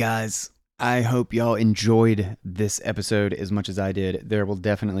 All right, guys. I hope y'all enjoyed this episode as much as I did. There will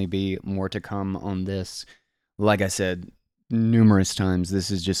definitely be more to come on this. Like I said numerous times, this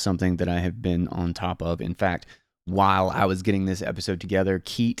is just something that I have been on top of. In fact, while I was getting this episode together,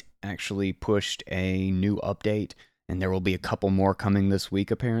 Keat actually pushed a new update, and there will be a couple more coming this week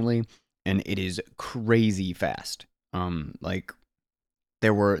apparently, and it is crazy fast. Like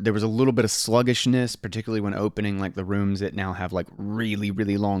there was a little bit of sluggishness, particularly when opening like the rooms that now have like really,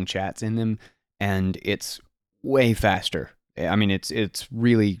 really long chats in them, and it's way faster. I mean, it's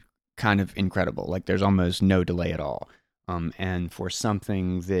really kind of incredible. Like there's almost no delay at all. And for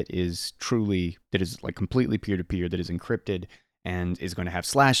something that is like completely peer-to-peer, that is encrypted and is going to have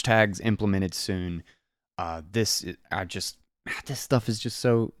 /tags implemented soon, this stuff is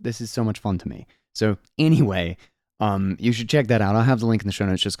this is so much fun to me. So anyway, you should check that out. I'll have the link in the show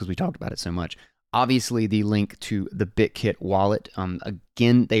notes just because we talked about it so much. Obviously, the link to the BitKit wallet,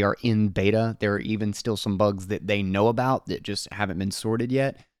 again, they are in beta. There are even still some bugs that they know about that just haven't been sorted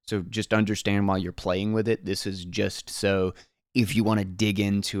yet. So just understand while you're playing with it, this is just so if you want to dig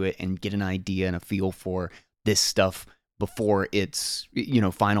into it and get an idea and a feel for this stuff before it's,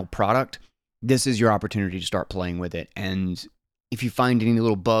 final product, this is your opportunity to start playing with it. And if you find any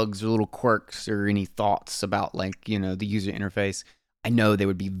little bugs or little quirks or any thoughts about the user interface, I know they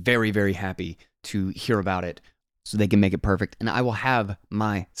would be very, very happy to hear about it so they can make it perfect. And I will have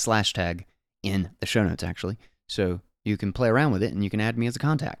my /tag in the show notes actually. So you can play around with it and you can add me as a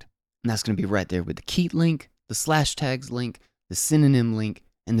contact. And that's going to be right there with the Keat link, the /tags link, the Synonym link,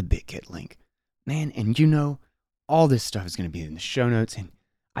 and the BitKit link. Man, and all this stuff is going to be in the show notes. And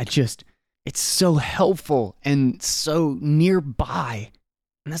it's so helpful and so nearby.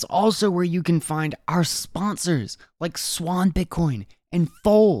 And that's also where you can find our sponsors like Swan Bitcoin and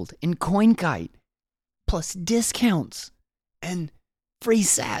Fold and CoinKite, plus discounts and free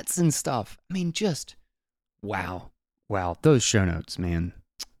sats and stuff. I mean, just wow. Those show notes, man,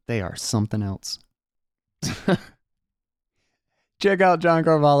 they are something else. Check out John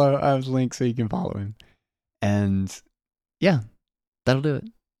Carvalho. I have links so you can follow him. And yeah, that'll do it.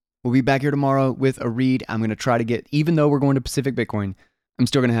 We'll be back here tomorrow with a read. I'm going to try to get, even though we're going to Pacific Bitcoin, I'm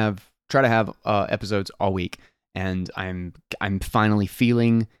still going to try to have episodes all week. And I'm finally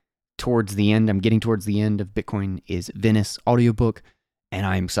feeling towards the end. I'm getting towards the end of Bitcoin is Venice audiobook. And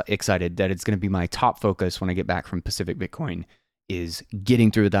I'm excited that it's going to be my top focus when I get back from Pacific Bitcoin is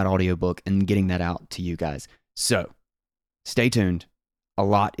getting through that audiobook and getting that out to you guys. So stay tuned. A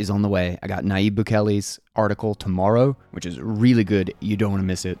lot is on the way. I got Nayib Bukele's article tomorrow, which is really good. You don't want to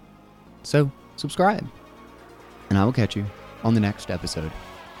miss it. So subscribe. And I will catch you on the next episode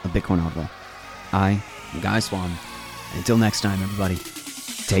of Bitcoin Audible. I am Guy Swan. And until next time, everybody,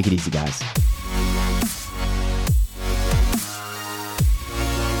 take it easy, guys.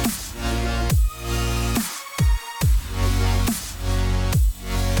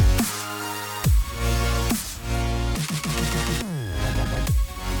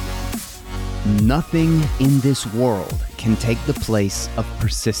 Nothing in this world can take the place of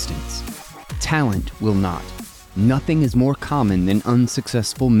persistence. Talent will not. Nothing is more common than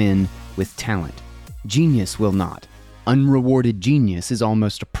unsuccessful men with talent. Genius will not. Unrewarded genius is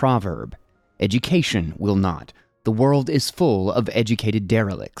almost a proverb. Education will not. The world is full of educated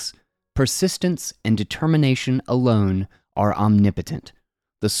derelicts. Persistence and determination alone are omnipotent.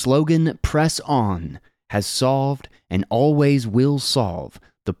 The slogan, "Press On," has solved and always will solve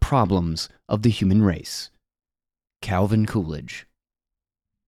the problems of the human race. Calvin Coolidge.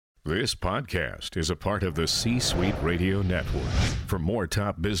 This podcast is a part of the C-Suite Radio Network. For more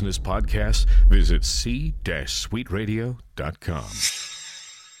top business podcasts, visit c-suiteradio.com.